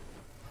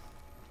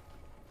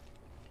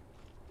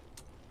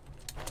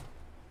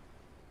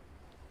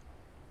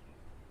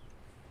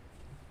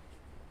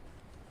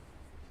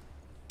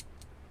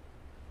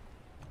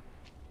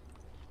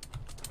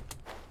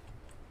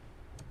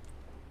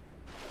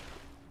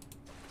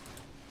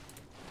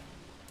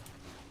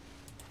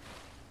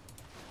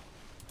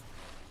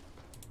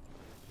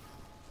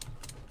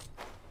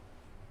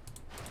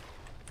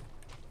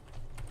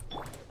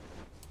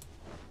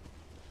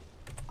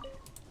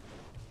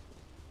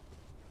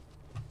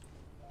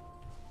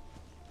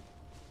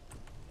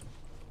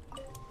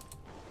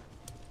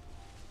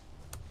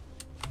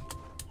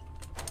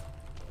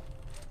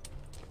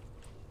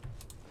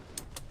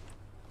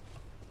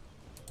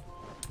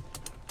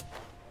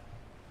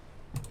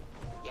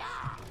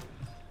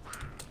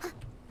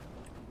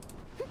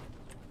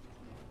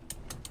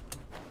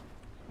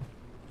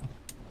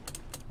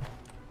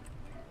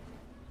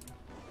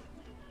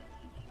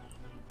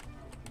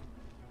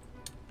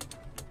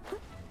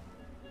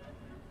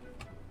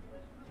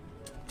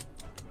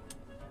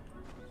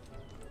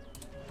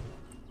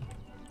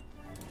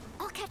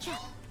 Catch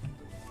up.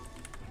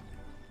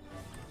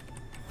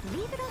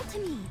 Leave it all to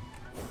me.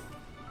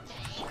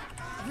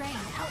 Rain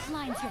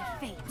outlines your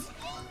fate.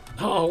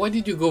 Oh, why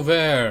did you go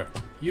there?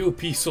 You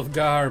piece of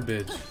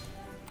garbage.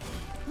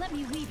 Let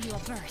me weave you a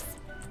verse.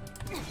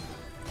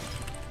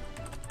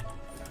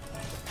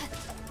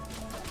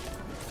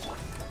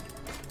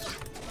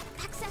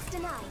 Access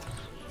denied.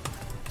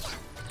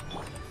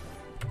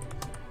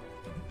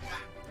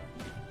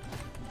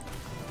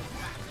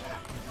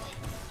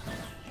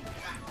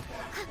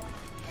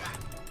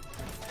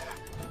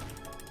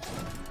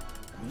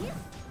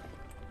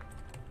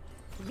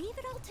 Leave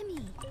it all to me.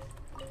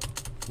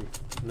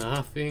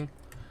 Nothing.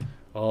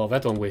 Oh,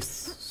 that one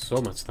wastes so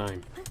much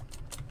time.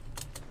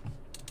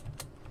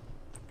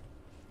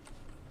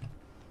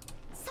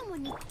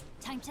 Someone needs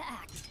Time to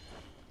act.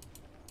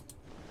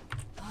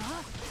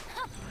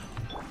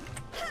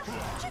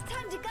 just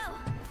time to go.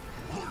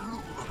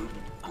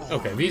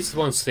 Okay, this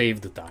one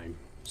saved the time,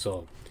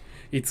 so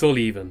it's all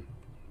even.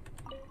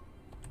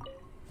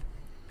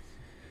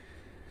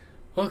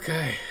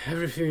 Okay,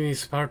 everything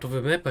is part of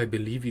the map. I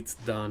believe it's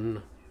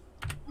done.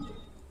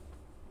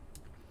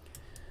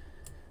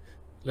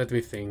 Let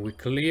me think. We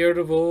clear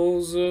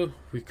those.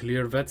 We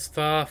clear that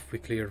stuff. We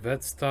clear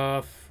that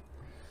stuff.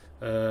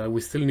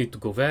 We still need to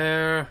go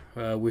there.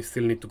 We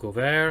still need to go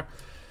there.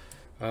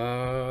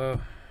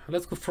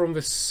 Let's go from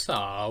the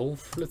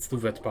south. Let's do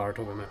that part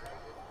of the map.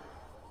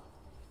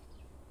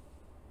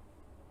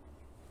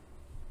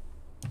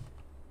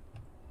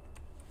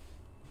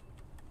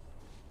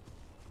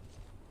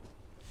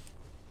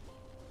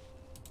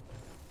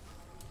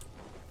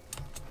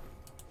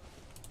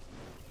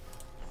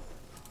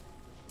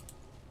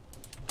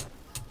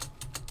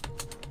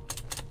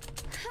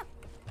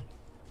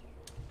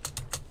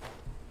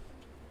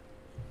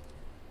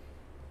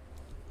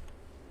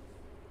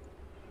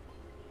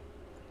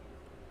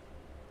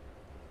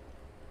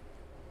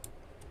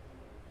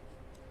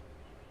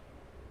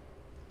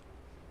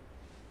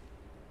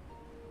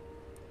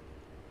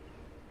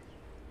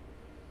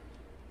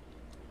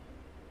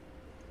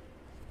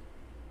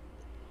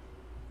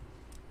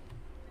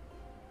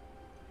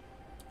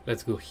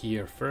 Let's go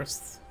here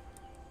first.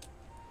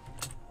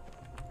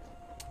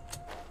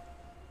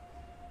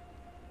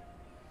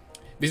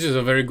 This is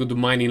a very good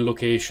mining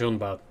location,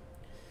 but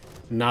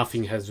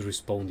nothing has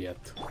respawned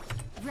yet.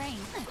 Rain.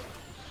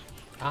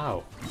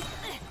 Ow.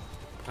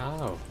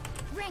 Ow.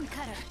 Rain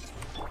cutter.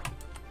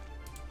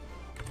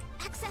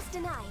 Access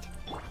denied.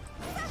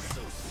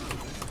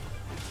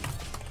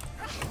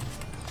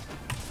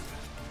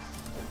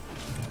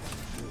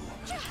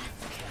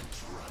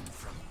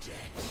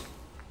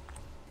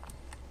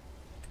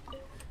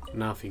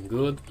 Nothing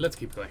good. Let's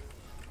keep going.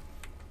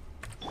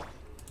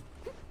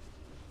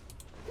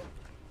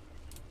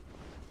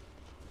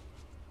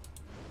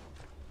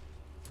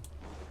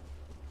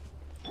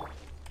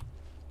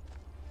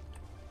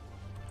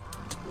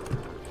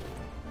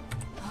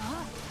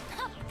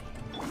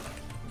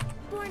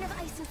 Born of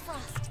ice and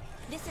frost.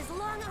 This is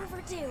long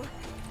overdue.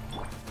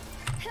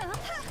 Higher,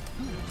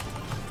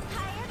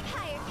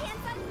 higher,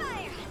 pants on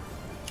fire.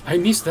 I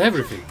missed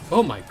everything.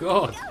 Oh my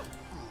god.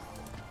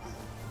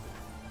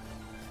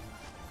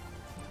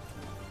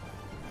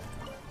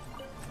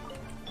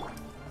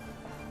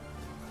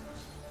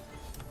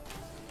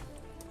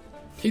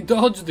 He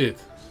dodged it.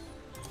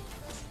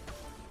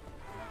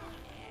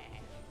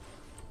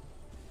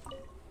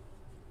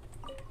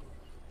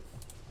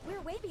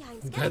 We're way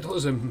behind schedule. That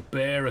was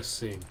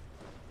embarrassing.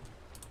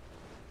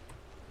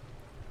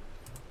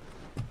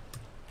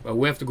 But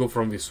we have to go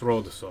from this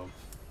road, so.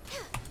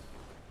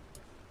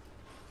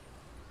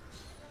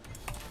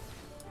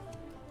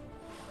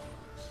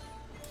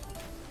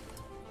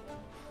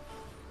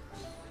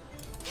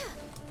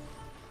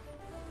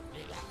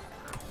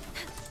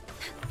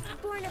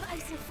 Born of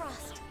ice and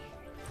frost.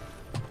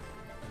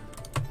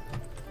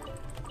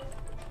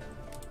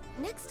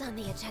 Next on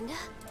the agenda,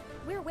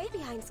 we're way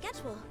behind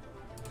schedule.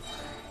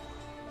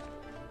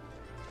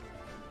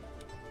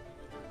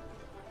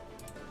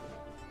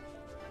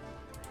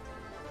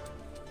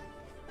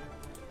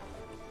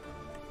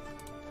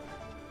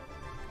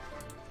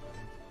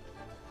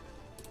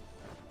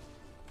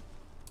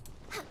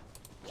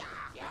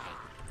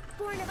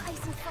 Born of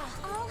ice and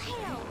frost. All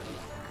hail!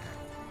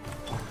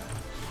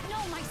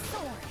 No, my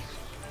sword.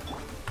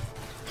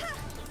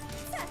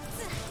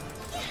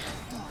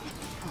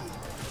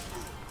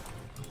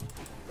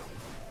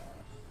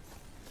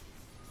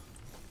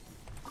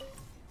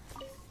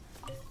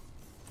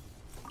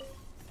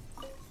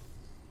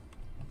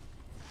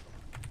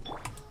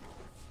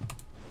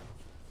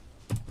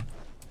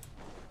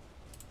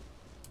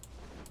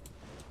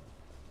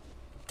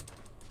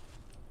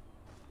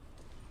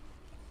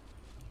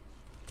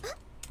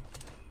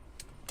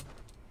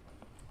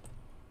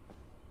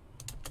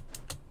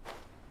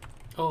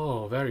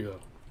 Oh, there you go.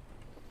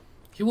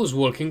 He was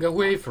walking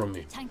away from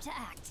me. Time to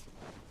act.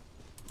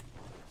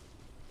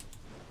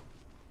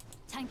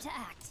 Time to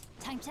act.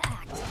 Time to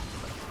act.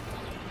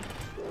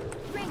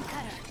 Rain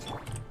cutter.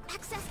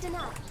 Access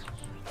denied.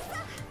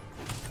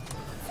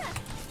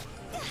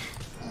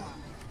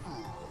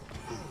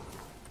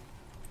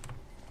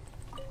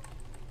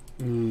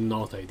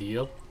 Not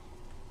ideal.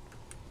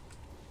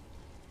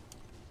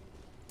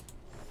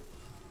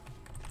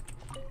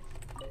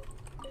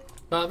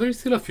 But there's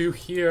still a few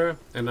here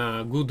and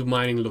a good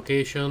mining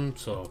location,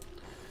 so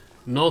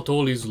not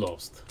all is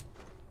lost.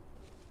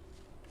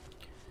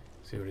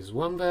 So there is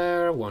one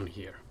there, one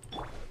here.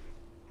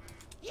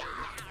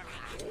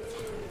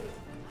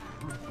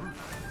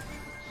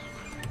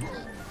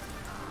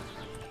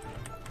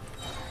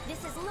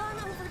 This is long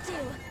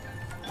overdue.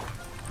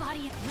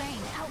 Body of rain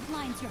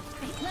outlines your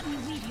fate. Let me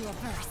weave you a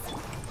verse.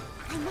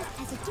 I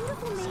must as a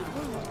dutiful maid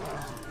wound.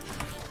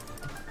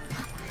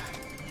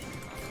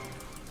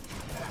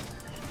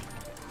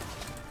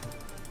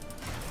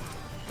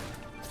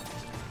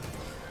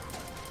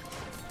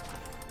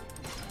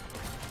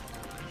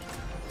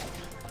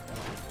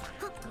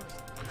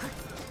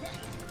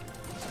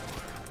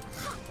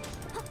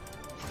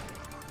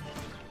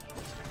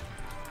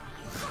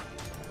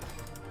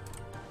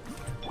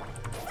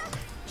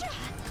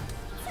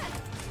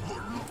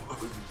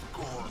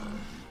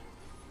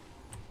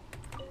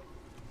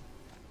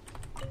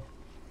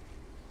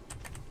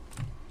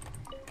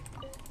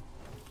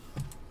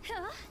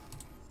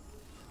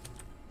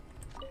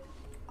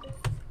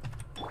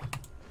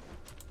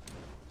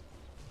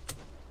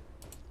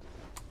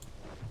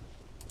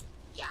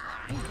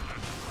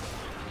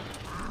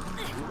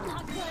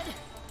 Not good.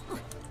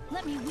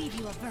 Let me weave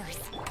you a verse.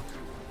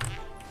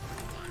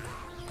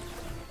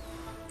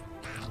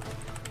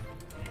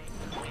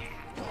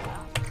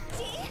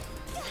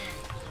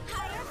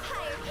 Higher,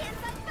 higher,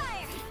 pants on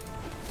fire.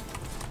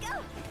 Go.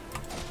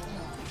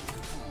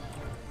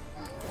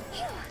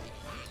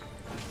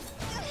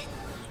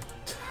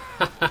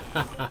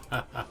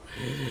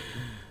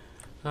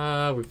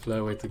 Ah, we fly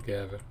away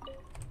together.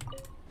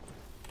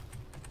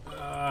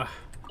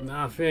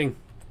 Nothing.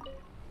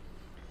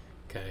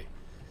 Okay.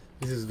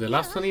 This is the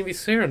last one in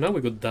this area. Now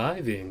we go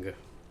diving.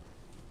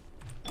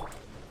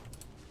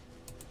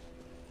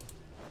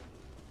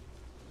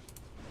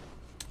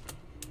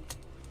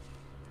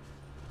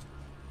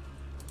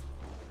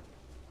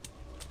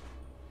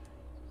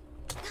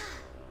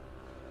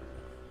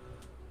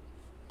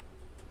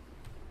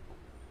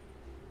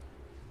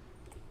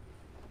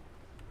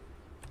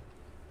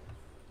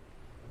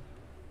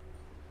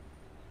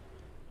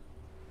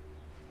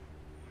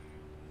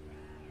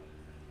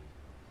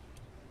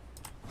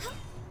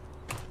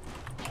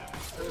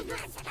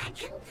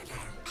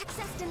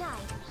 Access denied.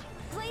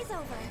 Blaze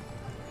over.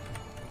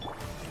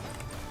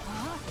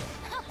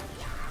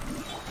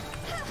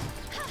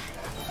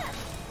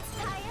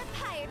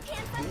 Tired,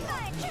 can't find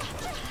fire.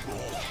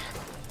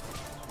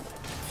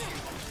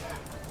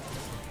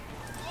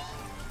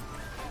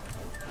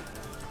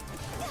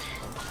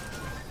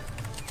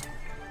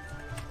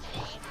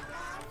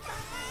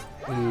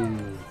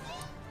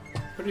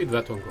 Where did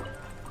that one go?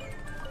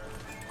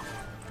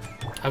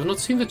 I've not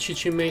seen the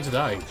Chi-Chi mage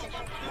die.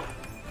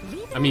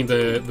 I mean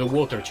the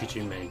water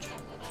Chi-Chi mage.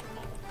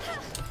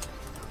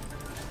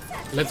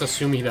 Let's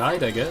assume he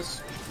died, I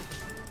guess.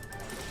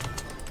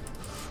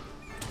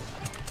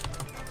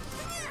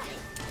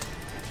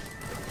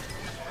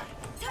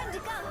 Time to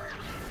go.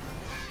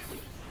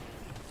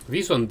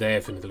 This one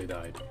definitely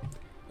died.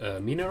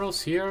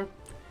 Minerals here?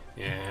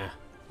 Yeah,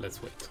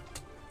 let's wait.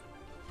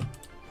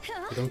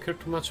 I don't care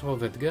too much about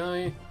that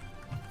guy.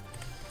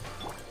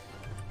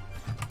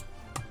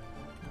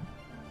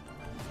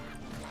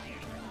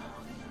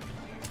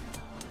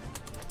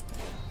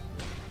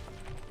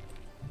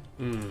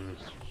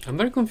 I'm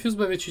very confused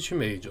by the Chi-Chi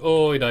mage.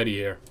 Oh, he died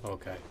here.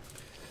 Okay.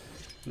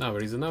 Now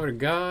there is another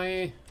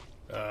guy.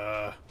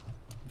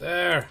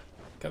 There.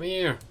 Come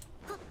here.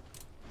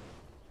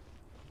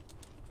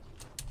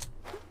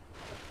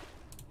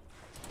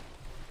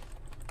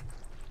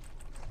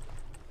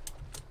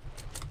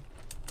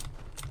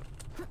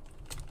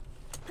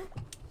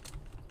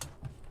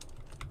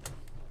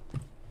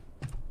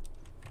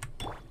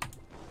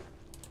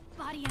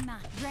 Body and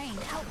mind. Rain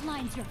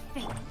outlines your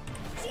fate.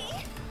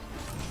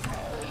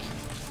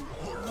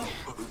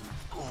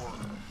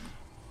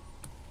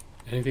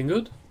 Anything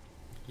good?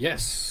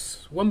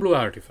 Yes. One blue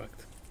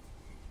artifact.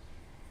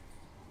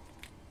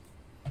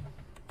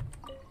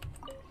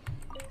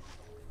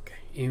 Okay.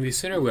 In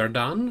this area we are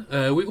done.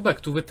 We go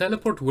back to the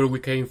teleport where we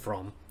came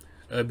from.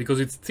 Because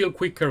it's still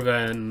quicker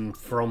than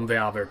from the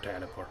other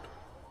teleport.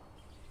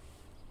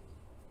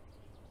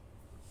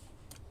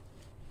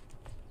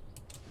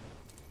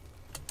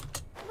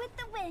 With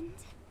the wind.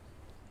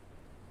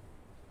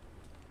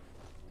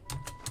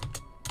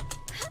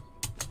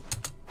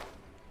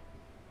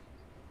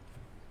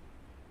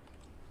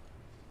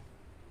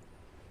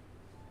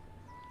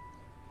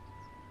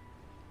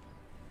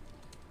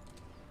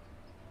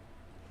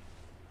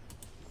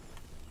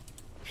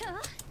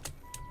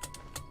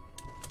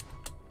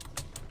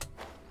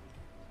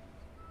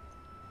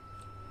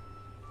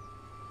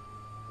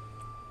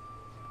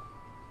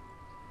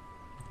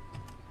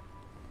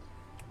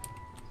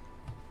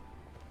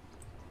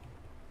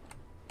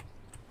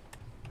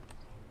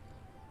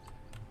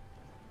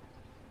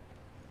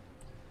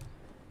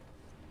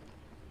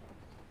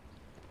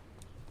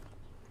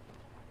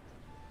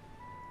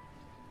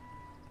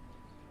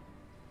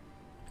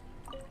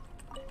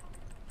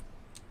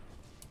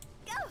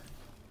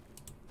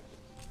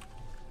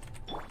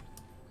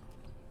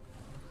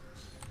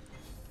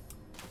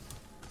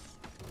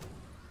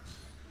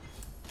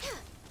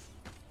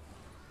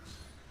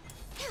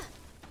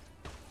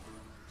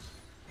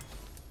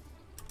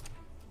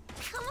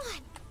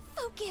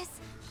 Focus.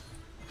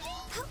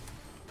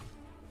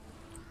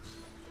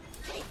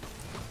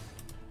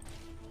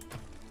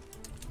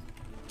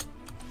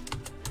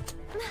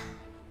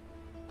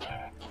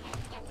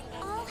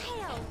 All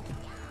hail.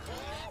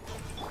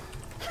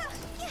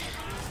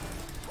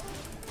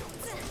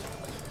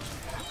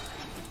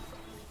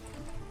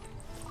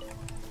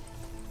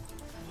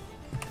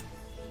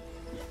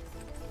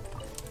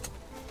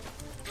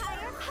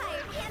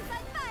 Higher, can't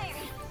fight fire.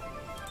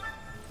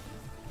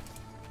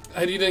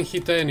 I didn't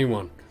hit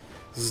anyone.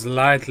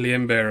 Slightly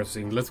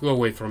embarrassing. Let's go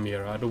away from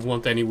here. I don't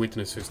want any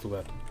witnesses to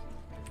that.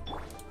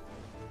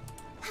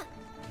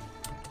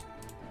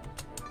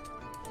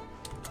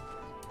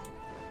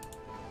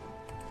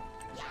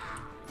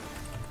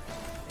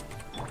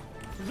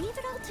 Leave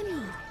it all to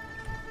me.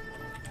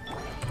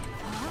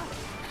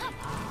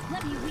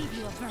 Let me weave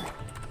you a bird.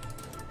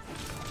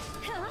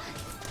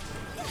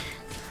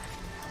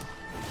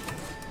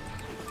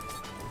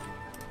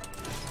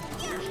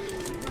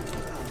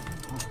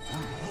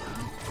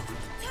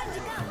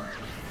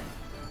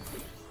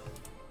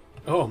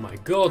 Oh my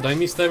god, I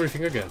missed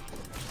everything again.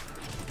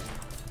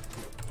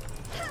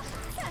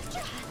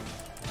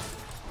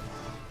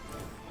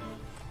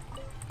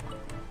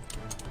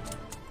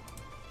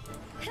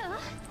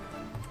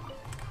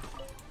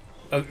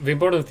 The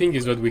important thing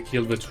is that we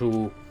killed the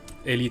two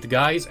elite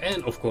guys,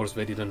 and of course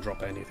they didn't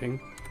drop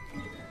anything.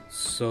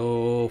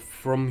 So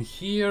from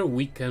here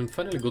we can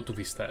finally go to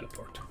this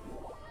teleport.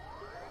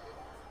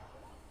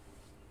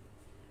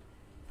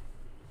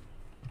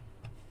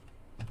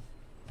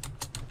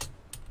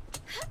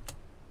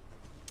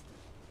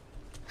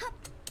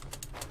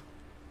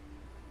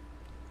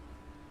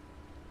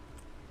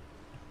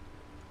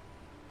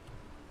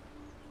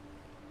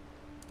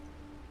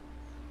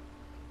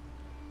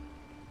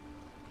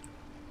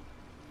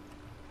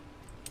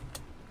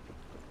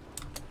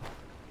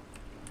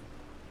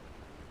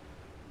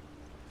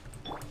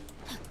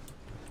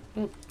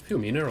 Few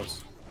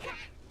minerals.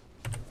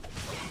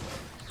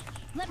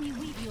 Let me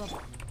weave you a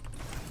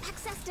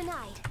Access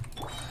denied.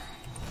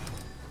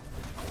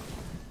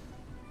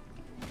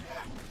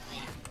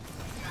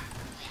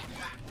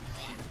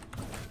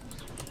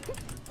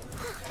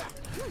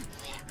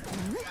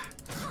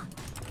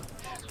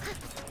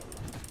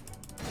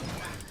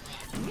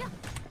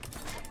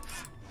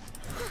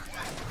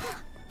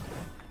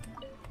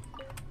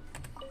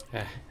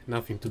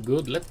 Nothing too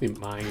good. Let me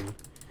mine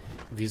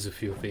these a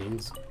few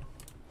things.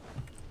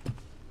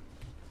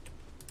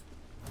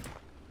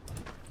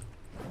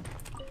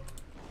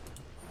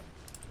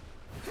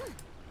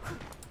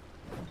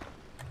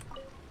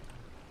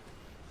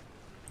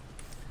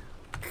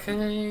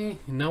 Okay,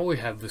 now we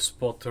have the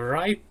spot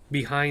right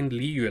behind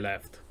Liyue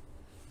left.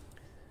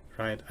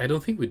 Right, I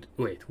don't think we...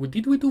 Wait,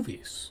 did we do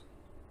this?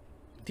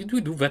 Did we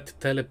do that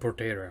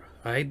teleport area?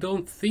 I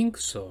don't think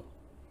so.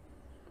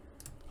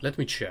 Let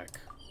me check.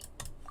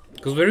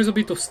 Because there is a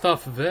bit of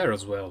stuff there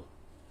as well.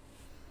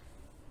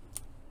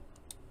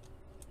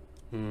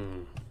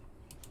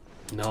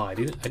 No, I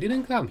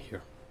didn't come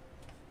here.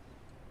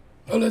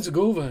 Oh, let's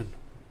go then.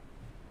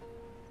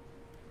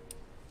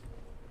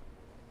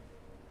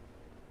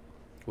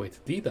 Wait,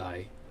 did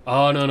I?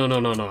 Oh,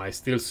 no. I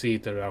still see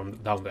it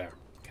around down there.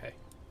 Okay.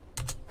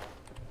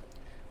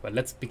 Well,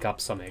 let's pick up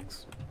some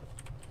eggs.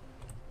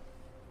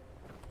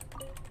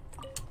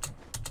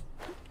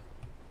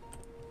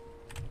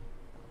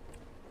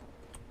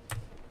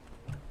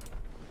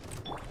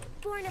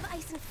 Born of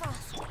ice and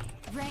frost.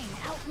 Rain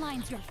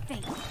outlines your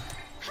fate.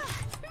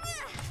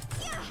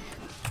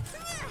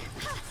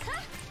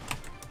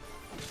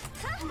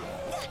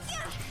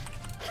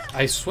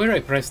 I swear I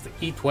pressed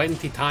E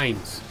 20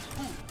 times.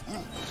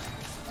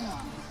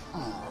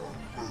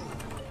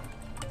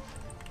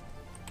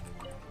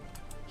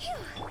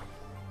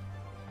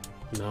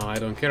 No, I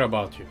don't care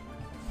about you.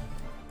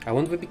 I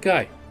want the big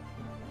guy.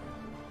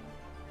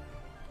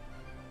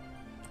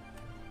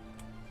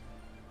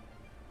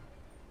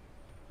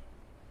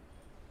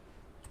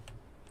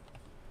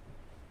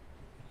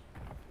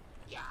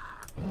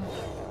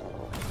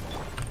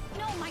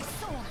 No, my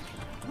sword!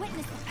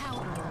 Witness the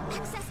power!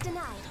 Access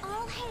denied.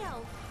 All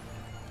hail.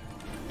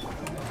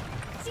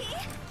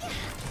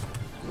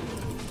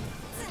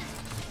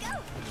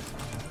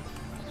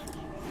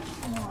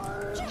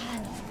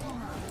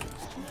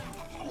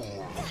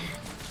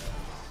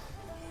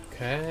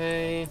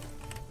 Okay.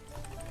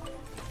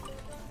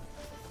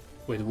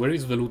 Wait, where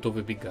is the loot of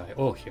the big guy?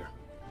 Oh, here.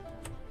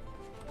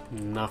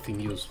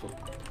 Nothing useful.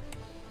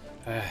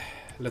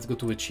 Let's go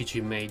to the Chichi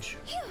Mage.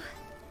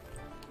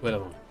 Wait a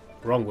moment.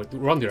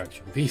 Wrong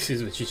direction. This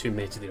is the Chichi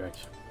Mage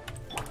direction.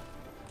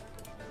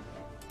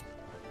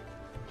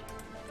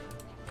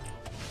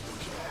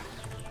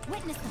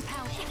 Witness the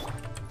power!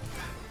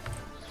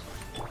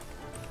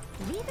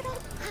 Leave it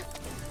up.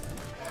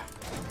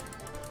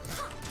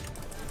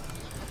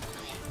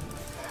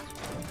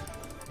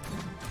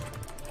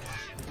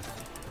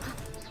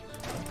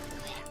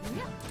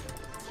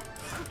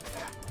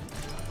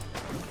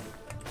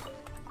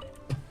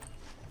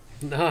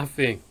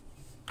 Nothing.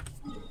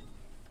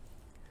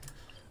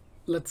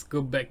 Let's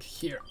go back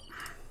here.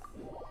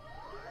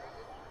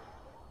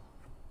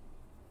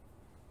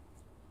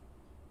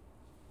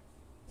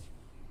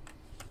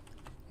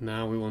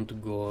 Now we want to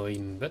go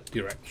in that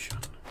direction.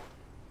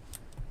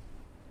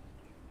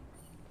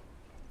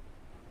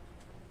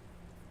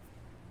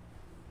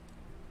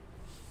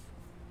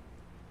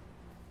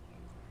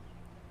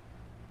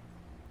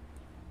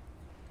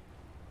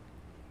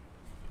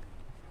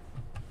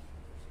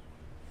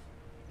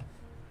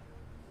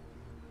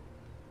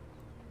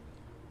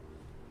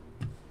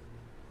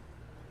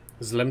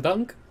 Slam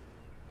dunk?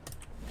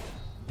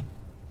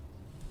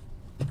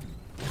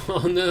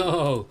 Oh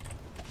no!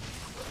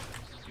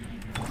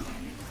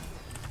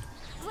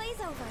 Blaze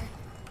over.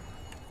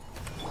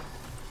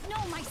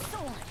 No, my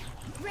sword!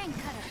 Rain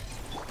cutter!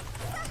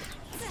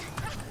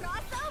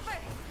 Cross over.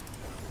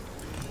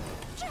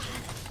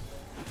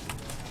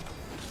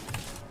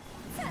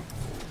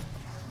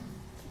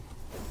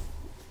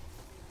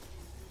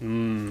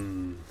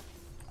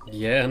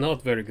 Yeah,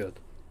 not very good.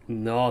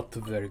 Not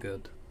very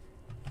good.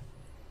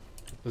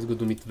 Let's go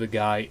to meet the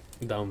guy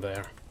down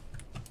there.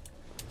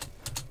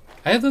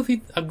 I have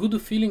a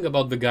good feeling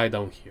about the guy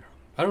down here.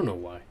 I don't know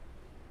why.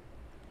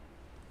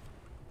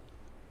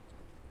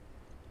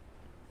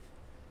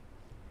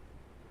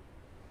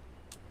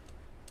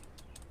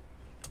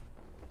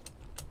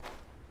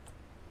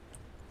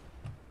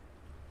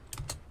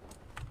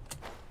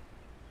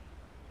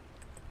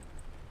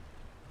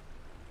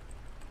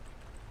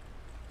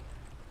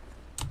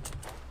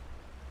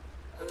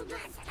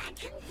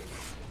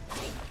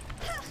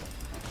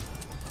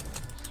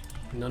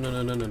 No.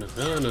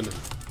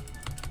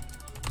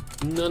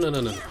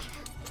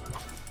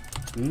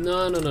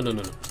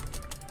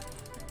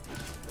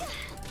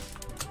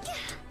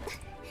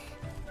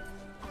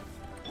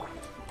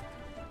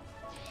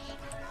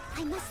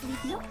 I must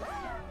leave no.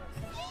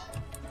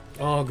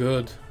 Oh,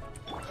 good.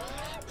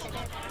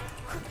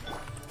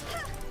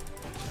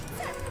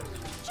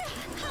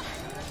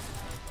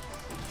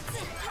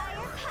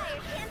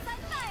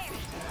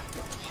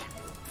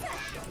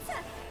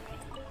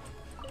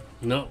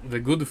 No, the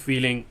good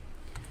feeling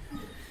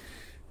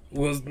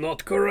was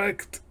not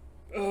correct.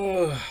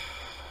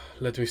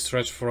 Let me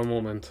stretch for a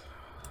moment.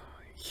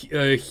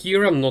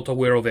 Here I'm not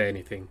aware of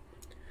anything.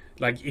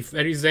 Like, if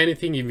there is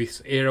anything in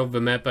this area of the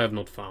map, I have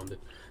not found it.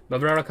 But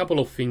there are a couple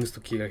of things to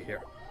kill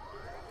here.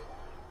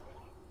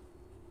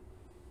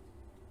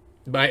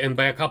 And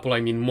by a couple, I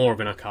mean more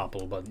than a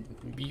couple, but,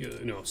 you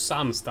know,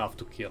 some stuff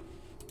to kill.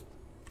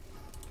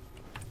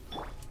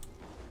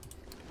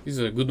 This is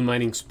a good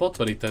mining spot,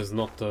 but it has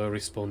not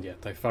respawned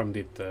yet. I farmed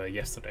it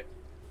yesterday.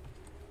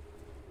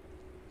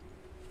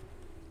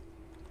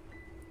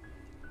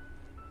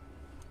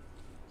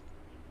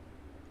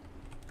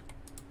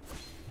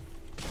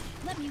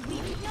 Let me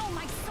weave you. No,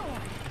 my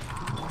sword.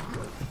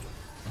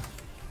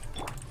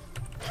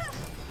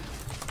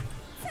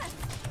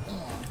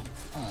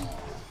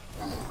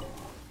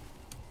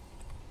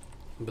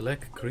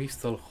 Black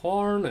crystal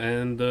horn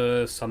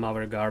and some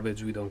other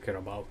garbage we don't care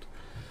about.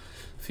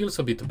 Feels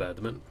a bit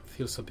bad, man.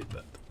 Feels a bit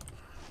bad.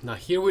 Now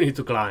here we need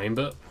to climb.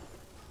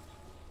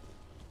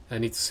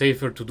 And it's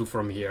safer to do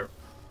from here.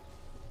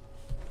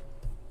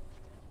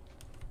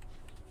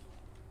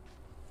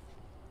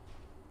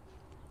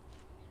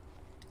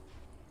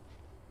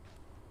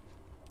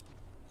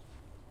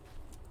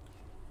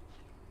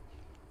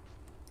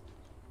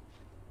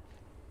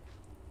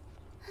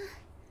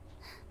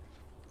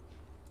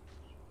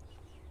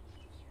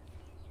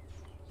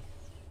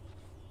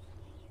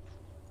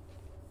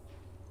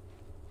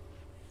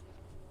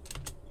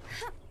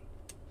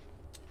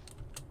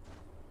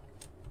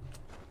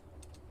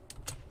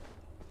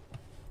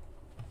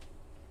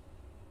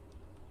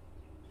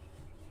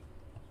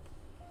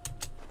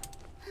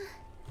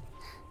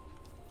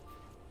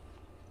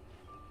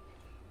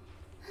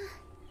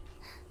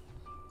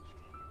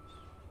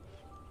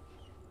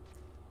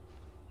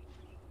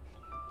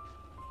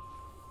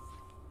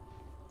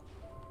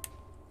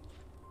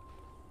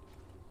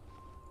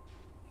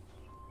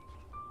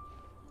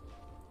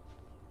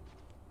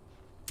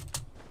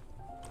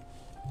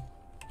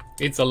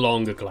 It's a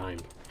long climb.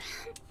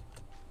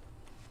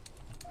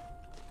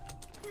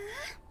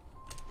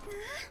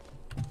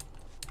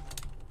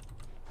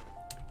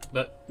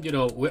 But, you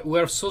know,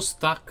 we're so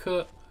stuck,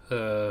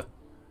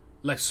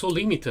 like so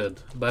limited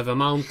by the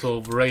amount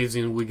of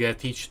resin we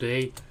get each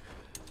day,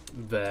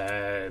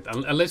 that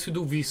unless you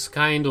do this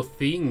kind of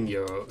thing,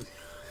 you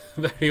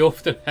very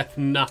often have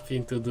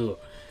nothing to do.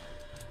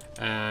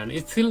 And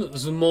it's still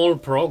small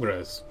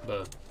progress,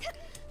 but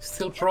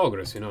still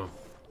progress, you know.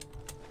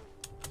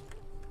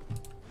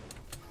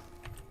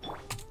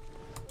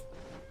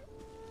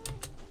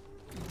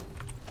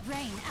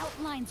 Rain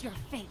outlines your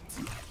fate.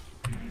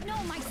 No,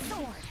 my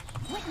sword.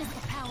 Witness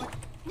the power.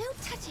 No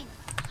touching.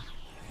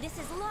 This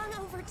is long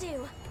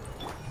overdue.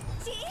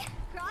 Gee,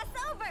 cross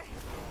over.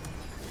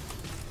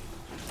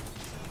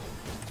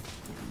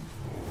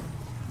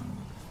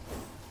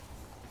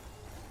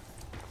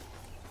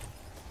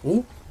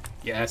 Ooh,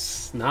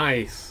 yes,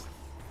 nice.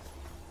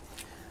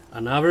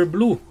 Another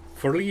blue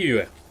for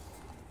Liyue.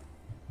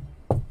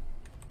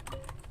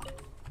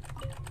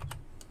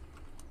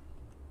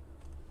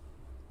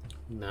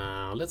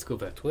 Now, let's go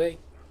that way.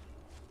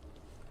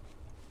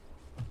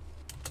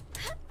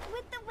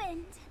 With the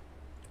wind.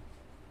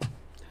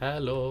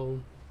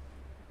 Hello.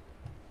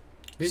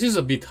 This is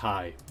a bit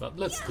high, but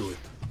let's do it.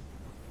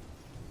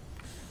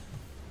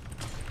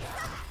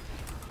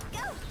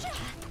 Go.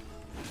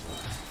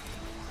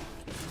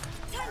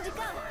 Time to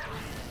go.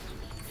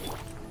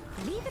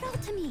 Leave it all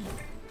to me.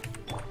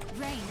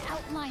 Rain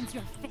outlines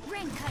your fate.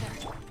 Rain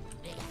cutter.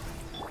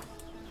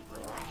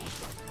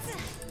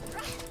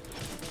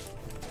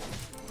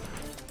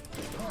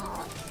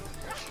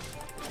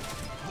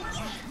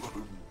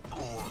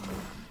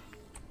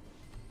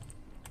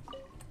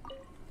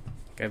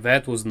 Okay,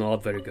 that was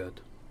not very good.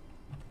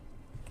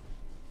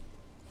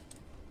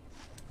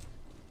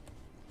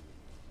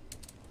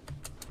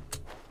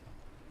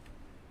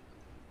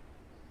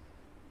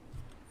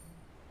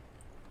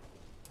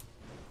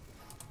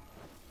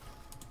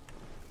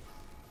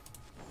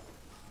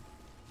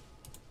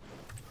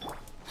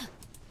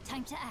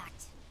 Time to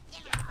act.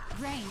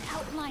 Rain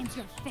outlines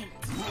your fate.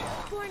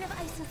 Born of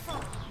ice and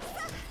frost.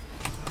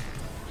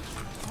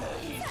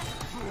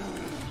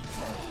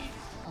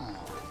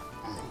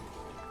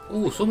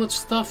 Oh, so much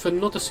stuff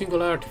and not a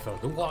single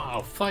artifact.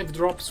 Wow, 5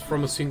 drops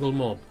from a single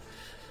mob.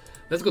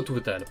 Let's go to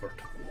the teleport.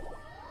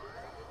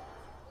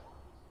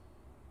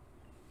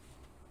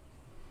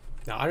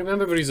 Now, I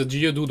remember there is a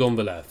Geodude on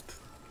the left.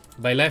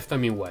 By left, I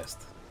mean west.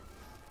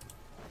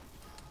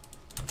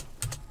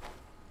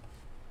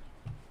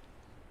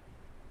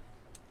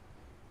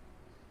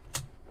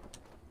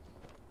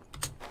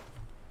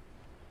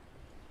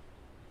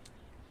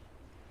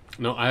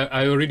 No,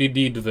 I already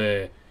did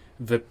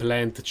the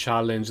plant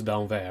challenge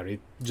down there. It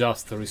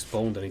just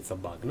respawned and it's a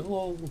bug.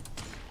 No,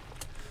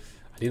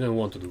 I didn't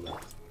want to do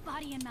that.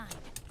 Body and mind.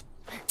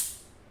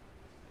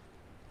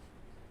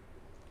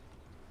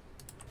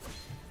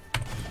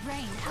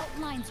 Rain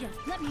outlines your.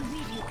 Let me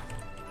weave you.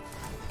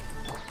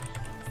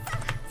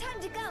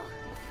 Time to go.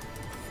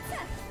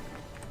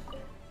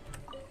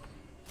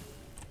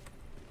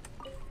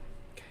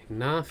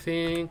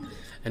 Nothing.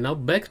 And now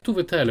back to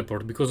the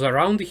teleport, because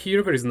around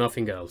here there is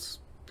nothing else.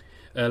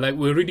 Like,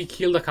 we already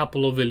killed a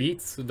couple of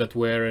elites that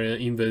were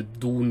in the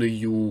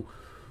Liyue,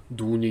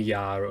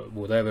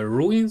 whatever,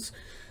 ruins.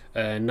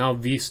 Now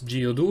this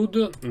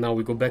Geodude. Now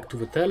we go back to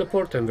the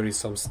teleport and there is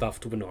some stuff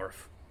to the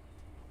north.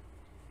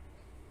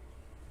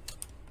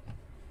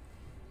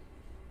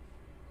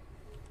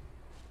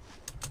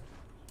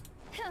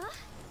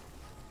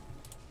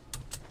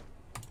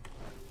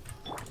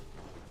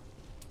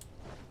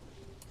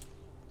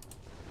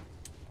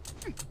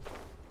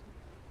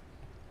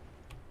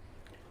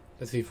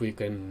 Let's see if we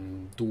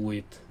can do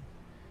it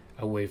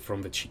away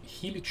from the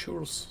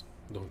Helichurs.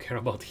 Don't care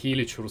about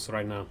Helichurs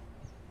right now.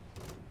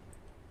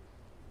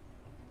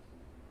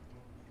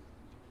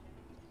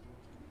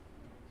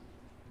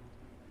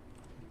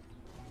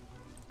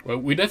 Well,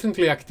 we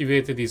definitely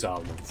activated his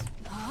almonds.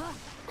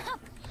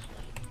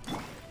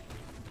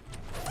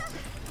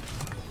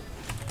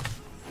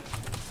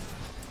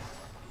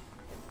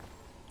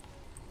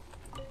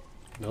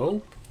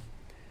 No.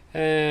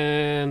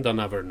 And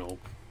another no.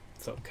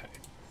 It's okay.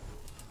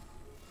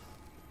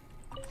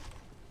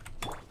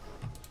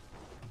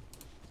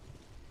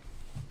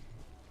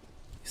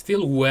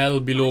 Still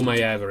well below my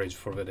average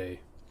for the day.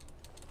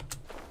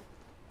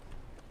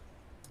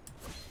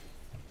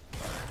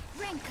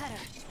 Rain cutter.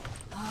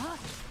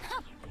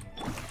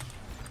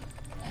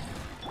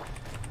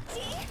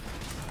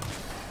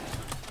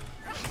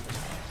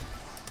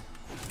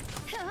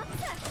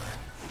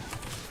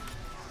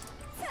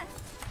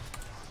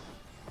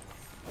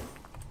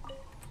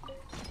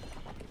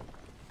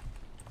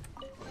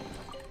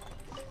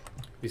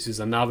 This is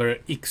another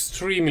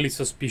extremely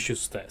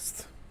suspicious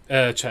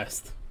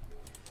chest.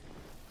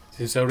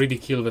 Since I already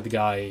killed that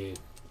guy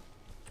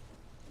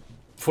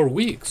for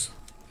weeks.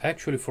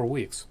 Actually, for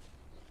weeks.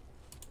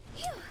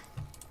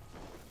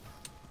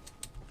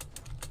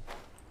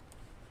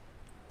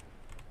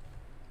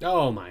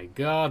 Oh my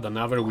god,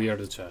 another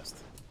weird chest.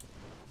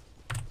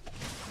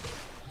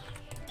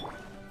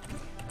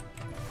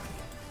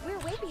 We're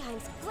way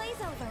behind.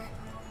 Blaze over.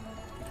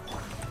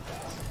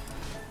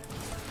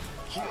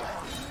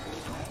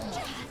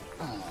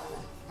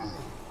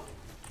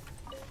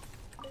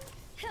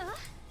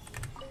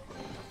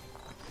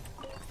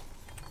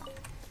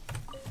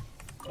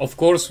 Of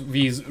course,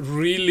 these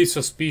really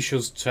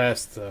suspicious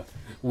chests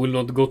will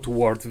not go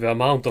towards the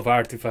amount of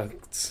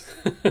artifacts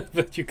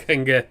that you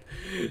can get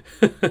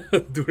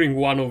during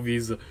one of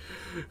these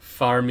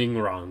farming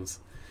runs.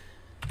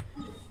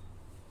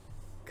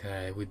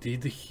 Okay, we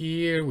did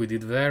here, we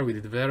did there, we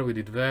did there, we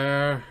did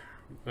there.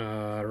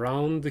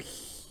 Around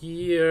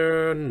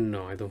here,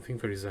 no, I don't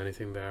think there is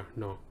anything there,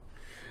 no.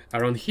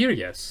 Around here,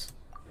 yes.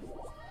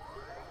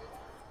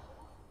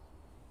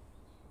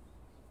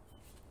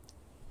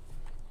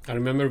 I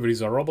remember there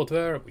is a robot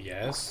there.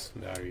 Yes,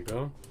 there you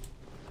go.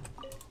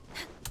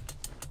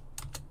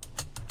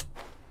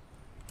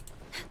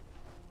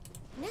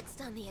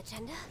 Next on the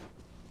agenda.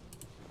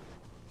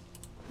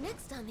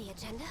 Next on the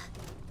agenda.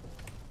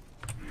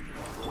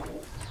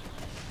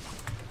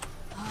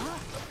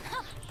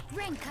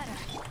 Rain cutter.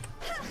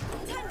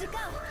 Time to go.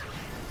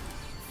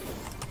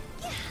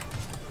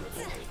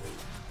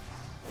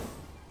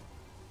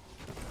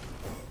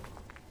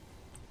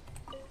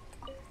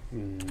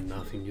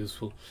 Nothing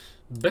useful.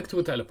 Back to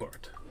the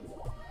teleport.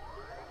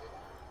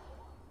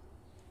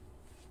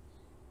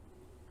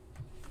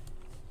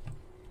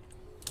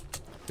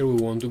 Here we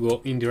want to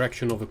go in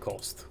direction of the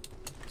coast.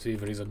 See if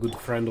there is a good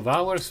friend of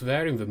ours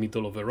there in the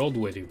middle of the road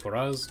waiting for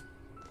us.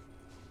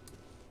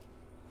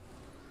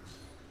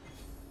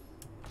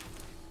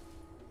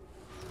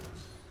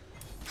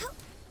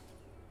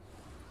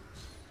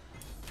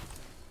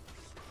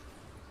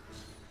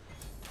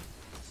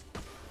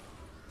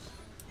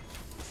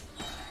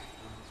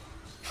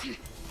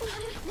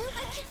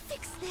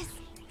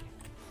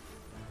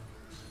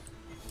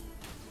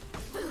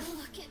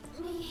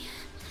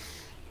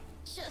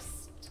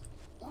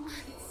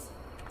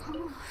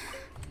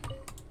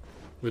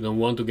 We don't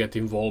want to get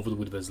involved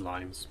with the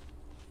slimes.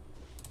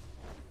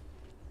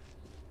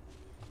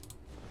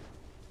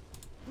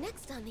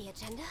 Next on the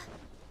agenda.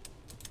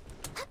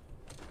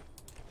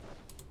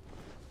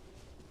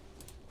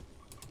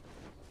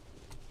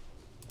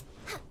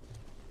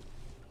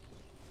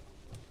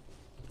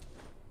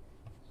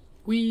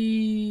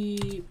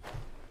 Whee!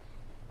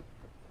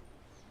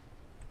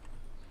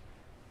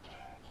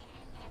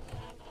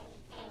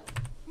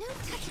 No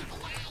touching.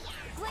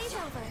 Blaze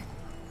over.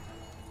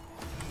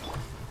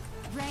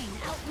 Rain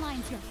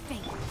outlines your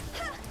fate.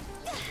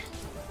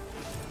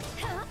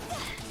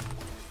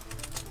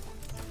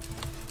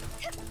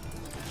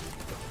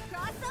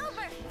 Cross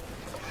over.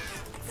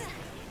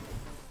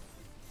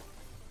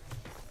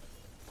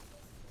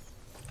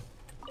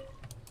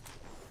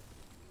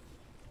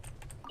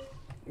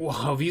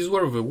 Wow, these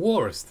were the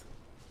worst.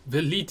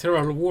 The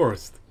literal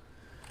worst.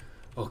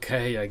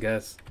 Okay, I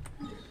guess.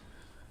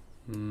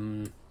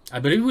 I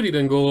believe we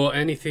didn't go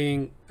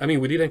anything... I mean,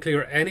 we didn't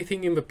clear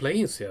anything in the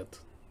plains yet.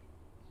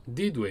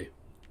 Did we?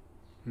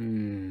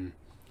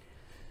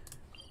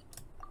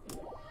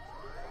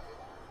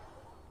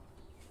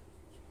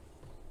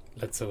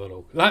 Let's have a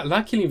look.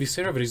 Luckily in this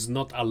area there is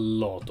not a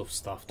lot of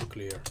stuff to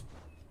clear.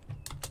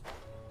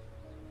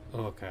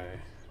 Okay.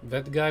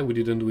 That guy we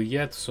didn't do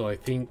yet, so I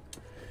think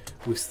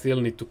we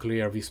still need to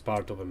clear this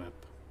part of the map.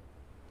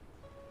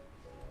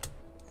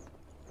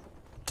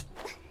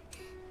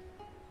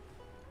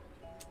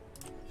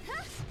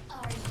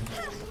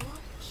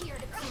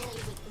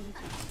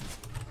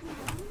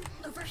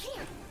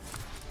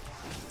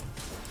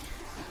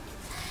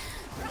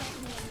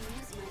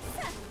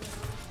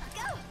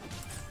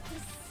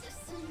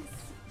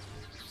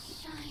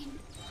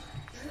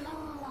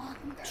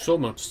 So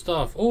much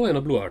stuff. Oh, and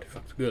a blue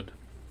artifact. Good.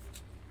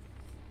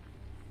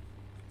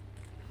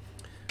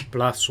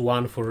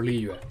 +1 for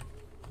Liyue.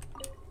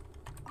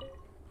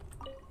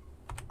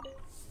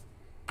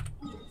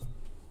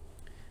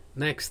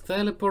 Next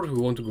teleport, we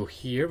want to go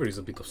here. There is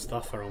a bit of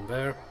stuff around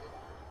there.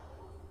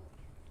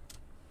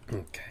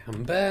 Okay,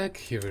 I'm back.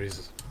 Here there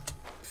is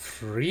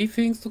 3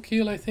 things to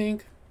kill, I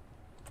think.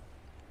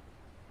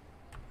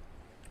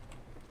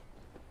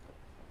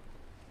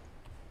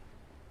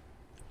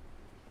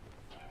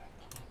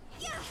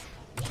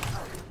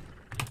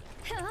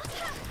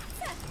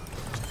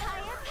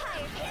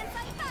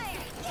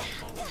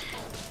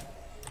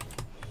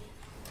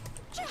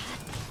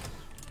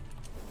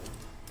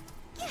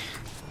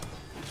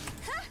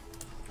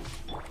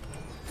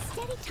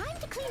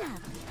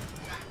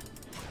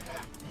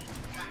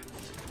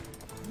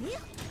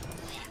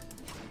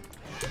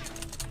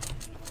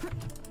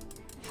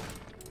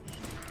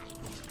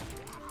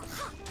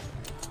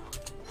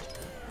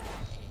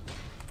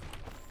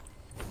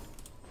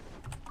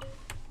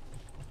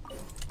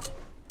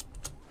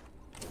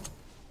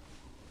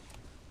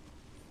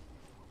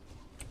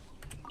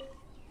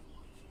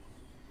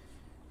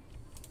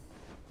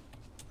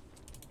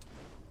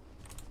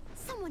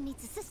 Someone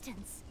needs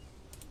assistance.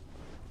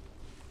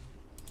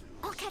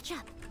 I'll catch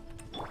up.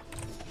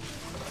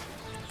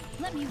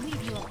 Let me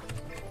weave you up.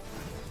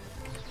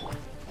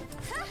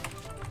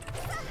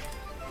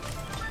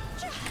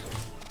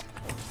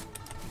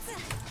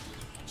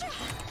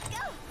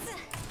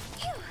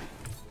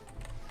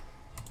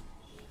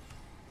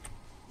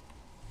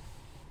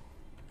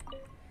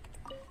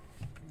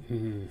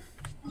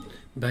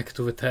 Back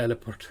to the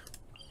teleport.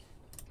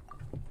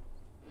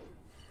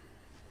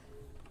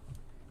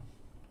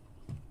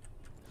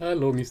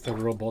 Hello, Mr.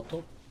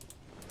 Roboto.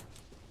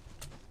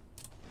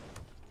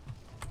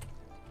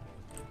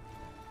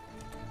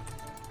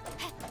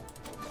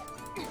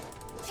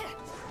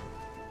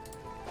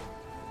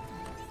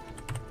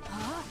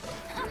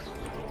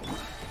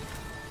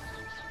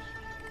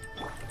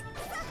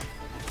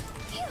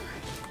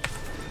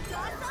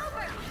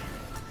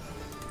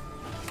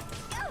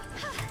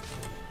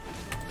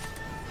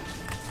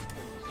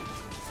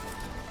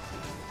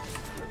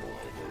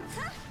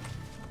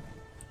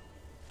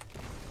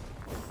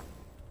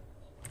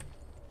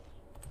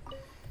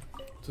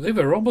 Today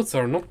the robots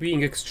are not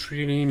being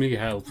extremely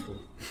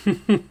helpful.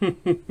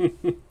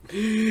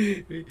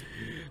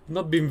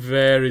 Not been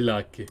very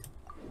lucky.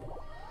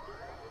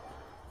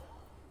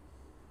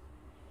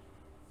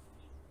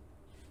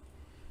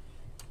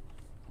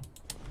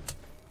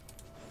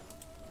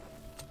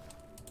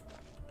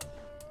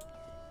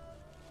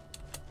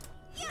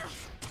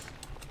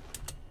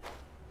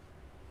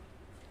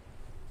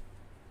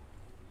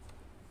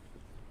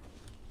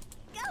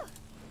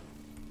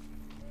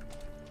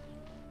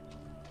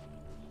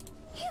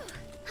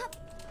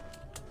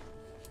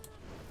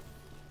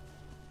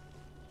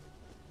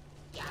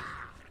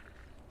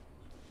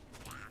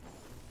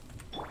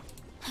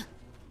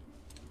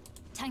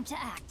 Time to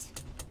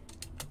act.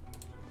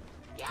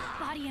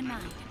 Body and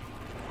mind.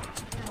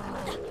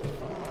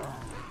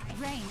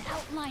 Rain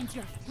outlines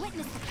your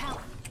witness the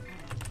power.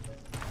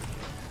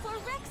 For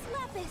Rex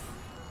Lapis.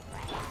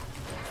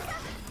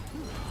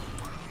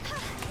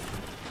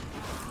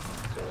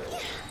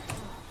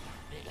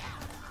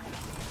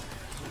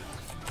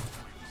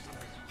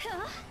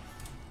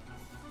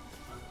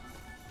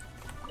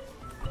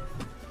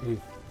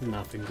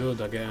 Nothing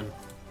good again.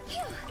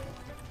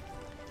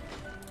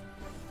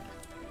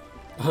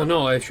 Oh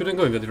no, I shouldn't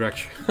go in that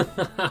direction.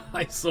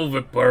 I saw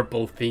the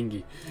purple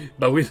thingy,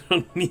 but we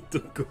don't need to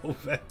go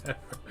there.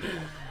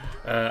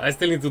 I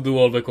still need to do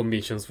all the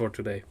commissions for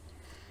today.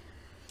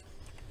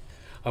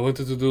 I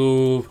wanted to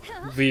do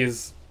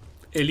this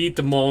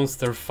elite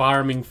monster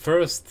farming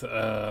first.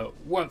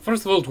 Well,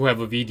 first of all, to have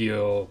a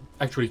video,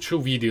 actually 2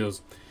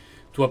 videos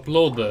to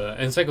upload,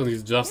 and second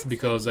is just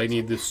because I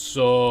need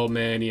so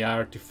many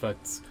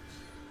artifacts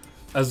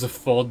as a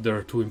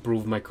fodder to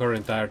improve my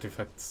current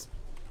artifacts.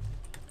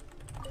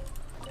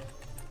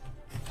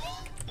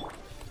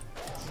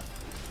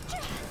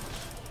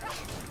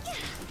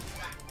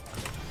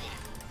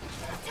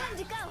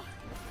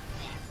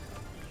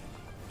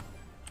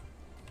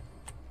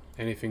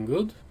 Anything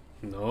good?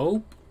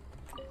 Nope.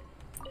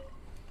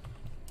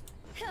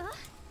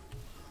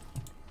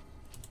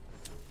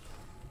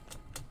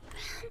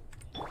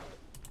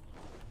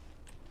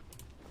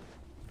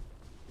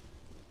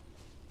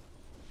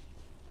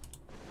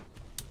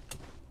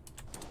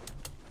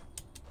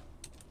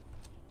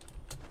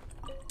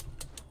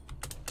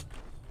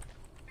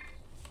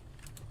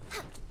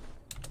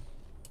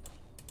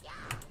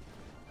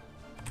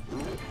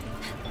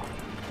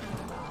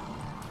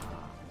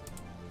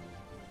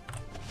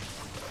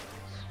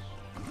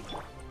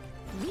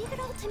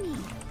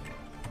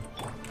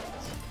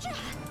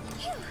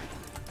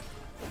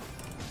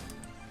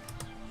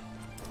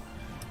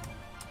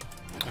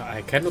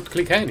 I cannot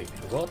click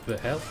anything. What the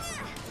hell?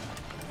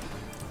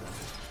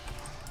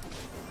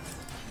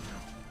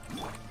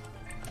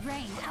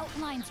 Rain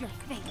outlines your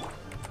fate.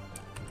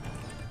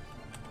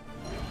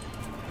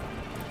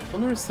 I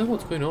don't understand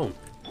what's going on.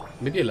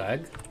 Maybe a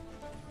lag?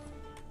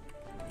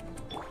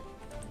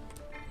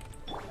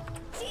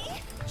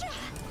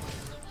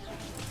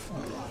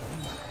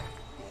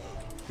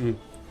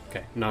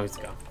 Okay, now it's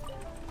gone.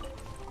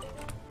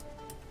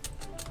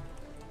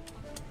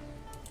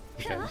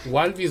 Okay,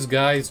 while these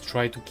guys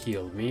try to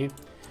kill me,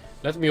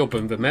 let me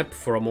open the map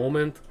for a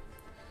moment.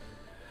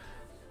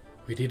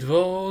 We did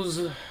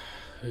those.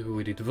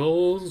 We did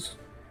those.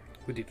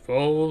 We did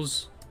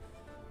those.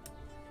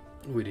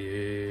 We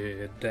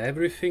did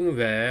everything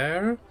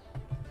there.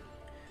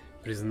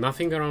 There is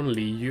nothing around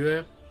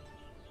Liyue.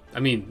 I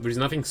mean, there is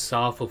nothing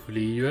south of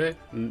Liyue.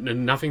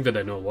 Nothing that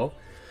I know of.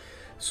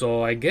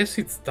 So I guess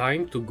it's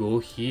time to go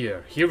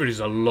here. Here there is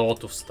a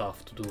lot of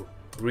stuff to do.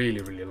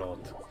 Really, really a lot.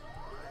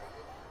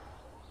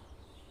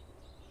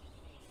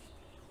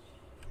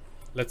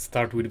 Let's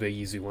start with the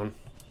easy one.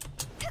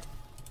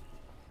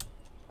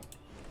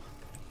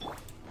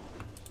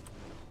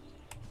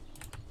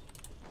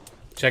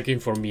 Checking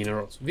for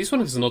minerals. This one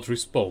has not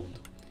respawned.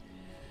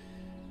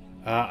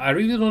 I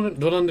really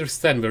don't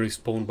understand the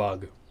respawn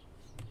bug.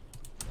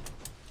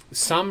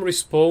 Some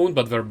respawn,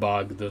 but they're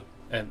bugged,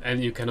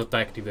 and you cannot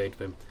activate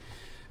them.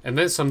 And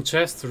then some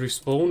chests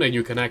respawn, and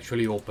you can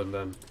actually open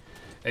them.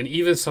 And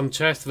even some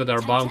chests that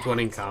are bound to an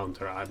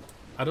encounter.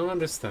 I don't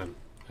understand.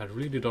 I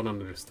really don't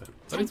understand.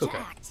 But it's okay.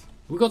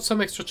 We got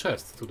some extra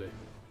chests today.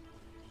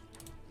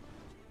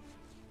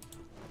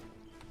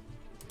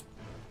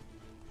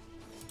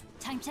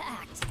 Time to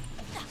act.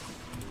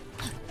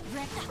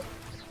 Red,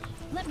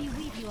 let me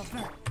weave you a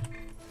vert.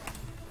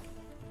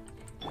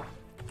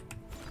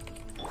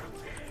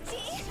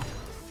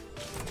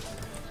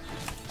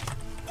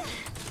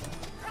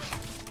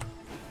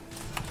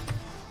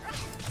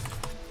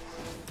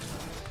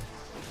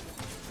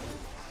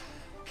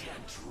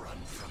 Can't run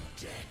from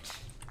debt.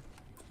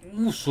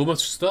 Ooh, so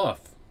much stuff.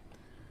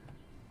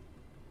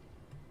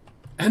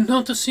 And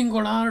not a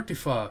single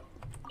artifact.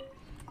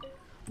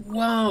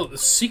 Wow,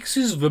 6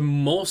 is the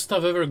most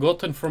I've ever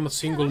gotten from a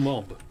single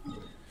mob.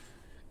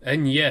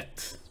 And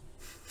yet,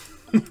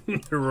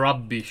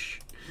 rubbish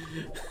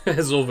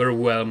has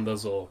overwhelmed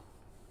us all.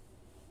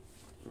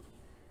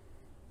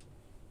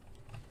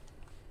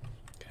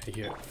 Okay,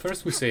 here.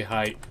 First we say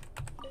hi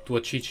to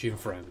a Chichin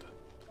friend.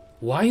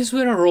 Why is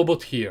there a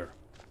robot here?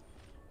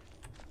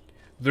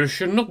 There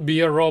should not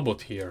be a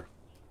robot here.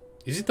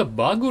 Is it a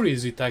bug or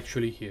is it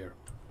actually here?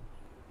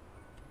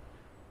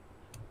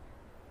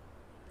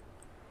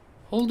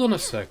 Hold on a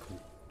second.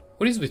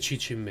 What is the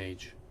Chichin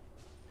mage?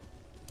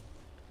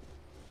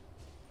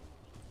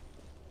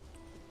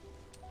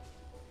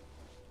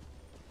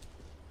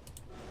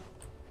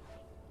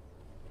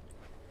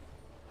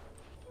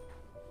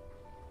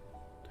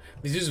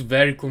 This is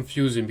very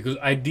confusing because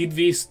I did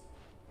this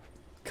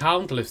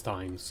countless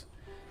times.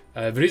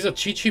 There is a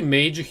Chichin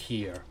mage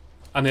here.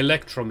 An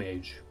electro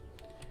mage.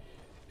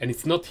 And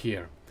it's not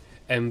here.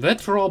 And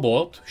that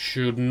robot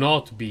should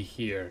not be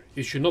here.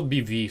 It should not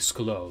be this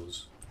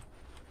close.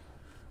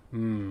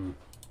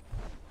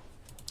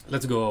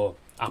 Let's go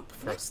up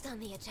first. Next on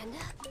the agenda.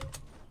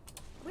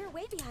 We're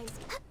way behind.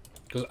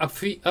 Because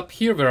up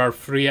here there are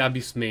 3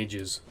 abyss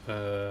mages.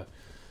 A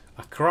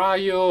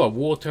cryo, a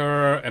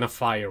water, and a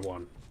fire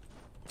one.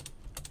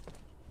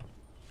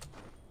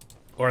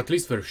 Or at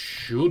least there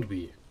should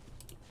be.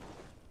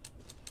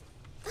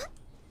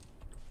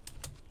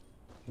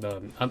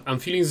 I'm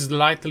feeling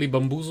slightly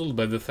bamboozled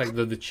by the fact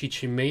that the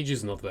Chichin mage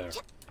is not there.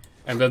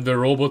 And that the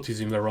robot is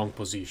in the wrong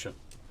position.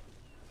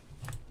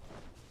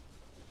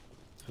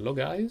 Hello,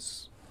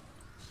 guys.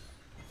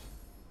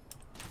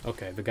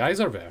 Okay, the guys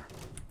are there.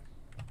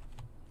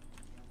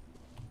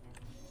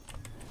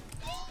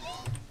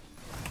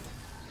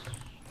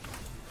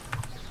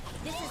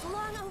 This is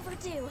long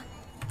overdue.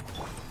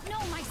 No,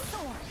 my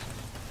sword.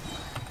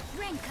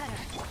 Rain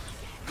cutter.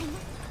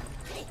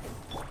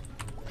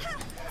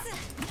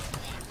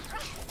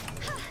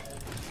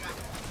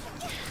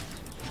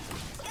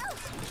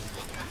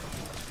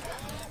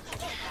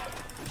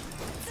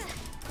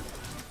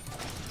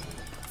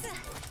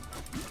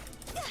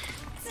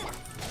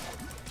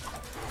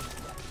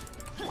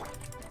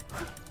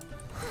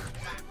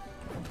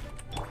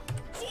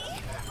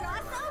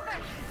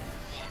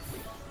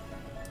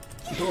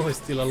 Oh, he's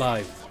still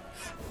alive.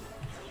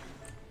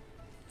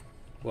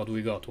 What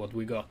we got? What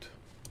we got?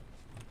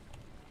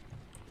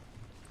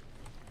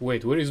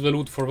 Wait, where is the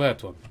loot for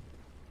that one?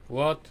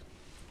 What?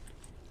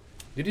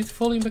 Did it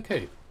fall in the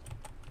cave?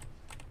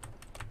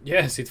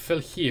 Yes, it fell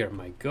here,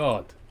 my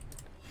god.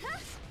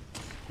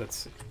 Let's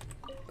see.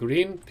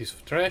 Green, piece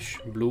of trash.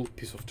 Blue,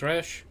 piece of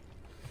trash.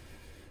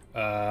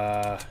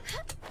 What's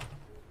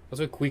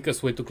the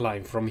quickest way to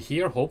climb? From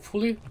here,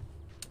 hopefully?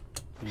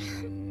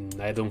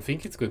 I don't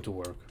think it's going to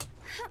work.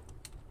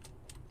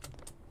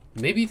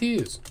 Maybe it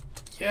is.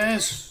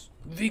 Yes!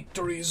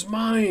 Victory is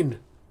mine!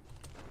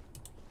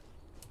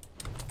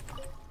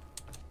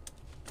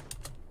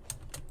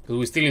 Because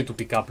we still need to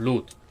pick up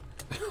loot.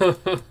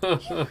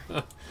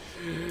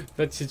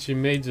 Fetchichi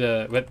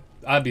Mage, but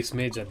Abyss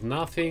Mage had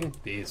nothing.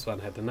 This one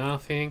had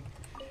nothing.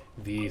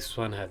 This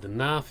one had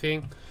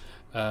nothing.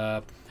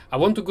 I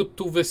want to go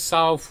to the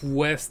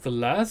southwest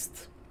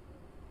last,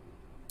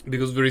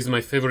 because there is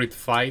my favorite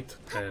fight,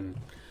 and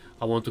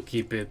I want to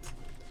keep it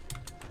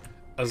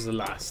as the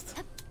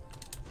last.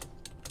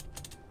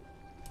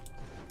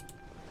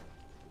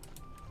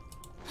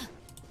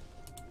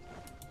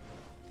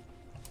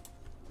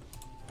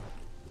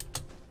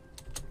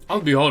 I'll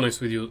be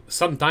honest with you,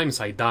 sometimes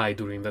I die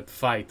during that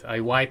fight.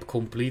 I wipe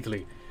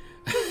completely.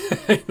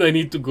 I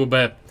need to go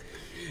back.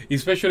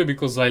 Especially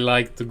because I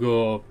like to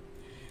go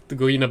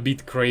in a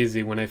bit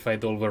crazy when I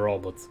fight all the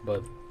robots,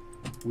 but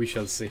we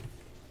shall see.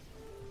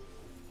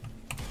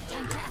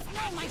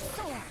 My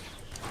sword.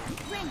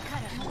 Rain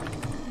cutter.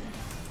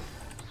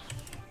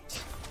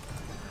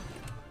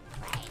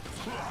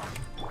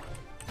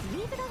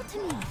 Leave it all to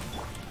me.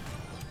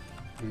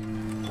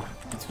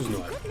 Let's use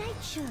Noel. Good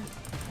night, Sean.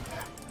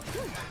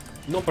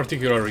 No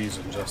particular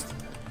reason, just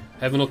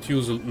have not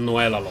used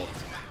Noel a lot.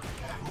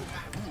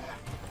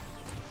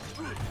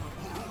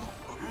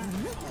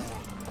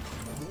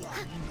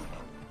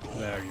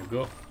 There you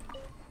go.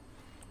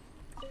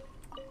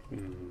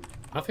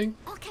 Nothing?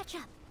 I'll catch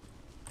up.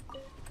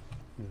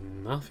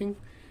 Nothing.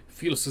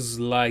 Feels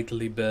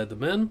slightly bad,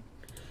 man.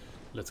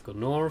 Let's go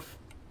north.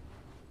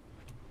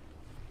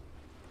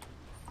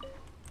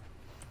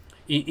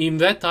 In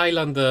that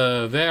island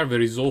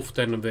there is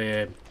often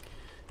the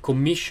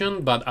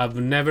commission, but I've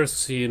never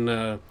seen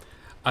an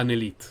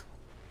elite.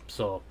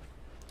 So,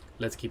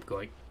 let's keep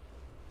going.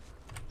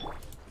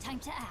 Time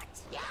to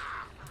act.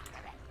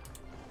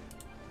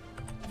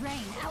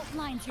 Rain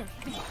outlines your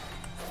feet.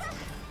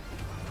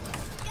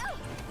 Go!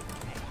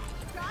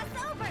 Cross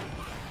over!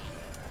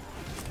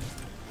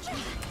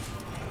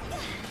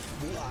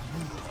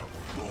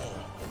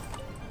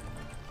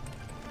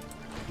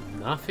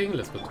 Nothing.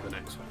 Let's go to the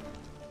next one.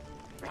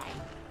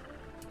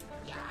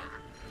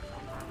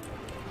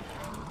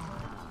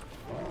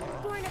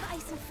 Born of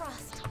ice and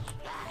frost.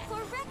 For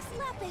Rex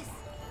Lapis.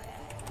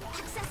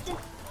 Access to...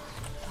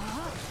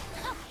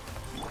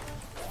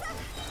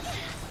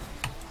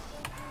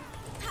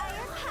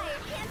 Higher, higher,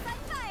 hands on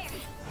fire!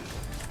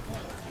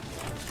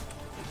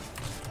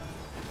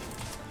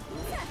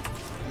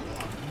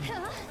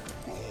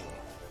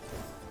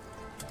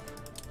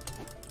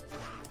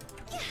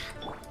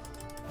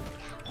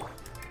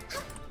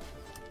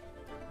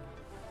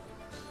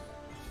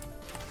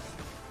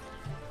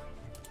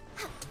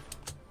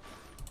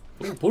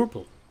 Oh,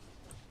 purple.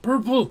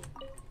 Purple!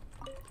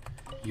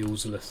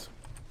 Useless.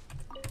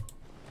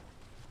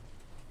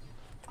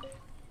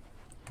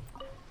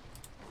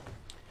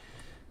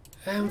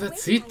 And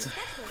that's it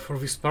for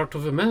this part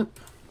of the map.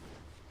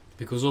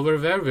 Because over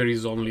there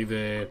is only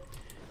the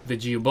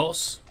geo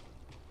boss.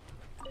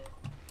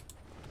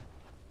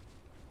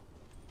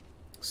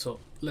 So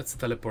let's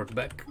teleport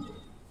back.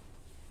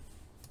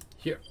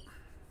 Here.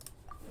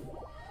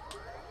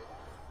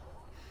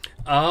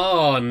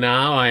 Oh,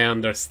 now I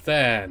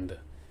understand.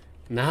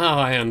 Now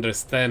I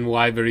understand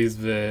why there is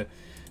the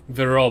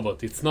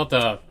robot. It's not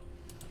a...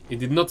 It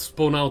did not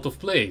spawn out of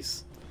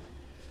place.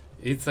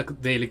 It's a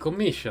daily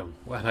commission.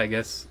 Well, I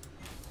guess...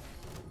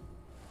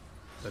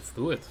 Let's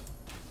do it.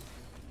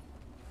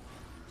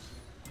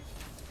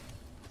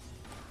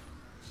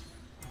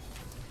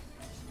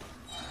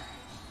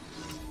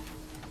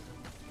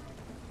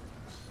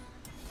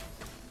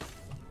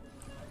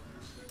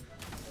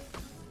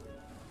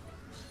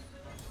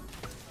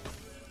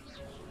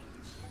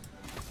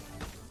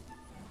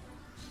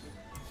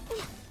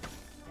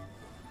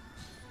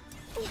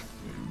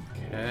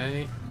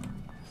 Okay.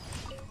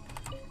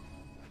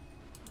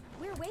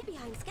 We're way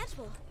behind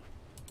schedule.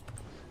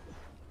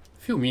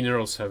 Few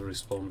minerals have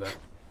respawned there.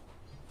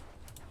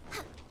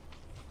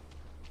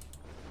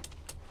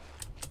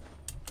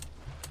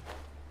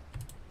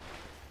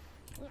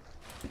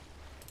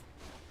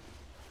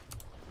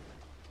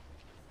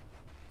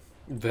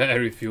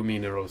 Very few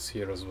minerals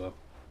here as well.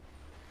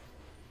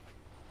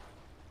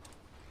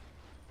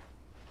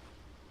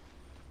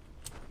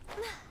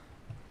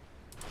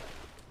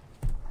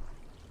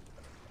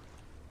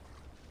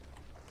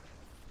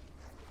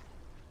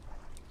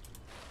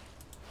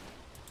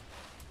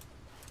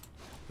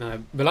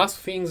 The last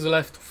things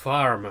left to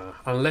farm,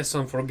 unless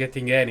I'm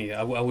forgetting any,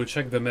 I will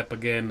check the map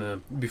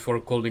again before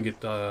calling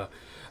it a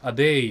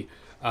day,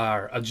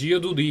 are a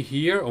Geodude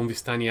here on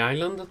this tiny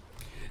island,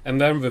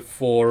 and then the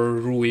 4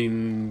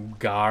 ruin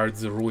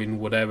guards, ruin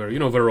whatever, you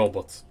know, the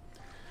robots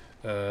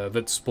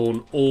that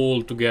spawn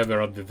all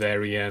together at the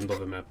very end of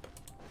the map.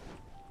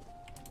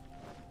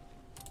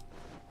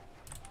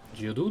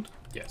 Geodude?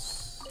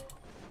 Yes.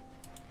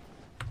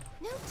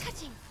 No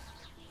touching.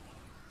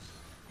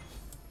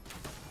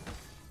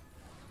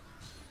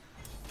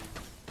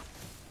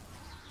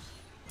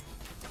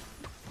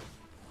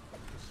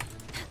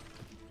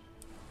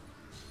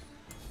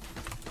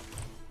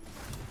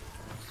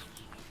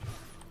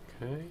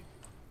 Okay.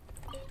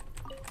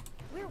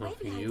 We're way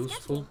Nothing behind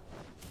useful.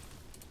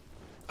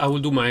 I will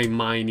do my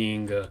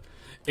mining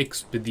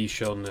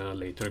expedition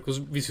later, because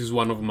this is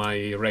one of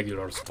my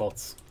regular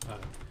spots.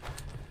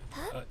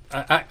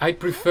 I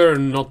prefer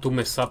not to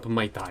mess up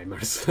my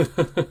timers.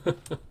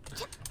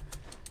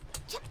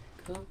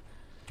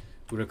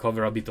 We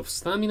recover a bit of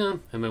stamina,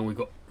 and then we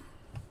go.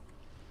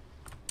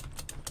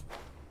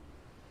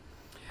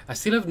 I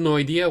still have no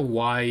idea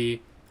why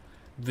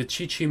the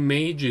Chi-Chi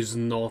Mage is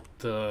not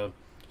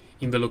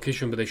in the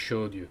location that I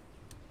showed you.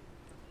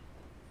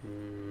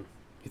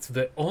 It's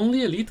the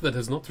only elite that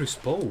has not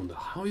respawned.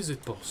 How is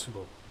it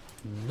possible?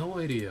 No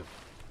idea.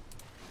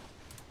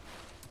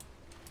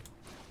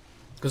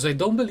 Because I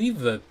don't believe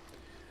that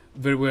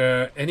there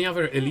were any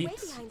other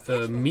elites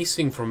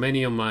missing from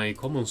any of my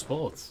common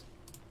spots.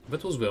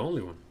 That was the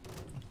only one.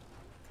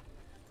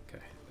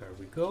 Okay, there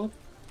we go.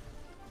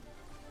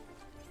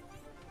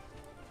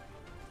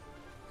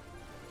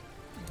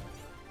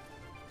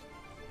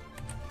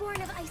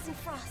 Born of ice and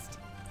frost.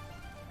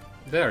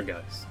 There,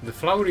 guys. The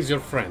flower is your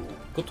friend.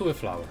 Go to the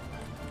flower.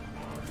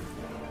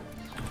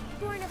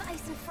 Born of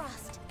ice and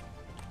frost.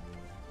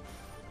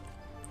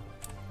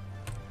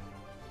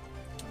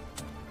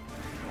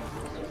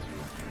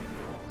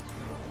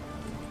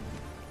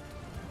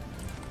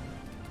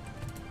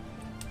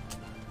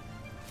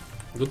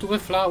 Go to the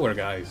flower,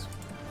 guys.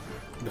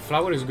 The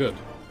flower is good.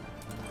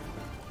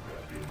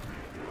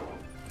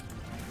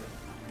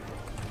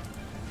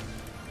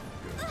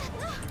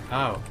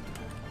 Ow.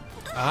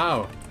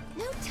 Ow.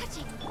 No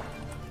touching.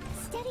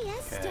 Steady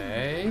as stone.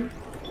 Okay.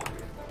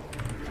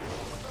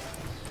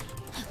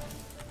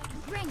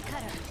 Brain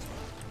cutter.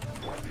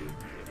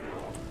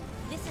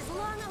 This is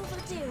long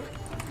overdue.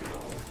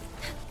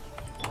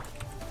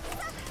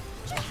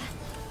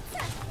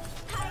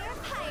 Higher,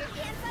 higher,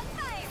 dance on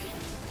fire.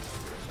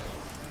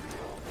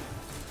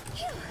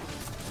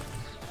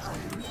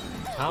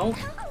 Ow.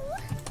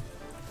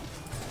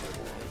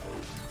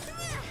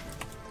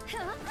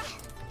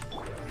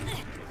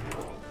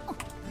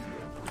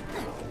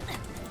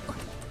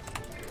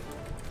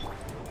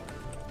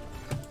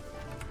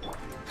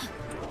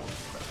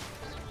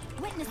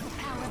 Witness the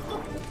power of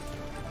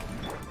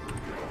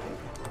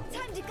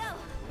Time to go.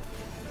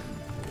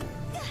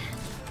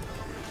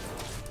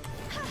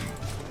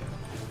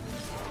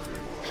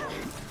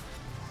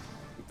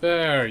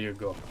 There you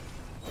go.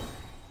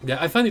 Yeah,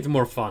 I find it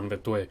more fun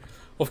that way.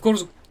 Of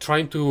course,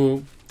 trying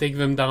to take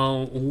them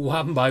down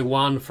one by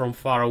one from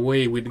far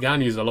away with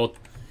gun is a lot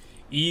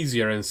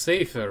easier and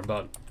safer,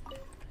 but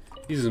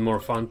this is more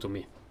fun to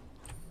me.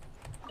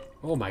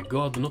 Oh my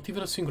god, not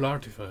even a single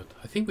artifact.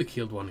 I think we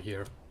killed one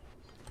here.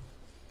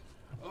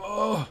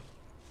 Oh!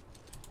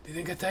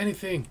 Didn't get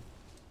anything.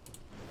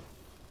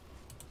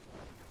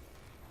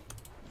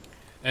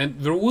 And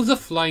there was a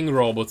flying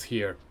robot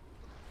here.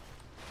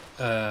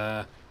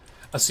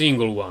 A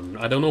single one.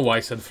 I don't know why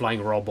I said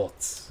flying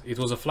robots. It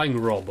was a flying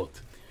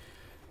robot.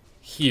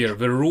 Here,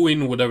 the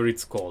ruin, whatever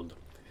it's called.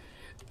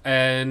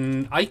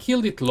 And I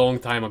killed it long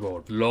time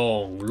ago.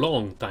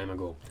 Long time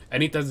ago.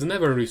 And it has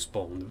never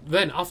respawned.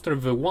 Then, after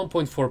the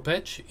 1.4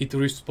 patch, it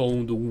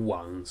respawned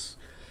once.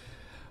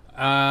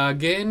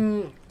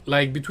 Again,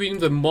 like between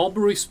the mob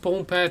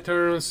respawn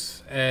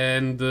patterns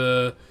and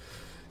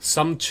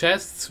some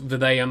chests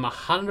that I am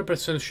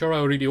 100% sure I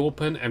already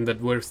opened and that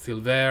were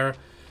still there.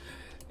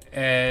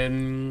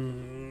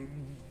 And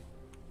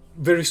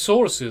the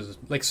resources,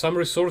 like some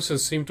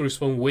resources seem to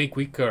respawn way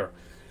quicker.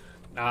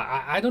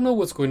 I don't know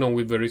what's going on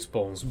with the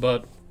respawns,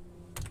 but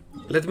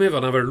let me have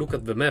another look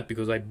at the map,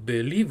 because I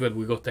believe that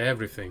we got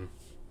everything.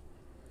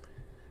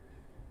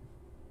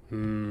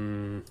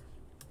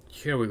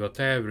 Here we got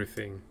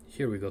everything.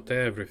 Here we got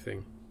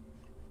everything.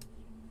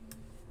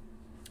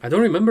 I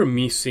don't remember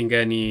missing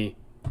any,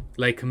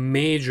 like,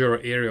 major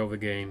area of the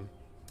game.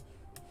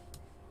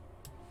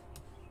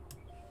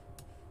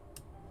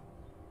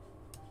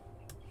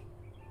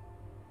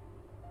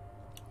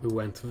 We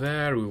went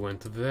there, we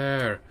went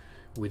there.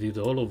 We did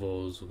all of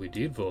those. We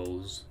did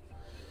those.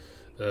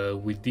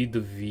 We did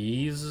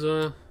these.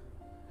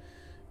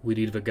 We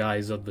did the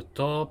guys at the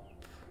top.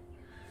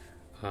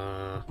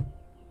 Well,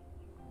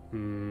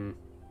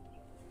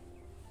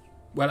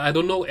 I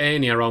don't know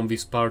any around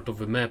this part of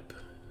the map,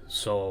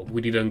 so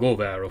we didn't go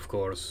there, of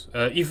course.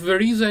 If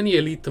there is any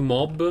elite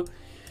mob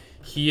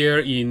here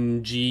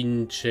in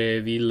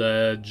Jinche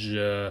village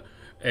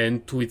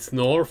and to its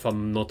north,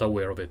 I'm not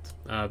aware of it.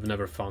 I've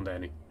never found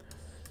any.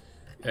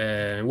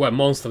 Well,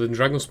 Mondstadt and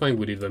Dragonspine,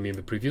 we did them in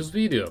the previous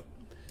video.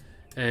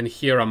 And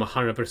here I'm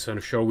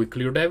 100% sure we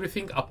cleared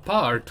everything,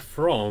 apart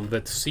from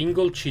that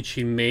single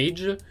Chi-Chi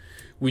Mage,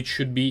 which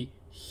should be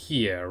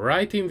here,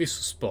 right in this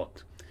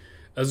spot.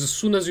 As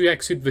soon as you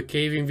exit the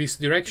cave in this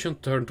direction,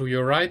 turn to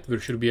your right, there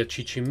should be a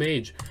Chi-Chi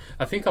Mage.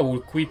 I think I will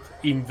quit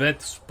in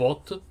that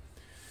spot,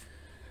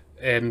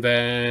 and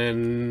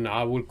then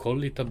I will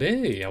call it a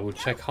day. I will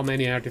check how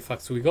many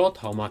artifacts we got,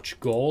 how much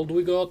gold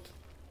we got.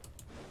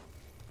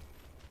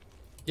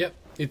 Yep,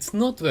 it's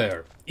not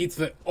there. It's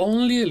the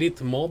only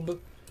elite mob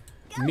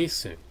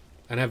missing,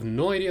 and I have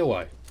no idea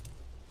why.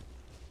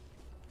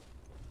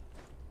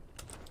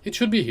 It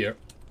should be here.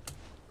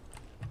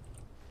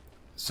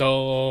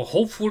 So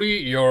hopefully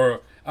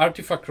your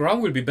artifact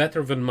run will be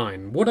better than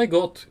mine. What I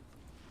got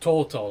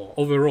total,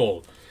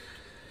 overall,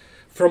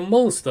 from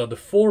Mondstadt,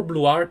 4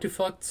 blue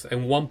artifacts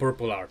and 1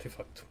 purple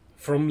artifact.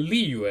 From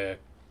Liyue,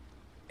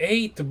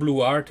 8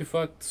 blue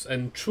artifacts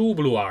and 2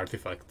 blue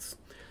artifacts.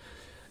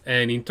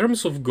 And in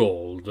terms of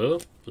gold,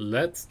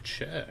 let's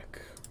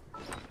check.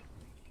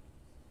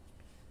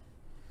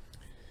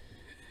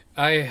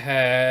 I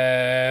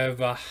have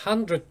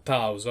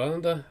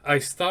 100,000. I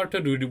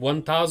started with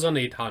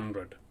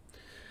 1,800.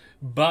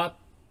 But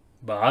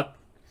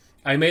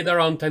I made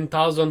around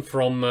 10,000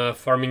 from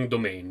farming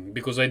domain,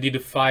 because I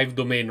did 5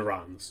 domain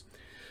runs.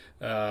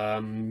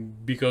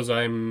 Because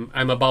I'm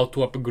about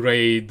to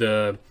upgrade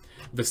the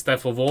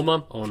Staff of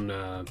Oma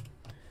on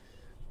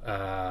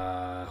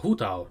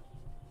Hutao.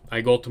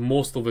 I got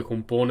most of the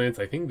components.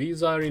 I think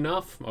these are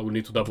enough. I will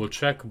need to double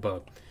check,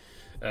 but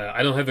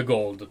I don't have a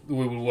gold.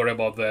 We will worry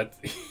about that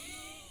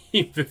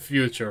in the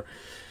future.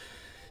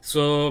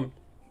 So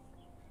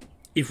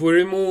if we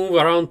remove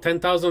around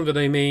 10,000 that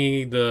I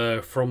made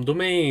from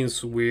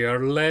domains, we are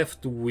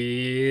left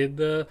with,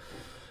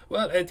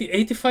 well,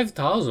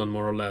 85,000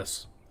 more or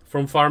less.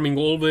 From farming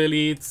all the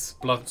elites,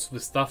 plus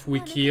the stuff we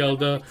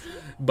killed.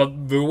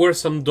 But there were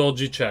some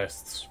dodgy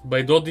chests.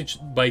 By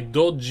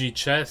dodgy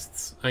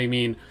chests, I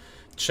mean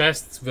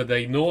chests that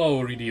I know I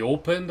already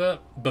opened,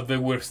 but they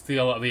were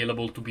still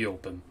available to be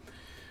opened.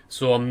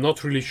 So I'm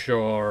not really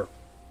sure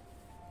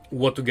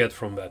what to get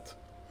from that.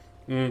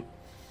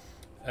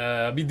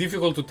 A bit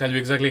difficult to tell you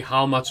exactly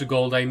how much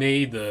gold I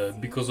made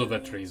because of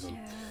that reason.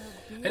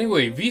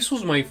 Anyway, this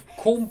was my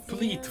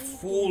complete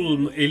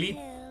full elite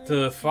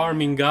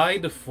farming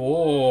guide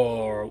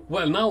for,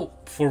 well, now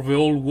for the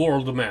whole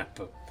world map.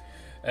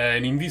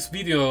 And in this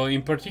video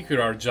in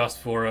particular just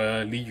for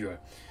Liyue.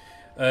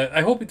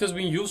 I hope it has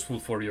been useful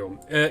for you.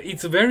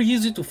 It's very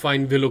easy to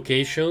find the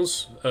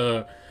locations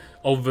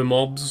of the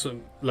mobs.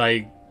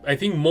 Like, I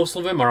think most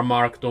of them are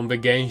marked on the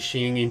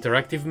Genshin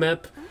interactive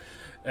map.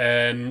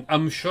 And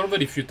I'm sure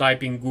that if you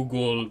type in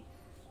Google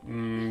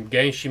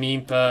Genshin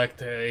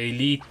Impact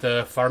Elite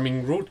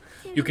farming route,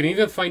 you can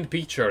even find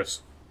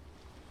pictures.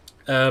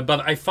 But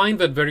I find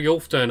that very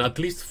often, at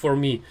least for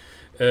me,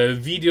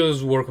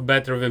 videos work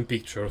better than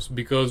pictures,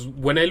 because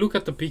when I look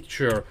at the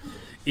picture,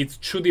 it's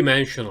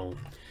two-dimensional.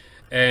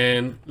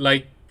 And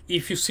like,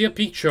 if you see a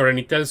picture and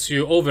it tells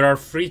you, oh, there are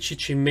 3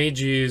 Chichi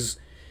mages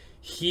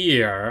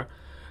here,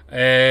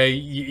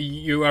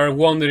 you are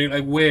wondering,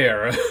 like,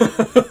 where?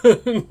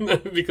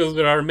 Because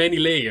there are many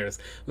layers.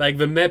 Like,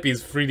 the map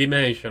is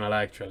 3-dimensional,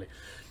 actually.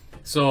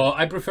 So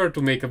I prefer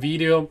to make a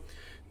video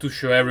to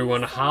show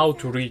everyone how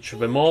to reach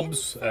the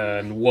mobs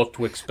and what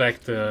to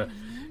expect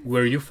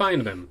where you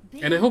find them.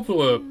 And I hope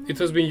it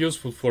has been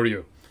useful for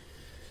you.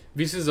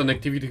 This is an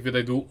activity that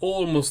I do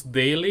almost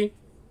daily,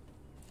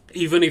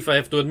 even if I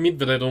have to admit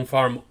that I don't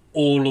farm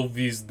all of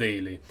these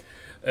daily.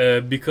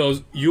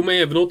 Because you may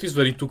have noticed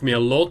that it took me a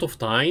lot of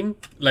time.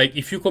 Like,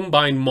 if you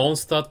combine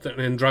Mondstadt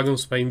and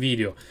Dragonspine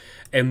video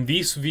and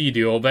this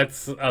video,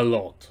 that's a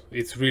lot.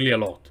 It's really a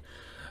lot.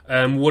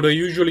 What I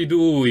usually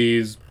do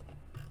is,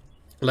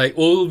 like,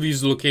 all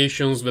these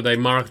locations that I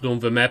marked on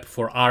the map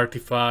for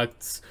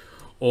artifacts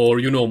or,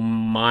 you know,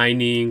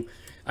 mining,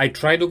 I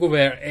try to go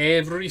there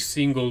every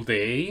single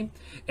day,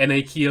 and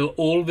I kill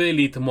all the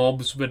elite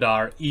mobs that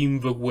are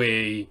in the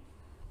way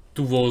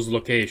to those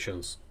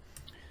locations.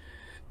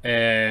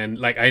 And,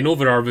 like, I know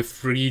there are the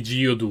 3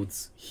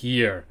 Geodudes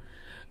here.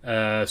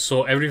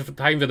 So every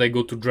time that I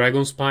go to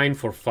Dragonspine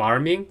for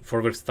farming,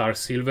 for the Star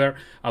Silver,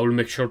 I will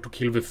make sure to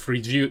kill the 3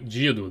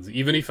 Geodudes,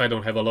 even if I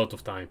don't have a lot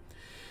of time.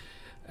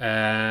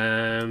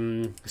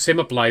 Same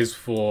applies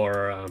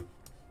for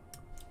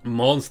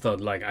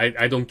Mondstadt. Like,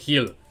 I don't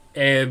kill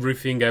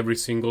everything every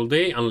single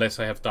day unless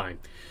I have time.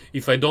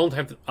 If I don't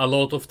have a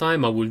lot of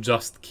time, I will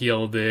just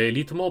kill the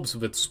elite mobs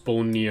that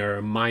spawn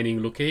near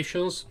mining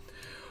locations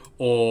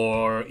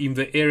or in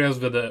the areas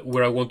that,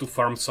 where I want to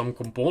farm some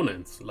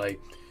components. Like,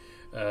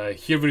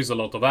 here there is a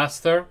lot of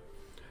Aster.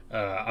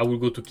 I will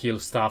go to kill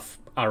stuff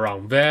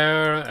around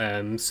there,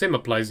 and same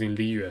applies in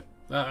Liyue.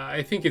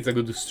 I think it's a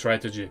good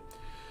strategy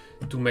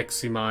to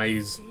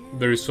maximize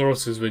the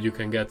resources that you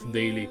can get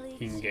daily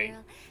in-game.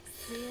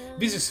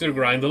 This is Sir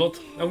Grindalot.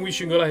 I'm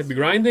wishing you all a happy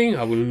grinding.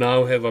 I will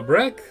now have a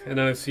break, and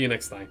I'll see you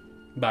next time.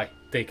 Bye.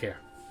 Take care.